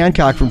Ernie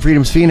Hancock from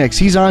Freedom's Phoenix.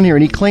 He's on here,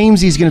 and he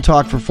claims he's going to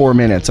talk for 4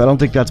 minutes. I don't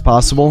think that's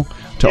possible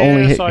to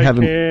only have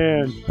him.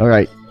 Can. All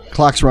right,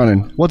 clock's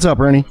running. What's up,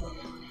 Ernie?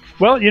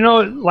 Well,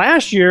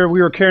 last year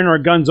we were carrying our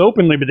guns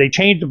openly, but they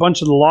changed a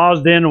bunch of the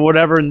laws then and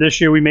whatever. And this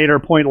year we made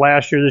our point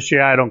last year. This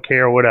year I don't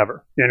care,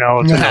 whatever.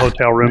 It's in the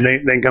hotel room. They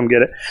can come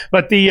get it.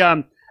 But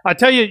I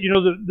tell you,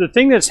 the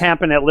thing that's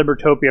happened at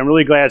Libertopia, I'm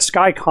really glad.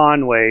 Sky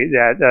Conway,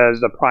 that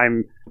is the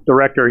prime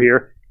director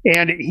here,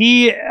 and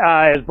he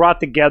has brought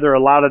together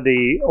a lot of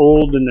the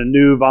old and the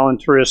new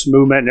voluntarist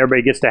movement, and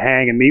everybody gets to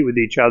hang and meet with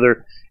each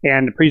other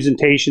and the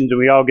presentations, and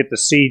we all get to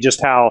see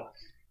just how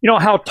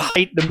how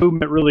tight the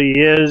movement really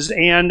is.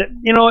 And,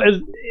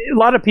 a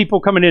lot of people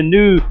coming in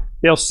new,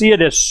 they'll see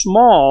it as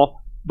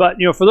small. But,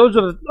 for those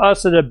of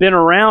us that have been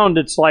around,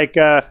 it's like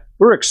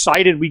we're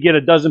excited we get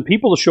a dozen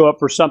people to show up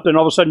for something.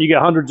 All of a sudden you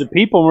get hundreds of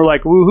people, and we're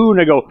like, woohoo. And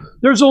they go,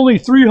 there's only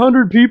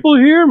 300 people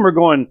here? And we're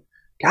going,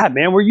 God,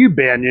 man, where you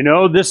been?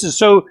 This is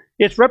so,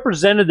 it's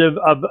representative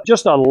of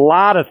just a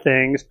lot of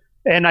things.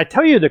 And I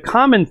tell you, the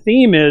common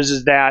theme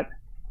is that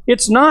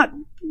it's not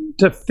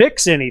to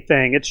fix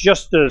anything. It's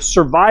just to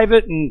survive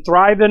it and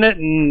thrive in it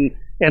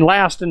and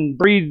last and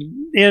breathe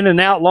in and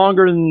out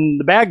longer than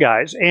the bad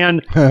guys.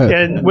 And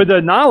and with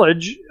the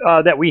knowledge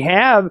that we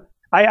have,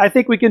 I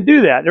think we can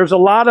do that. There's a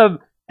lot of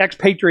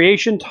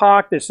expatriation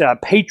talk, this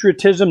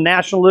patriotism,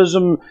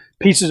 nationalism,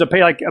 pieces of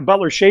paper, like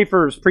Butler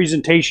Schaefer's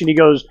presentation. He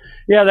goes,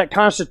 yeah, that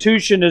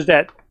Constitution is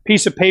that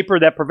piece of paper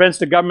that prevents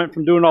the government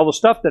from doing all the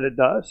stuff that it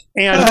does.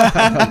 And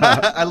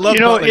I love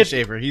Butler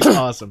Schaefer. He's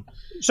awesome.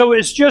 So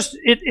it's just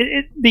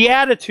the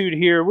attitude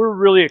here. We're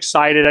really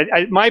excited.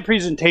 My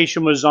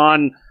presentation was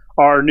on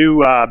our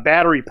new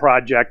battery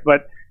project,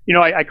 but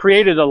I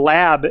created a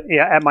lab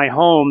at my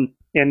home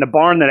in the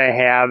barn that I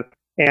have,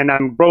 and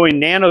I'm growing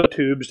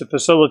nanotubes to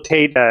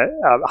facilitate a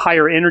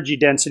higher energy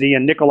density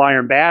in nickel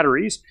iron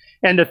batteries.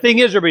 And the thing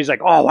is, everybody's like,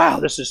 "Oh wow,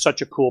 this is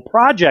such a cool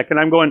project," and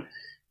I'm going,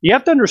 you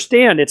have to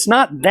understand, it's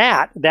not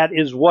that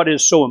is what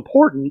is so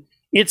important.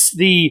 It's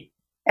the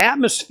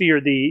atmosphere,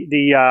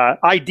 the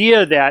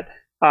idea that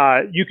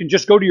you can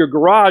just go to your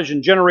garage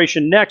and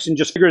Generation Next and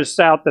just figure this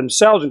out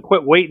themselves and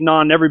quit waiting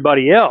on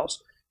everybody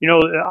else.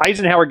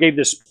 Eisenhower gave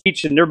this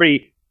speech, and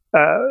everybody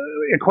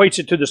equates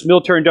it to this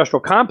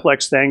military-industrial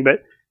complex thing.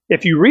 But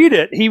if you read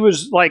it, he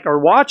was like, or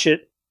watch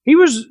it,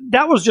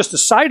 that was just a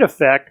side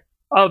effect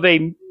of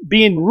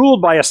being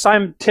ruled by a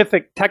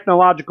scientific,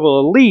 technological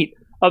elite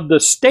of the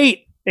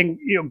state. And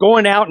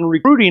going out and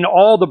recruiting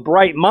all the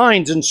bright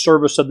minds in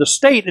service of the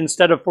state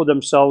instead of for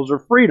themselves or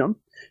freedom.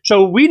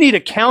 So we need to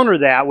counter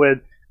that with,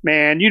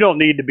 man, you don't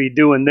need to be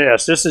doing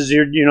this. This is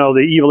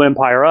the evil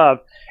empire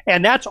of.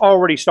 And that's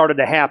already started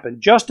to happen.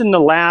 Just in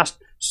the last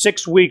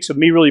 6 weeks of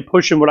me really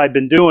pushing what I've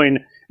been doing,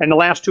 and the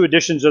last 2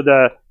 editions of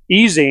the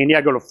e-zine,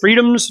 go to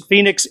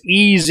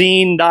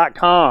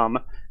freedomsphoenixezine.com,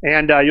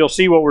 and you'll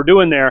see what we're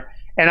doing there.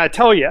 And I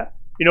tell you,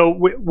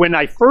 when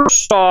I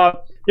first saw,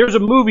 there's a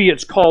movie,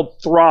 it's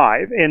called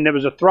Thrive, and there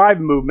was a Thrive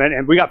movement,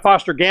 and we got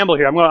Foster Gamble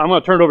here. I'm going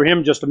to turn it over to him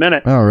in just a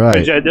minute. All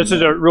right. This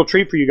is a real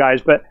treat for you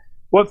guys. But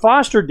what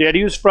Foster did,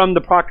 he was from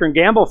the Procter &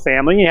 Gamble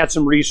family. He had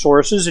some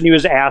resources, and he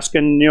was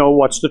asking,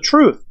 what's the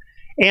truth?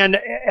 And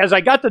as I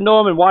got to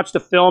know him and watched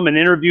the film and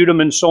interviewed him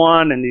and so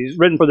on, and he's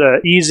written for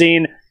the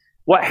e-zine,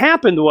 what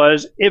happened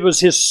was it was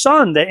his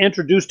son that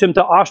introduced him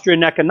to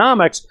Austrian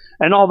economics,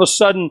 and all of a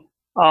sudden,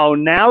 oh,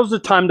 now's the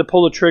time to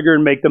pull the trigger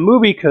and make the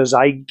movie because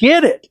I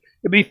get it.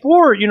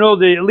 Before,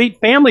 the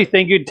elite family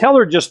thing, you'd tell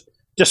her just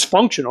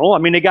dysfunctional. I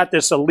mean, they got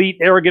this elite,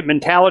 arrogant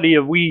mentality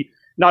of we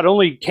not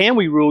only can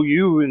we rule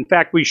you, in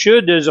fact, we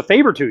should as a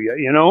favor to you,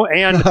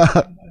 And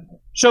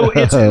so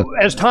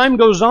as time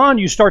goes on,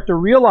 you start to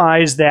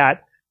realize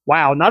that,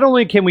 wow, not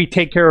only can we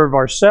take care of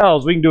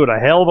ourselves, we can do it a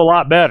hell of a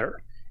lot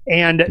better.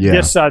 And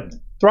this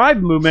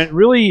Thrive movement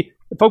really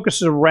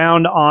focuses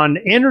around on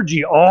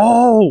energy.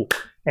 Oh,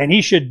 and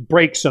he should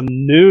break some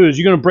news.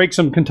 You going to break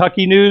some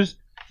Kentucky news?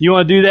 You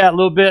want to do that a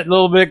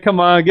little bit? Come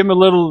on, give him a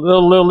little.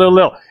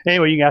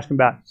 Anyway, you can ask him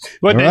about it.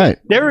 But right.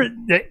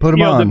 Put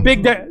him on. The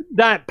big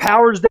that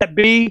powers that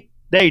be,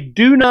 they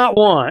do not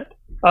want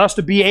us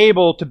to be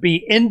able to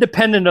be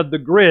independent of the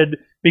grid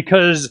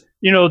because,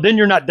 then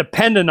you're not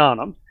dependent on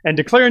them. And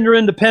declaring your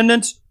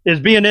independence is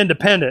being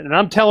independent. And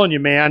I'm telling you,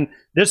 man,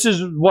 this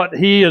is what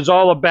he is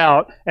all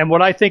about and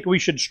what I think we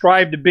should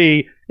strive to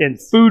be in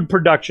food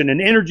production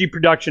and energy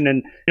production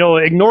and,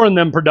 ignoring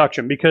them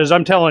production because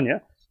I'm telling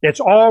you, it's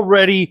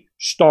already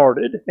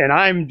started, and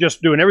I'm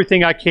just doing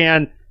everything I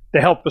can to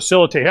help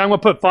facilitate. I'm going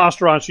to put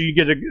Foster on so you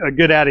get a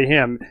good out of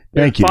him.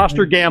 Thank you.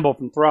 Foster Gamble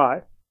from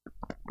Thrive.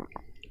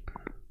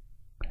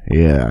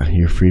 Yeah,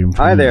 your Freedom Feens.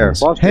 Hi there,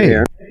 Foster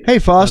here. Hey,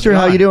 Foster,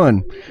 how you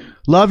doing?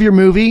 Love your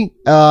movie.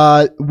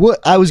 I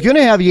was going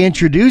to have you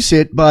introduce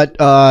it, but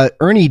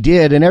Ernie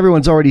did, and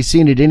everyone's already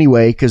seen it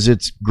anyway because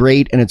it's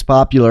great and it's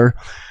popular.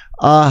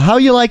 How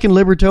you liking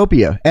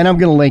Libertopia? And I'm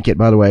going to link it,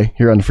 by the way,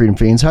 here on the Freedom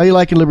Feens. How you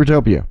liking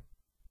Libertopia?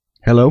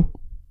 Hello?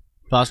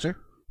 Foster?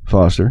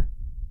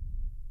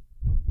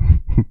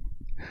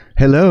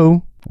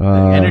 Hello? The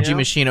energy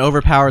machine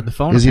overpowered the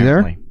phone. Is he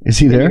apparently. there? Is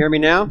he there? Can you hear me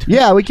now?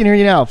 Yeah, we can hear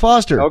you now.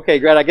 Foster. Okay,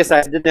 great. I guess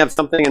I didn't have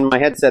something in my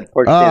headset.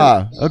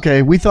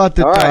 Okay. We thought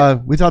that right.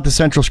 We thought the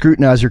central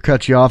scrutinizer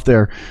cut you off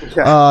there.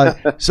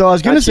 So I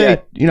was going to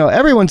say,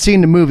 everyone's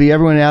seen the movie,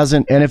 everyone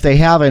hasn't, and if they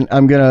haven't,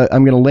 I'm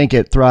gonna link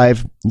it.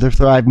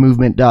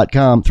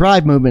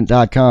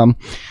 ThriveMovement.com.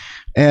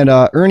 And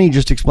Ernie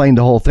just explained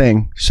the whole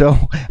thing. So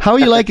how are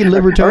you liking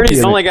Libertopia?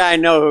 Ernie's the only guy I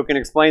know who can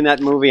explain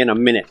that movie in a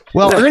minute.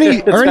 Well,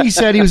 Ernie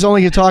said he was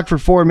only going to talk for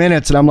 4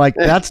 minutes, and I'm like,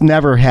 that's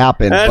never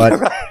happened.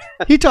 But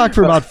he talked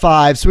for about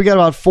 5, so we got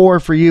about 4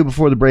 for you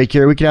before the break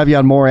here. We can have you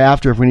on more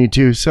after if we need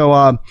to.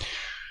 So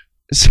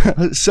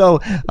So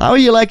how are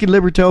you liking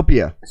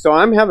Libertopia? So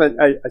I'm having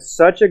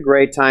such a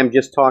great time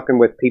just talking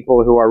with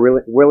people who are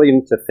really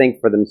willing to think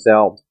for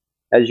themselves.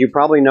 As you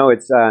probably know,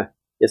 it's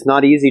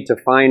not easy to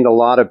find a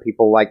lot of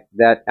people like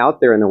that out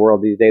there in the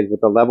world these days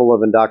with the level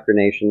of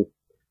indoctrination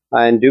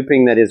and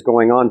duping that is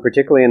going on,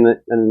 particularly in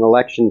an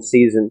election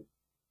season.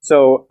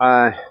 So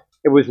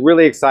it was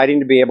really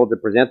exciting to be able to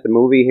present the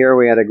movie here.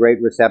 We had a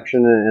great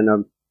reception and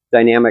a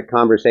dynamic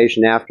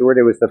conversation afterward.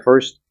 It was the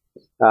first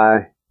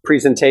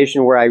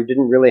presentation where I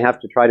didn't really have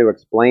to try to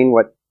explain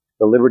what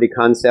the liberty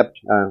concept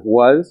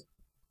was.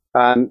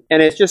 And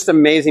it's just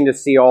amazing to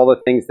see all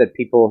the things that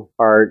people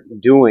are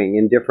doing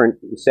in different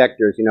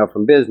sectors,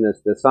 from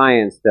business to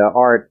science to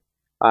art,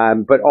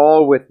 but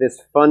all with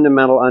this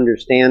fundamental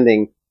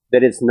understanding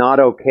that it's not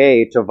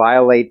okay to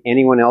violate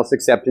anyone else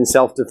except in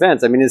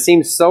self-defense. I mean, it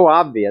seems so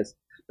obvious,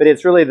 but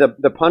it's really the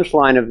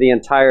punchline of the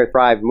entire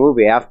Thrive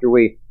movie. After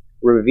we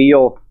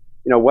reveal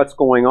what's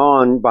going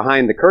on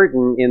behind the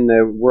curtain in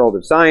the world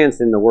of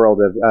science, in the world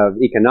of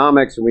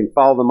economics, and we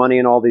follow the money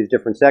in all these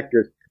different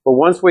sectors. But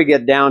once we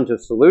get down to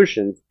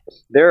solutions,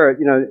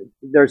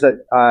 there's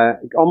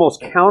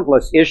almost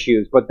countless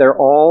issues, but they're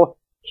all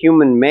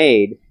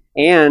human-made,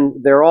 and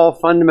they're all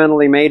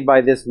fundamentally made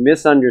by this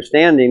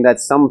misunderstanding that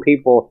some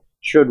people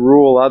should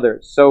rule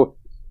others. So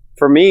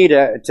for me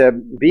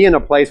to be in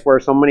a place where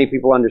so many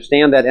people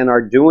understand that and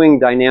are doing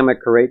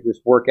dynamic, courageous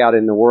work out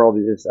in the world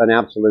is just an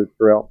absolute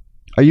thrill.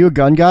 Are you a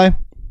gun guy?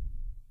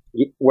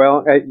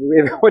 Well,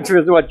 which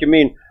is what you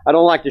mean. I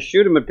don't like to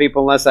shoot them at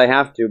people unless I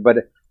have to,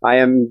 but I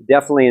am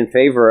definitely in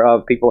favor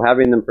of people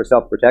having them for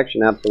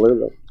self-protection,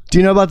 absolutely. Do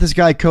you know about this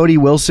guy, Cody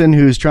Wilson,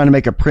 who's trying to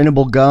make a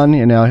printable gun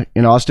in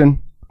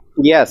Austin?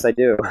 Yes, I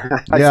do.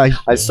 Yeah.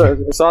 I saw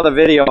the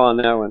video on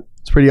that one.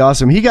 It's pretty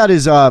awesome. He got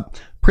his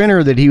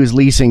printer that he was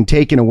leasing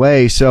taken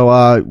away,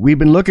 so we've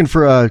been looking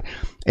for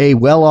a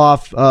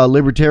well-off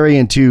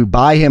libertarian to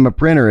buy him a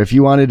printer. If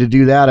you wanted to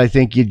do that, I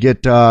think you'd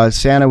get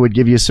Santa would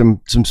give you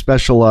some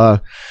special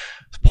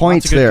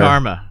points there.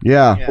 Karma.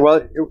 Yeah.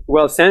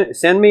 Well,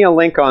 send me a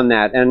link on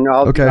that, and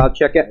I'll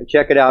check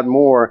it out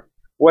more.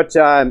 What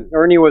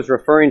Ernie was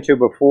referring to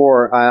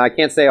before, I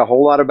can't say a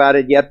whole lot about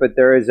it yet, but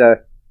there is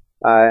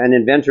an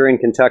inventor in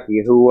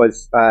Kentucky who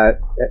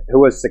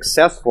was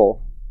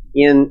successful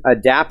in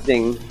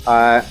adapting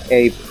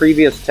a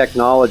previous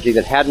technology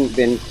that hadn't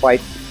been quite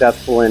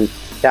successful in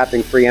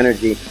tapping free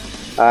energy.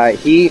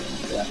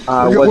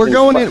 We're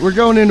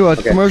going into a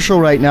commercial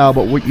right now,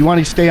 but you want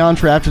to stay on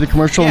for after the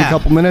commercial in a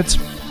couple minutes?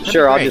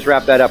 Sure, I'll just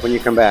wrap that up when you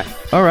come back.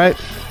 All right,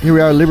 here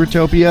we are,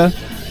 Libertopia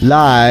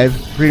live,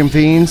 Freedom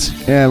Feens,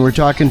 and we're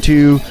talking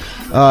to.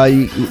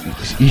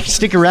 You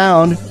stick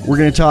around. We're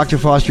going to talk to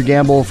Foster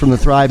Gamble from the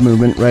Thrive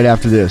movement right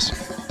after this.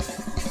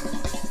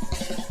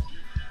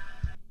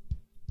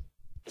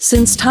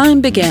 Since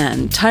time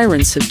began,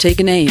 tyrants have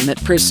taken aim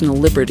at personal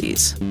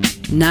liberties.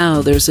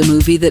 Now there's a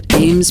movie that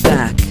aims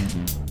back.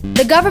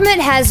 The government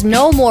has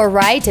no more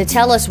right to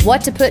tell us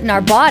what to put in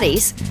our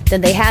bodies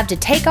than they have to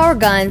take our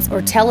guns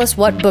or tell us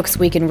what books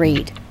we can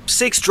read.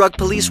 6 drug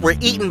police were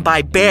eaten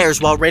by bears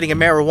while raiding a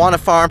marijuana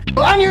farm.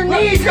 On your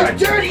knees, you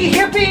dirty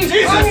hippies!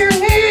 Jesus. On your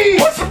knees!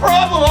 What's the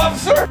problem,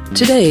 officer?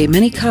 Today,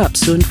 many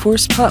cops who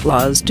enforce pot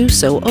laws do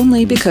so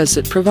only because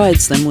it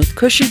provides them with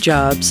cushy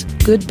jobs,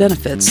 good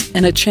benefits,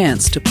 and a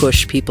chance to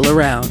push people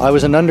around. I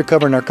was an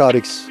undercover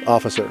narcotics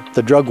officer.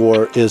 The drug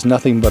war is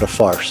nothing but a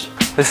farce.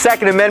 The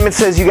Second Amendment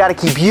says you gotta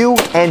keep you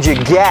and your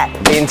gat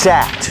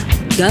intact.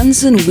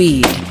 Guns and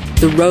Weed,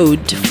 The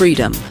Road to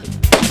Freedom.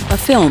 A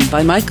film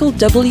by Michael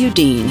W.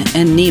 Dean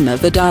and Nima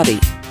Vadati.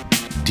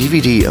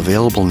 DVD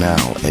available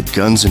now at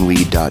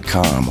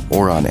gunsandweed.com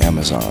or on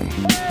Amazon.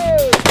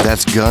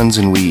 That's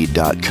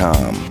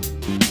gunsandweed.com.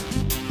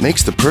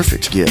 Makes the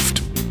perfect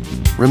gift.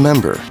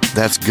 Remember,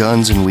 that's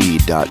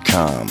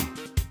gunsandweed.com.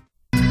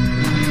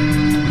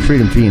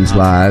 Freedom Feens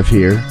live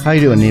here. How you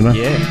doing, Nima?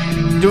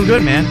 Yeah. Doing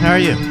good, man. How are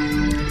you?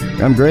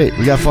 I'm great.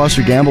 We got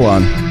Foster Gamble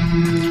on.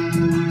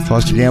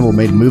 Foster Gamble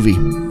made a movie.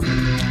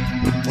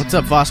 What's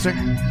up, Foster?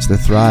 It's the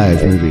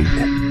Thrive movie.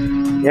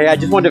 Yeah, I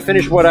just wanted to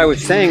finish what I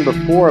was saying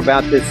before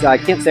about this. I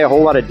can't say a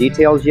whole lot of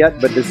details yet,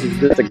 but this is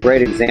just a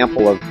great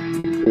example of,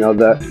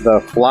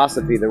 the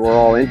philosophy that we're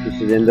all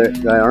interested in.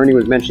 Ernie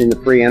was mentioning the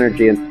free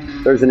energy,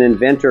 and there's an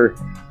inventor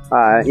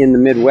in the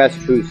Midwest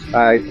who's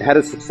had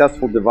a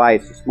successful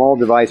device, a small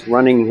device,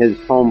 running his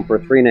home for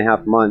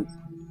 3.5 months.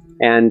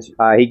 And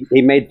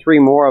he made 3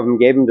 more of them,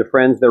 gave them to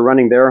friends. They're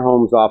running their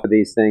homes off of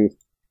these things.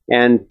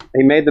 And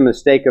he made the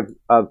mistake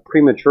of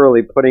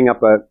prematurely putting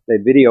up a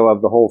video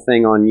of the whole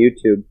thing on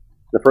YouTube.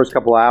 The first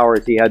couple of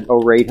hours, he had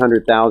over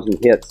 800,000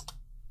 hits.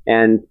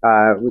 And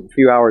a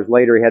few hours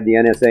later, he had the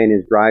NSA in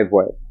his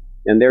driveway.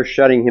 And they're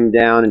shutting him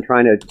down and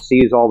trying to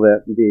seize all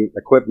the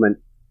equipment.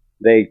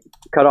 They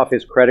cut off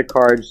his credit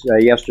cards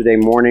yesterday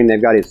morning.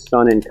 They've got his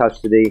son in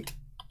custody.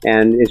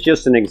 And it's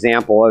just an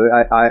example.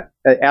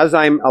 As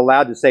I'm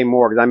allowed to say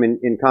more, because I'm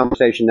in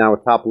conversation now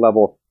with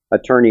top-level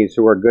attorneys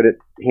who are good at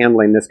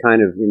handling this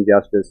kind of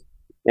injustice.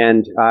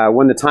 And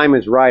when the time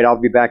is right, I'll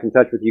be back in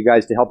touch with you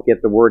guys to help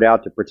get the word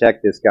out to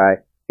protect this guy.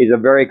 He's a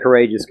very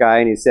courageous guy,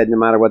 and he said no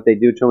matter what they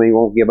do to him, he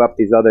won't give up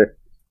these other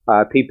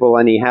people,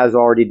 and he has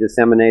already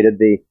disseminated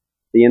the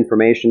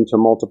information to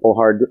multiple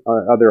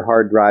other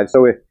hard drives.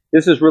 So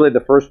this is really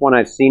the first one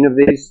I've seen of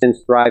these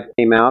since Thrive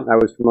came out. I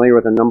was familiar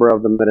with a number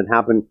of them that had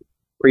happened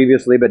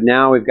previously, but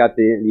now we've got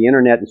the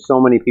internet and so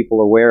many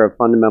people aware of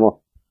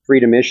fundamental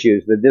freedom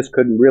issues that this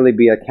could really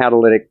be a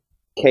catalytic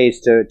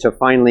case to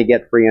finally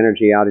get free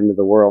energy out into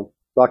the world.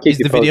 So I'll keep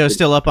you posted. Is the video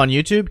still up on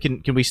YouTube?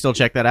 Can we still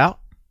check that out?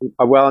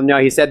 Well, no,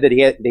 he said that he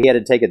had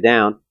to take it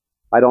down.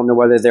 I don't know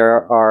whether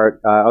there are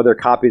other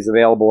copies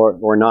available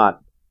or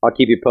not. I'll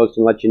keep you posted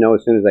and let you know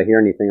as soon as I hear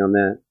anything on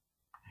that.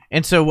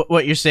 And so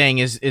what you're saying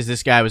is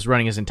this guy was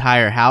running his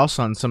entire house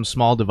on some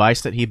small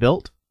device that he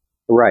built?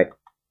 Right.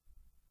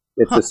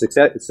 It's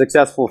a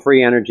successful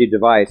free energy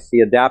device.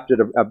 He adapted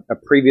a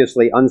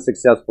previously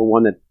unsuccessful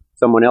one that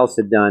someone else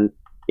had done.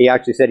 He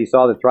actually said he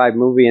saw the Thrive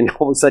movie and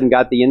all of a sudden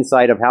got the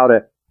insight of how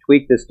to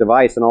tweak this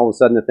device, and all of a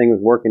sudden the thing was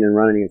working and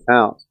running his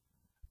house.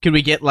 Could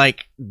we get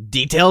like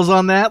details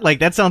on that? Like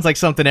that sounds like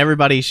something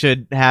everybody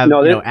should have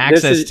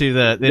access to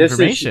the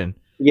information.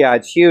 Yeah,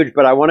 it's huge,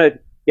 but I want to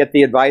get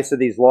the advice of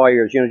these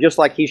lawyers. Just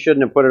like he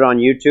shouldn't have put it on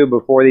YouTube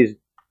before these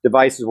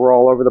devices were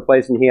all over the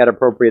place and he had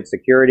appropriate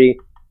security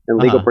and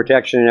legal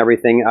protection and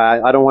everything.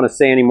 I don't want to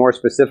say any more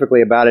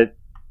specifically about it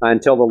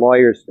until the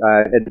lawyers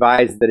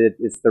advise that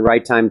it's the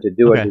right time to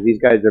do it, because these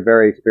guys are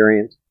very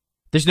experienced.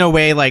 There's no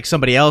way like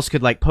somebody else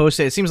could like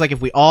post it. It seems like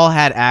if we all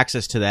had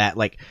access to that,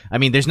 like, I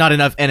mean, there's not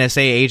enough NSA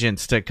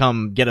agents to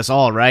come get us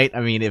all, right?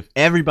 I mean, if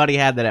everybody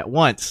had that at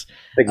once,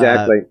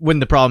 exactly, wouldn't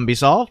the problem be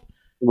solved?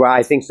 Well,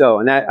 I think so.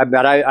 And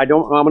but I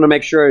don't, I'm going to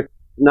make sure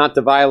not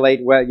to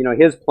violate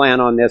his plan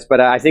on this, but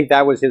I think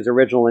that was his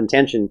original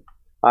intention.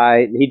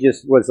 He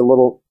just was a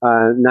little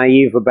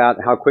naive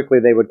about how quickly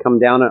they would come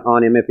down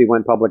on him if he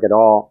went public at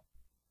all.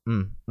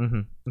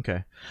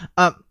 Okay.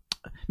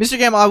 Mr.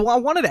 Gamble, I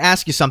wanted to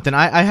ask you something.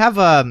 I have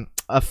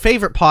a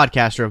favorite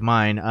podcaster of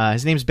mine.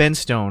 His name's Ben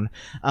Stone,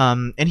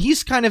 and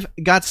he's kind of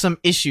got some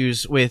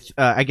issues with,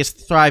 I guess,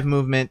 the Thrive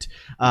movement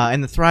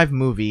and the Thrive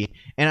movie.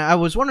 And I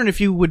was wondering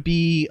if you would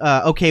be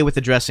okay with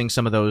addressing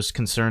some of those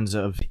concerns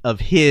of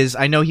his.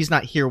 I know he's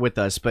not here with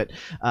us, but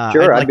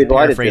sure, I'd like to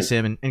paraphrase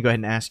him and go ahead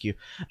and ask you.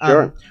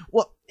 Sure.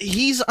 Well,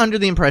 he's under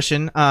the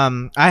impression,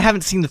 I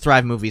haven't seen the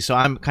Thrive movie, so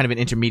I'm kind of an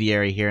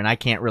intermediary here, and I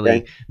can't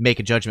really make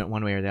a judgment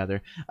one way or the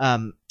other.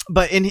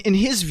 But in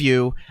his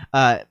view,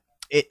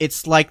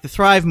 it's like the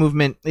Thrive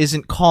movement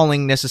isn't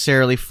calling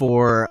necessarily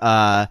for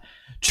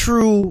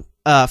true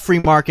free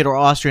market or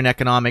Austrian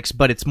economics,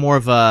 but it's more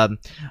of a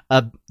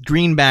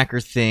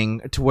greenbacker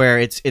thing, to where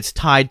it's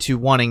tied to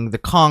wanting the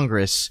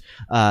Congress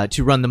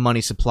to run the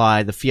money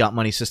supply, the fiat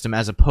money system,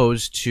 as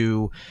opposed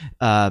to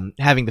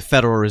having the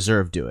Federal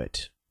Reserve do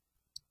it.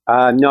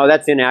 No,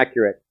 that's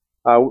inaccurate.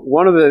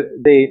 One of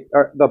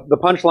the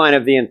punchline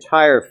of the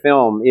entire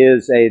film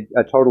is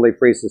a totally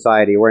free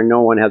society where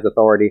no one has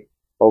authority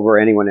over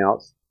anyone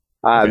else.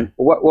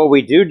 What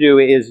we do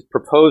is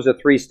propose a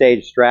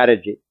three-stage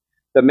strategy.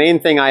 The main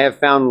thing I have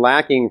found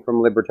lacking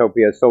from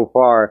Libertopia so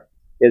far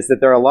is that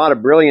there are a lot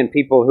of brilliant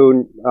people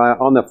who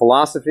on the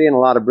philosophy, and a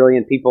lot of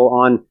brilliant people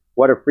on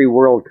what a free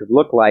world could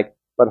look like,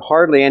 but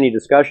hardly any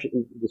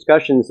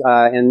discussions,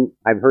 and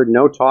I've heard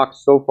no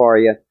talks so far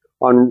yet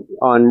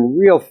on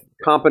real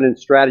competent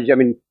strategy,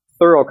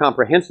 thorough,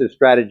 comprehensive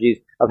strategies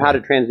of how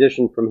to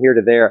transition from here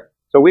to there.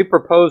 So we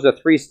propose a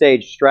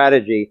three-stage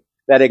strategy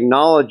that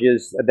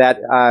acknowledges that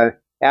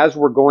as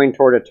we're going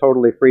toward a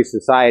totally free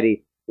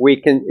society,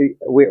 we're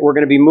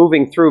going to be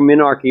moving through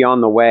minarchy on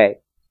the way,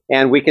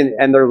 and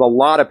there's a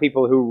lot of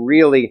people who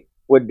really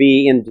would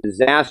be in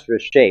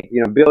disastrous shape.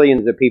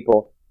 Billions of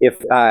people if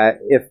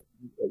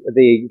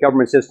the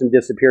government system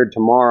disappeared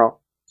tomorrow.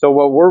 So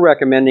what we're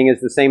recommending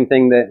is the same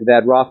thing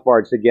that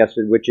Rothbard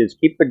suggested, which is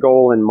keep the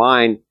goal in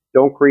mind.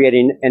 Don't create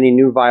any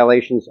new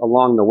violations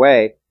along the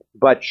way,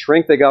 but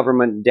shrink the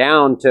government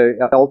down to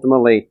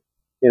ultimately,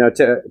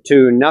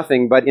 to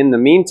nothing. But in the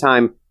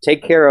meantime,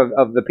 take care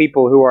of the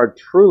people who are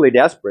truly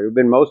desperate, who've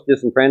been most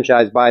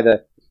disenfranchised by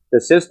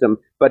the system,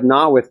 but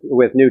not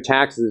with new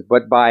taxes,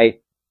 but by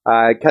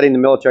cutting the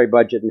military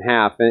budget in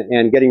half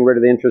and getting rid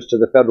of the interest of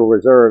the Federal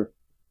Reserve.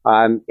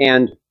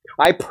 And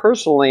I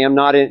personally am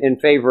not in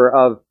favor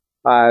of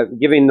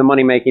giving the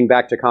money making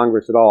back to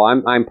Congress at all.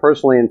 I'm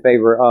personally in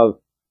favor of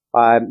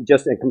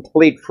just a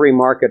complete free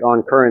market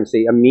on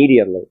currency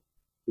immediately,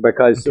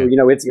 because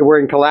we're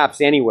in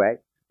collapse anyway.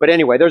 But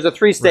anyway, there's a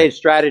three-stage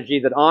strategy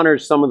that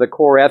honors some of the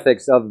core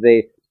ethics of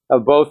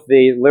both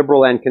the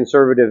liberal and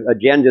conservative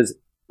agendas,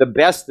 the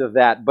best of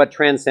that, but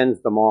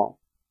transcends them all.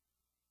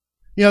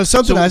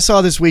 Something I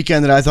saw this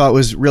weekend that I thought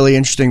was really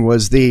interesting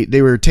was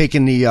they were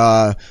taking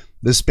the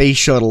space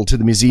shuttle to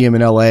the museum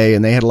in LA,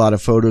 and they had a lot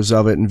of photos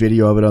of it and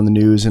video of it on the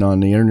news and on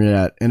the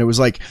internet. And it was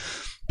like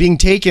being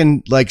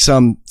taken like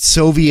some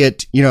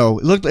Soviet,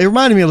 it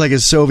reminded me of like a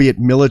Soviet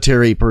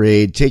military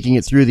parade, taking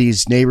it through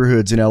these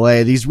neighborhoods in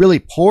LA, these really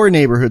poor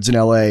neighborhoods in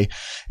LA.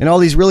 And all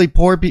these really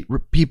poor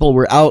people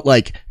were out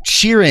like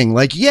cheering,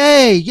 like,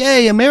 yay,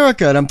 yay,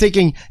 America. And I'm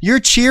thinking, you're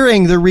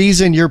cheering the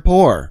reason you're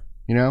poor,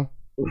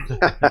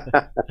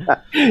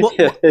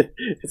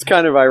 It's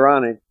kind of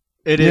ironic.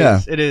 It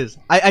is. It is.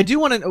 I do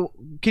want to.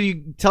 Can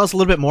you tell us a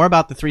little bit more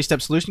about the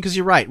 3-step solution? Because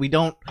you're right. We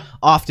don't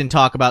often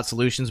talk about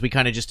solutions. We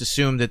kind of just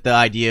assume that the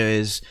idea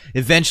is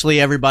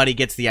eventually everybody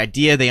gets the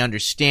idea. They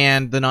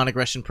understand the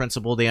non-aggression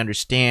principle. They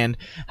understand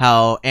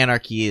how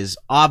anarchy is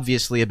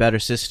obviously a better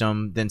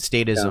system than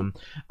statism.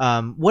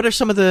 Yeah. What are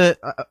some of the,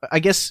 I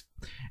guess,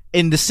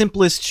 in the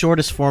simplest,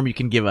 shortest form you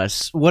can give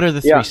us, what are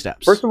the 3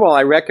 steps? First of all,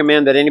 I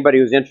recommend that anybody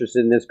who's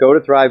interested in this, go to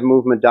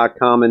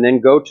thrivemovement.com and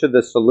then go to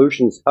the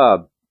Solutions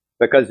Hub.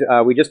 Because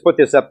we just put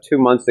this up 2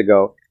 months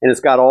ago, and it's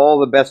got all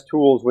the best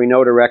tools we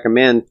know to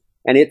recommend,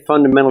 and it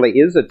fundamentally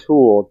is a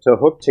tool to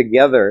hook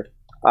together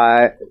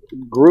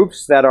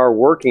groups that are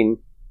working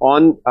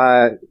on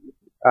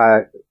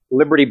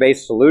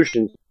liberty-based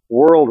solutions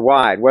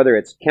worldwide, whether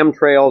it's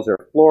chemtrails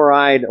or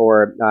fluoride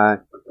or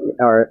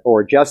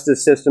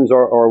justice systems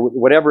or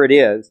whatever it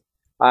is,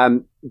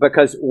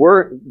 because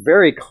we're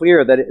very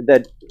clear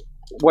that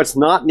what's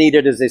not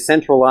needed is a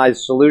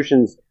centralized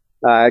solutions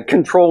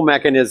control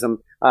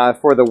mechanism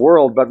for the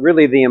world, but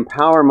really the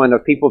empowerment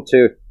of people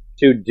to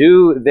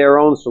do their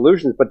own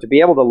solutions, but to be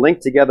able to link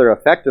together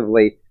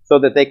effectively so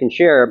that they can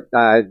share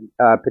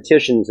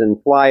petitions and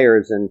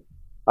flyers and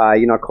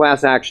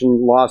class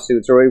action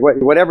lawsuits or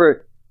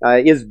whatever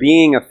is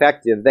being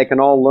effective. They can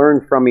all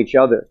learn from each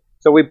other.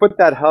 So we put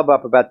that hub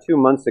up about 2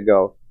 months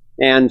ago,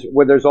 and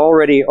where there's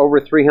already over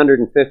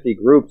 350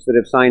 groups that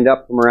have signed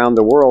up from around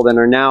the world and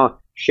are now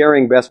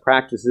sharing best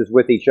practices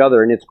with each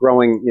other, and it's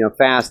growing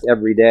fast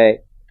every day.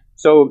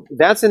 So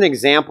that's an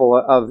example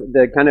of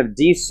the kind of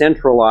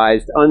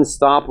decentralized,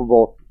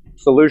 unstoppable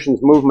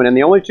solutions movement. And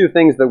the only 2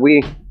 things that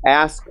we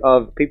ask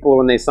of people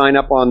when they sign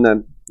up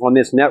on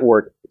this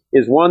network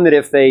is, one, that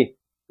if they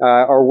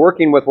are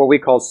working with what we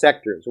call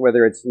sectors,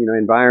 whether it's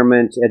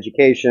environment,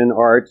 education,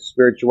 arts,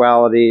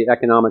 spirituality,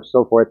 economics,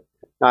 so forth,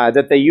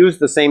 that they use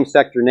the same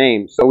sector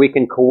name so we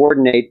can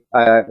coordinate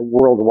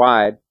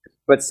worldwide.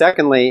 But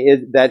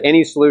secondly, that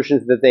any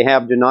solutions that they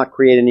have do not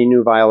create any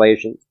new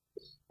violations.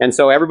 And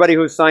so everybody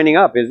who's signing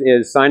up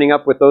is signing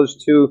up with those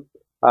 2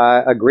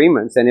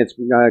 agreements, and it's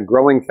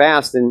growing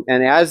fast. And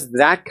as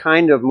that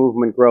kind of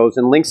movement grows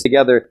and links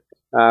together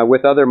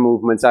with other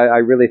movements, I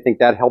really think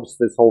that helps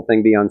this whole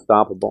thing be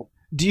unstoppable.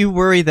 Do you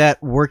worry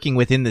that working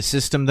within the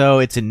system, though,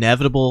 it's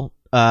inevitable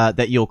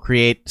that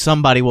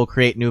somebody will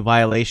create new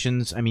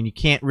violations? I mean, you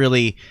can't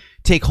really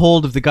take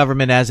hold of the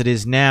government as it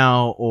is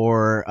now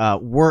or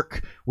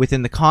work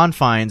within the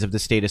confines of the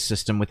statist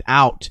system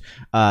without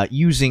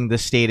using the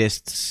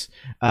statists'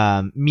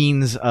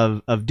 means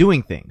of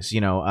doing things,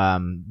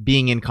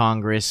 being in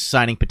Congress,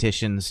 signing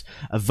petitions,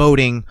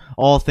 voting,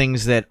 all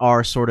things that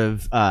are sort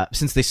of,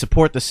 since they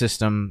support the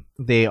system,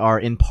 they are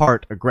in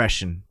part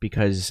aggression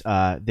because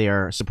they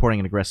are supporting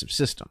an aggressive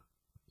system.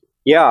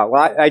 Yeah,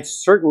 well, I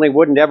certainly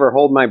wouldn't ever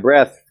hold my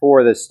breath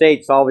for the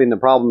state solving the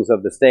problems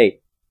of the state.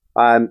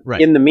 Right.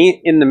 In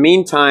the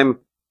meantime,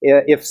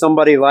 if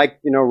somebody like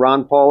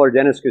Ron Paul or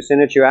Dennis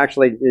Kucinich, who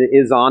actually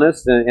is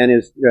honest and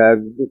is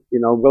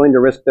willing to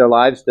risk their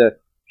lives to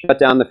shut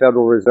down the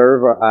Federal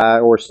Reserve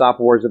or stop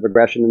wars of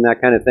aggression and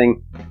that kind of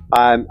thing,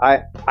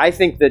 I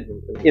think that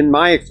in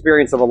my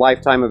experience of a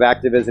lifetime of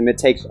activism, it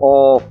takes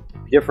all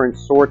different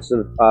sorts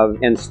of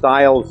and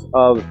styles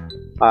of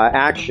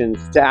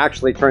actions to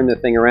actually turn the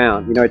thing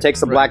around. It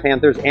takes the Black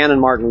Panthers and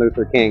Martin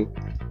Luther King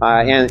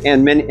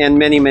and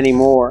many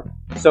more.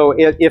 So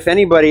if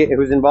anybody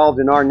who's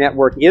involved in our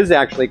network is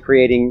actually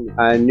creating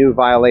new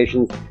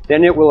violations,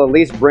 then it will at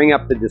least bring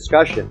up the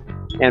discussion,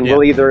 and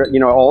we'll either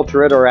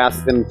alter it or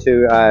ask them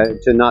to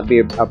not be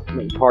a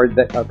part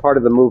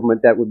of the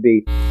movement that would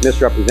be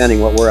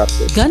misrepresenting what we're up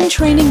to. Gun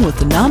Training with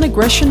the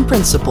Non-Aggression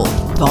Principle,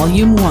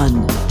 Volume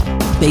 1.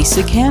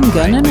 Basic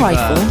handgun and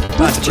rifle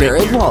with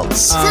Jared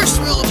Waltz. First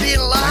rule of being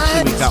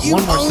alive, we've got you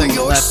one more own segment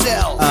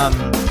yourself.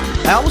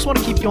 left. I almost want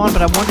to keep you on,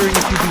 but I'm wondering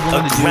if you'd be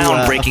willing to do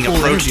groundbreaking a full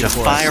approach interview to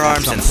for us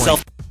firearms at and some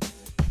point.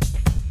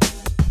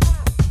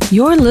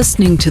 You're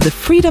listening to the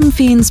Freedom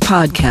Feens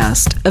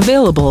podcast,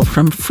 available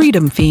from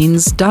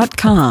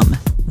freedomfeens.com.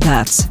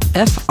 That's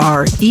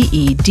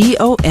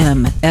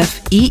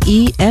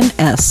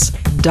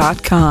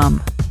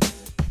FreedomFeens.com.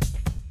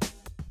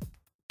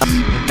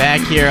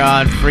 Back here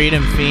on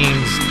Freedom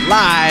Feens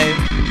live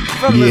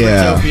from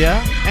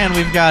Libertopia, and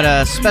we've got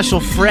a special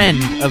friend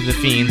of the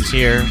Feens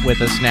here with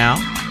us now.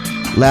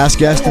 Last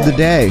guest of the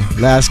day.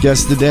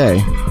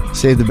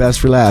 Save the best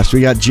for last.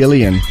 We got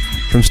Jillian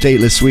from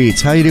Stateless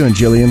Sweets. How you doing,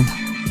 Jillian?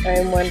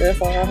 I'm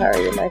wonderful. How are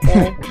you,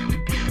 Michael?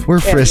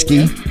 We're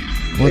frisky.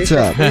 What's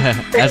up?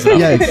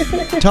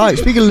 Talk.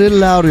 Speak a little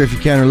louder if you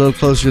can, or a little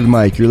closer to the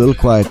mic. You're a little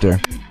quiet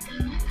there.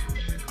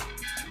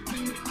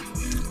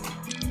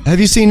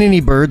 Have you seen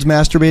any birds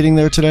masturbating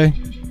there today,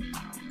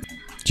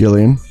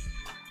 Jillian?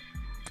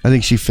 I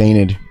think she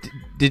fainted.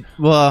 The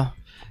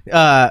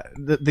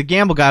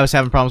Gamble guy was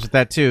having problems with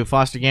that too.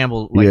 Foster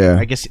Gamble,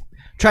 I guess,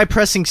 try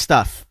pressing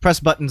stuff. Press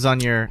buttons on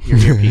your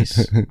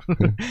earpiece.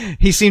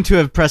 He seemed to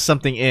have pressed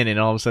something in, and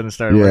all of a sudden it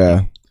started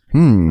working.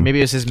 Maybe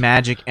it was his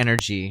magic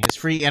energy. His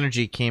free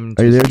energy came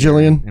to Are you there, his ear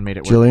Jillian? and made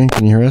it work. Jillian,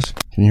 can you hear us?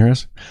 Can you hear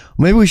us?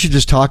 Well, maybe we should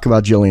just talk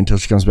about Jillian until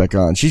she comes back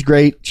on. She's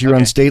great. She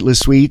runs Stateless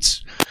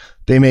Sweets.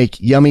 They make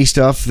yummy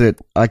stuff that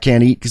I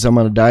can't eat because I'm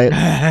on a diet.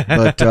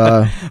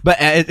 But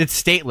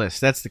it's stateless.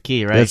 That's the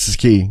key, right? That's the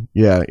key.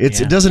 Yeah.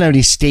 It doesn't have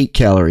any state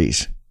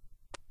calories.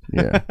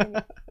 Yeah.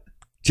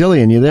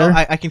 Jillian, you there?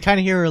 I can kind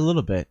of hear her a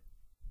little bit.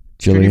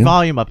 Jillian? Turn your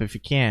volume up if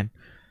you can.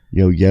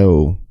 Yo.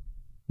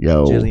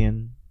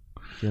 Jillian.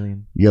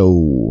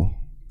 Yo.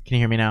 Can you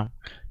hear me now?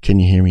 Can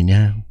you hear me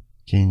now?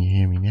 Can you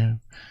hear me now?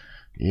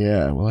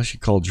 Yeah. Well, I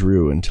should call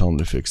Drew and tell him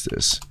to fix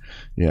this.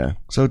 Yeah.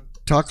 So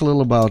talk a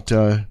little about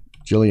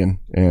Jillian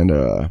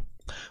and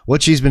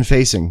what she's been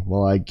facing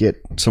while I get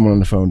someone on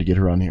the phone to get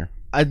her on here.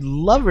 I'd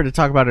love her to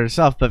talk about it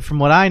herself, but from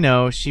what I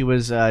know, she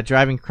was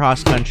driving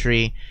cross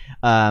country,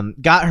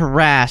 got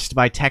harassed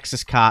by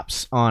Texas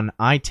cops on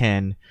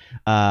I-10,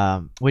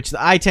 which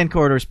the I-10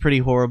 corridor is pretty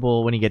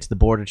horrible when you get to the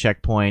border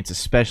checkpoints,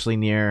 especially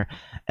near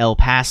El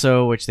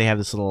Paso, which they have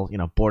this little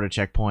border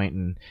checkpoint,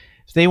 and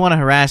if they want to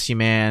harass you,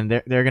 man,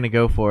 they're gonna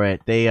go for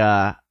it. They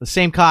the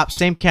same cops,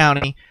 same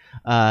county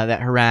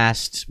that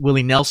harassed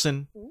Willie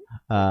Nelson,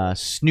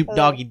 Snoop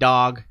Doggy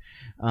Dogg.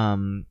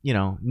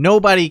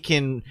 Nobody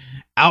can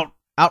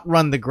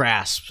outrun the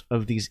grasp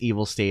of these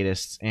evil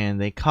statists, and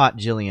they caught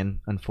Jillian,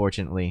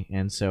 unfortunately.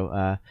 And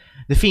so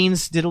the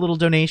Feens did a little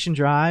donation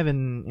drive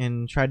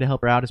and tried to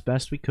help her out as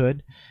best we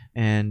could.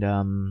 And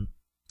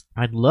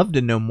I'd love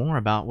to know more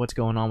about what's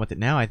going on with it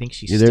now. I think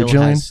she still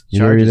has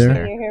charges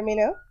there. Can you hear me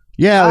now?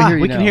 Yeah,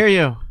 we can hear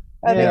you.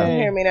 Oh, they can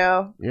hear me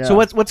now. Yeah. So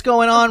what's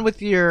going on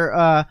with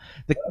your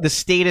the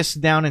statists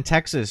down in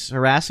Texas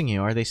harassing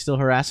you? Are they still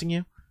harassing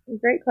you?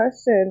 Great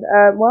question.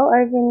 Well,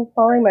 I've been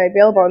calling my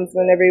bail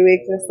bondsman every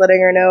week, just letting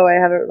her know I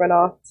haven't run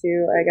off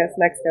to, I guess,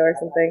 Mexico or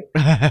something.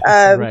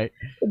 Right.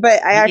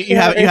 But I actually you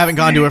haven't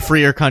gone to a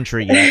freer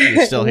country yet.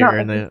 You're still here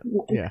in the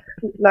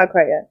Not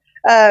quite yet.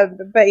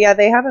 But yeah,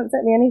 they haven't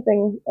sent me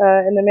anything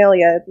in the mail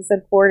yet. It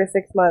said 4 to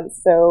 6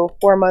 months, so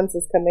 4 months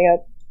is coming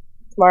up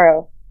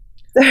tomorrow.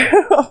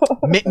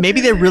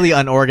 Maybe they're really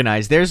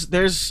unorganized.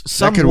 There's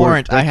some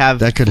warrant I have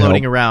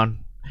floating around.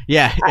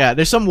 Yeah.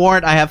 There's some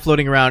warrant I have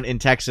floating around in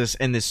Texas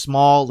in this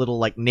small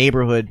little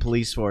neighborhood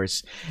police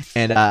force,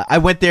 and I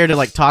went there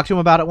to talk to them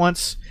about it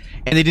once,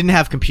 and they didn't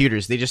have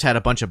computers. They just had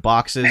a bunch of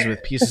boxes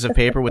with pieces of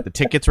paper with the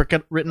tickets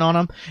written on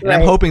them, and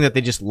I'm hoping that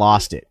they just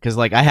lost it because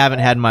I haven't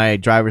had my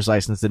driver's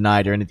license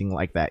denied or anything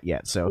like that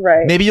yet. So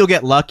maybe you'll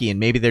get lucky, and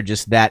maybe they're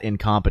just that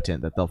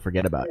incompetent that they'll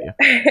forget about you.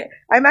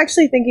 I'm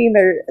actually thinking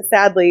they're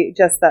sadly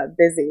just that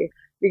busy.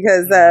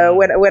 Because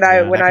when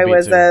I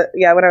was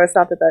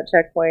stopped at that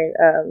checkpoint,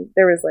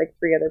 there was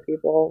 3 other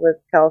people with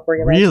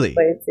California license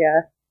plates,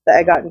 that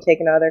had gotten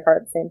taken out of their car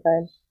at the same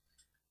time.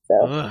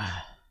 So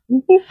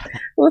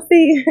we'll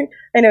see.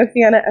 I know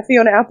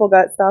Fiona Apple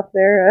got stopped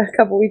there a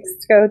couple weeks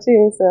ago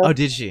too. So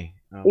did she?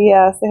 Oh,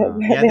 yeah, so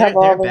they have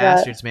all they're of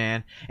bastards, that.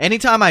 man.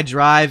 Anytime I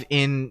drive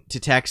into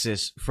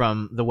Texas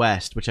from the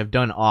west, which I've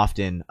done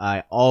often,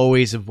 I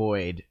always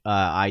avoid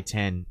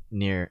I-10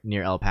 near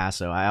El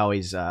Paso. I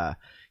always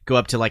go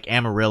up to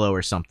Amarillo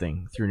or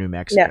something through New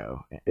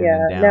Mexico.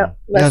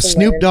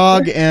 Snoop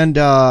Dogg and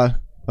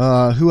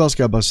who else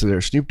got busted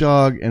there? Snoop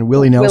Dogg and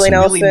Willie Nelson.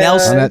 Willie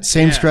Nelson on that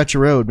same stretch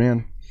of road,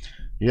 man.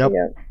 Yep.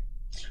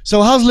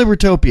 So how's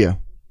Libertopia?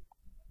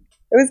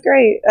 It was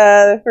great.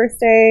 The first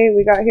day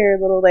we got here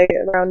a little late,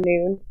 around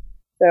noon,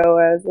 so it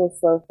was a little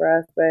slow for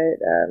us.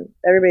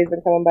 But everybody's been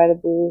coming by the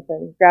booth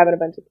and grabbing a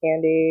bunch of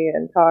candy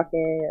and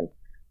talking, and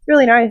it's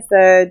really nice.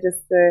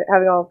 Just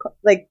having all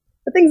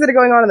the things that are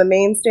going on the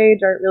main stage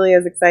aren't really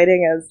as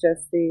exciting as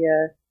just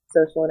the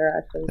social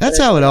interactions. That's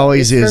how it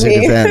always is at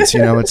events.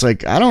 It's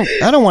I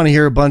don't want to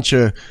hear a bunch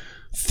of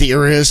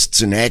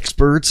theorists and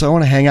experts. I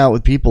want to hang out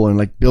with people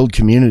and build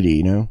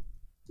community.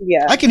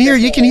 Yeah, I can hear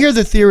you can hear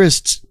the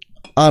theorists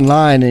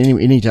online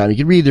anytime. You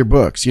can read their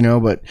books,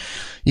 but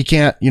you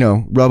can't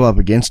rub up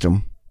against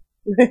them.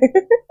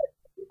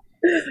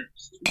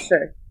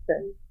 Sure.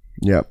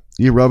 Yep.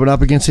 You rubbing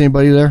up against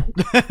anybody there?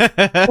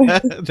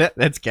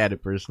 That's kind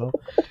of personal.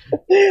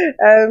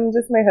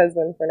 Just my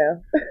husband for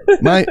now.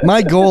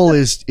 my goal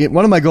is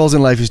one of my goals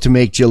in life is to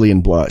make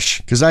Jillian blush,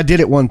 because I did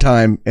it one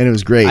time and it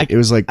was great. It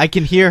was I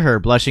can hear her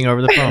blushing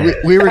over the phone.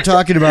 We were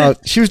talking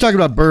about she was talking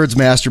about birds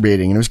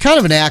masturbating, and it was kind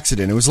of an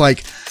accident. It was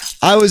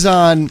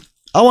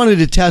I wanted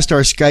to test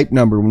our Skype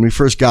number when we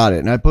first got it,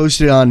 and I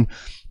posted on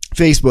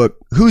Facebook,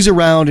 who's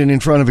around and in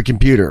front of a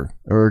computer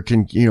or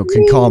can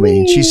call me.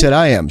 And she said,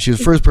 I am. She was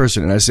the first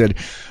person. And I said,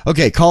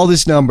 okay, call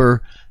this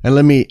number and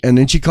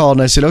then she called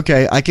and I said,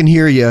 okay, I can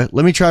hear you.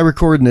 Let me try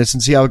recording this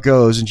and see how it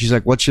goes. And she's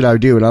like, what should I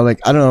do? And I'm like,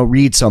 I don't know,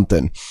 read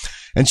something.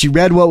 And she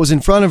read what was in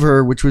front of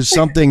her, which was a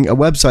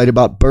website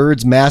about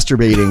birds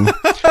masturbating.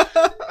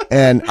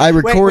 And I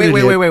recorded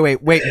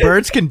it. Wait.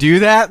 Birds can do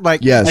that?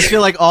 Yes. I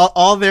feel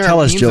all their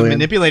means of Jillian.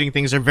 manipulating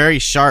things are very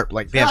sharp.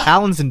 They have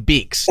talons and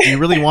beaks. Do you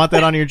really want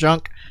that on your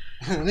junk?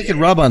 They can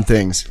rub on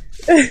things.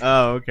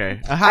 Oh, okay.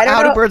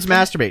 How do birds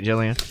masturbate,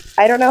 Jillian?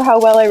 I don't know how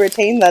well I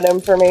retained that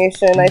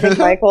information. I think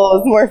Michael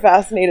is more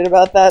fascinated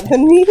about that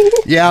than me.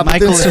 Yeah,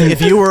 Michael,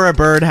 if you were a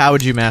bird, how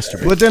would you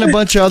masturbate? But then a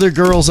bunch of other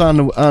girls on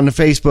the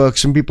Facebook,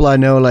 some people I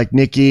know like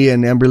Nikki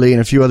and Emberly and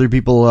a few other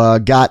people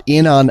got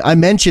in on. I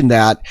mentioned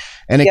that,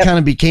 and it kind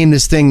of became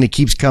this thing that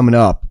keeps coming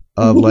up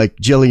of like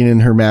Jillian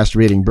and her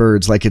masturbating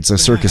birds, like it's a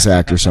circus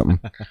act or something.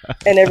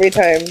 And every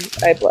time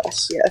I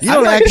blush, yes. You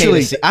don't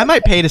actually. I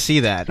might pay to see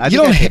that. You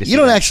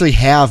don't actually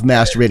have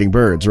masturbating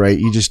birds, right?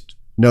 You just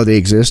know they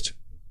exist.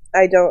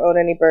 I don't own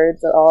any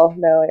birds at all.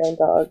 No, I own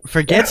dogs.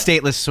 Forget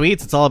Stateless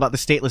Sweets. It's all about the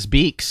stateless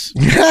beaks.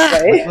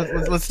 Right?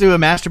 Let's do a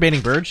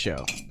masturbating bird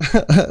show.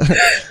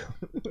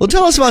 Well,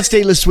 tell us about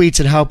Stateless Sweets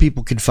and how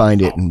people can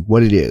find it and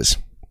what it is.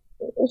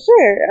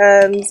 Sure.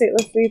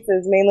 Stateless Sweets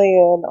is mainly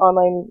an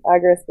online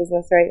agorist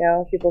business right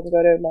now. People can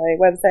go to my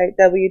website,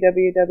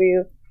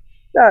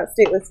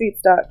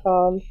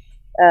 www.statelesssweets.com.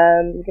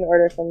 You can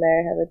order from there.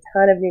 I have a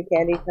ton of new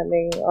candy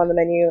coming on the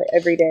menu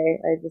every day.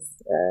 I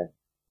just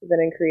been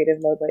in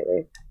creative mode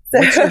lately. So.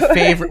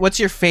 What's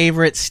your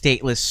favorite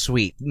stateless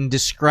sweet? And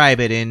describe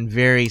it in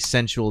very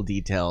sensual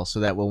detail so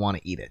that we'll want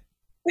to eat it.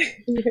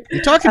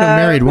 You're talking to a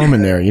married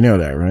woman there. You know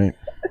that, right?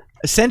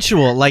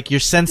 Sensual, like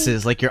your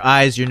senses, like your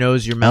eyes, your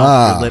nose, your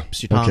mouth, your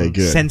lips, your tongue. Okay,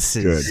 good.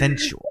 Senses, good.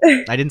 sensual.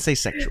 I didn't say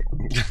sexual.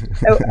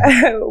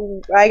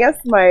 I guess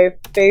my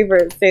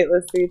favorite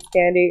Stateless Sweets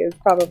candy is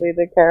probably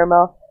the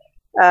caramel.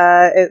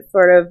 It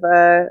sort of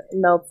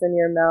melts in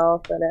your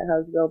mouth, and it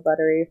has real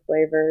buttery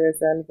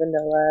flavors and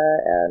vanilla,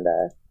 and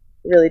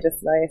really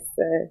just nice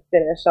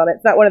finish on it.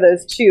 It's not one of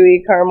those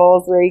chewy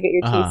caramels where you get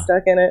your teeth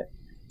stuck in it.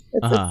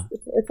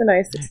 It's a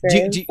nice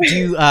experience. Do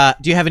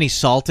you have any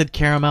salted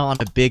caramel? I'm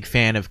a big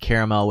fan of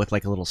caramel with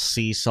like a little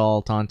sea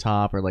salt on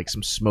top or like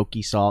some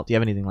smoky salt. Do you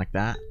have anything like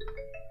that?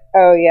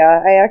 Oh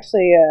yeah, I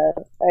actually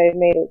I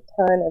made a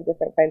ton of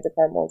different kinds of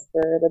caramels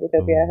for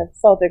Libertopia. I have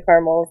salted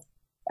caramels.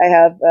 I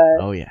have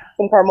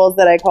some caramels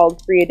that I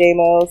called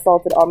Friademo,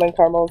 salted almond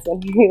caramels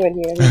when you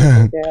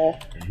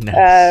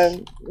Nice.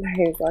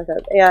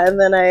 Yeah, and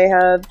then I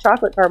have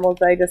chocolate caramels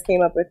that I just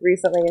came up with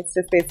recently. It's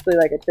just basically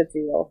like a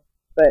Tootsie Roll,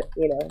 but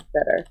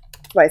better.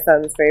 It's my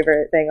son's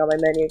favorite thing on my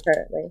menu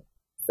currently.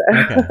 So.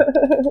 Okay.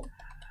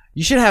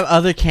 You should have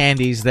other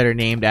candies that are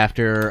named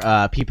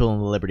after people in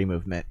the Liberty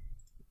Movement.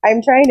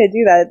 I'm trying to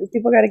do that.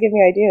 People got to give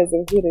me ideas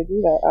of who to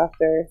do that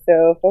after.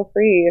 So feel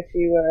free if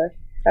you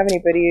have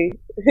anybody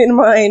in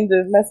mind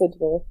to message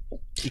me.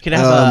 You could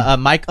have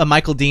a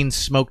Michael Dean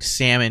smoked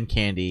salmon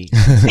candy.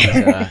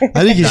 I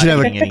think you should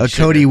have a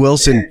Cody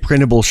Wilson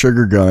printable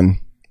sugar gun.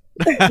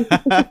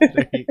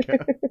 There you go.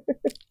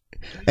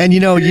 And you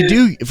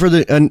do for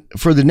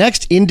the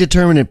next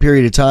indeterminate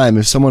period of time,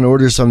 if someone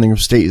orders something from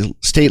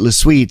Stateless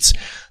Sweets,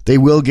 they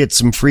will get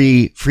some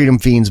free Freedom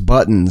Feens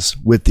buttons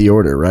with the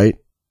order, right?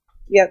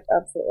 Yep,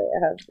 absolutely. I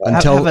have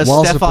Until a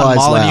Stefan supplies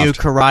Molyneux left.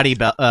 karate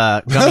belt,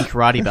 gummy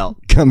karate belt.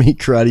 Gummy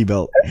karate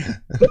belt.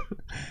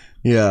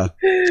 Yeah.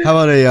 How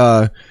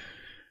about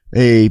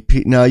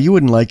no, you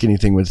wouldn't like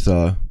anything with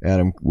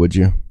Adam, would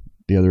you?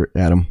 The other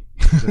Adam.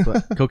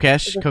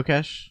 Kokesh?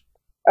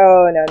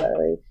 Oh, no, not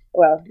really.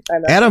 Well,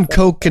 I'm not Adam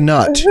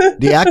Coconut.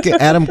 The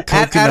Adam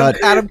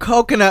Coconut. Adam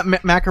Coconut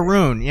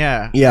macaroon,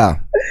 yeah. Yeah.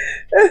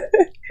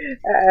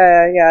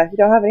 Yeah, if you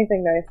don't have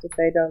anything nice to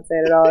say, don't say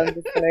it at all. I'm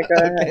just going to go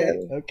ahead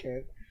and...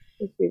 Okay.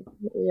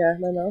 Yeah,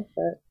 my mouth,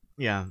 but...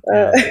 Yeah.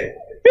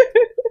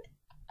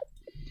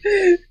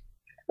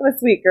 I'm a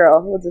sweet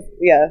girl. We'll just...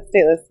 Yeah,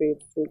 Stateless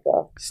Sweets, sweet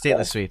girl.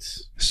 Stateless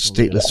Sweets.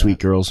 Stateless sweet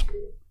girls.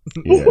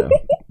 Yeah.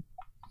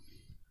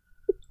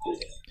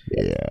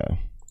 Yeah.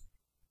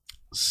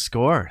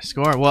 Score.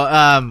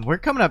 Well, we're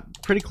coming up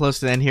pretty close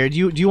to the end here. Do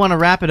you want to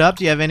wrap it up?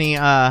 Do you have any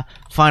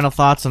final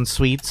thoughts on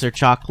sweets or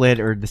chocolate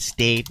or the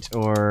state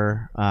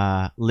or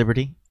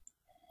liberty?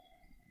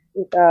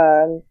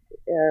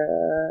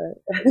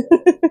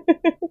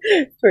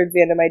 Towards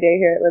the end of my day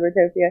here at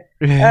Libertopia.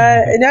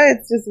 No,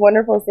 it's just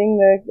wonderful seeing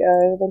a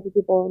bunch of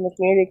people in the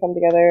community come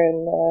together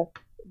and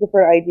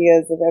different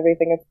ideas of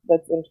everything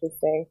that's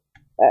interesting.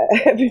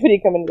 Everybody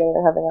coming together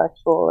and having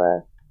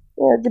actual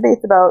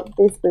debates about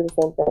basically the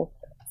same thing.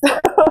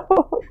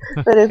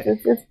 But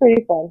it's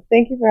pretty fun.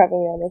 Thank you for having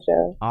me on the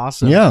show.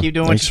 Awesome. Yeah. Keep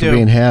doing Thanks what for you do.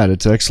 being had.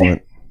 It's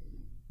excellent.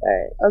 All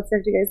right. I'll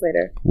talk to you guys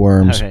later.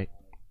 Worms. All right.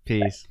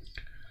 Peace.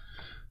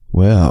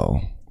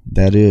 Well,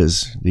 that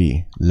is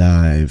the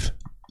live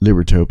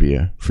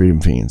Libertopia Freedom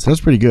Feens.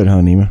 That's pretty good, huh,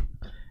 Nima?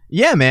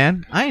 Yeah,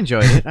 man. I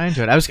enjoyed it.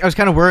 I was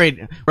kind of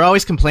worried. We're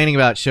always complaining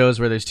about shows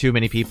where there's too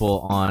many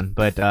people on,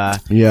 but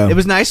yeah, it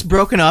was nice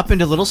broken up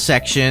into little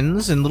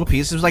sections and little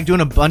pieces. It was like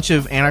doing a bunch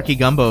of Anarchy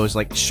Gumbos,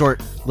 like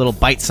short little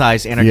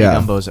bite-sized Anarchy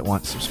Gumbos at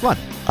once. It was fun.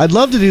 I'd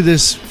love to do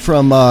this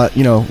from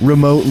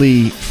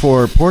remotely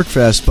for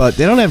Porkfest, but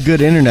they don't have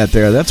good internet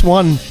there. That's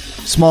one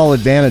small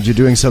advantage of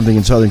doing something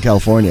in Southern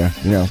California.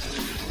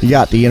 You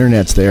got the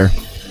internet's there.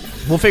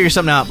 We'll figure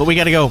something out, but we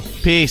got to go.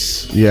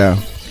 Peace.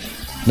 Yeah.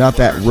 Not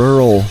that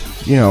rural,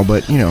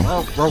 but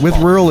with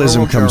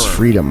ruralism comes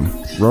freedom.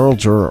 Rural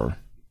juror.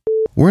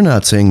 We're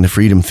not saying the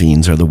Freedom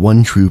Feens are the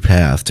one true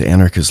path to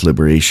anarchist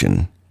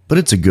liberation, but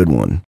it's a good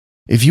one.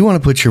 If you want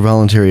to put your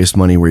voluntarist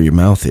money where your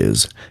mouth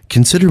is,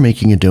 consider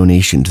making a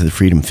donation to the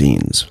Freedom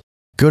Feens.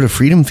 Go to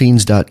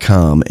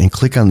freedomfeens.com and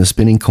click on the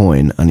spinning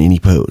coin on any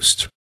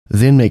post.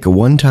 Then make a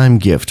one-time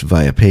gift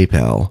via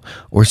PayPal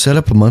or set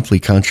up a monthly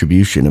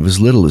contribution of as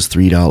little as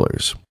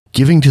 $3.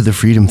 Giving to the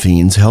Freedom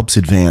Feens helps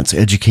advance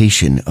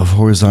education of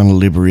horizontal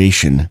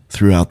liberation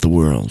throughout the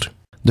world.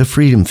 The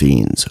Freedom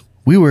Feens.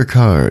 We work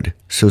hard,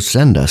 so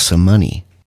send us some money.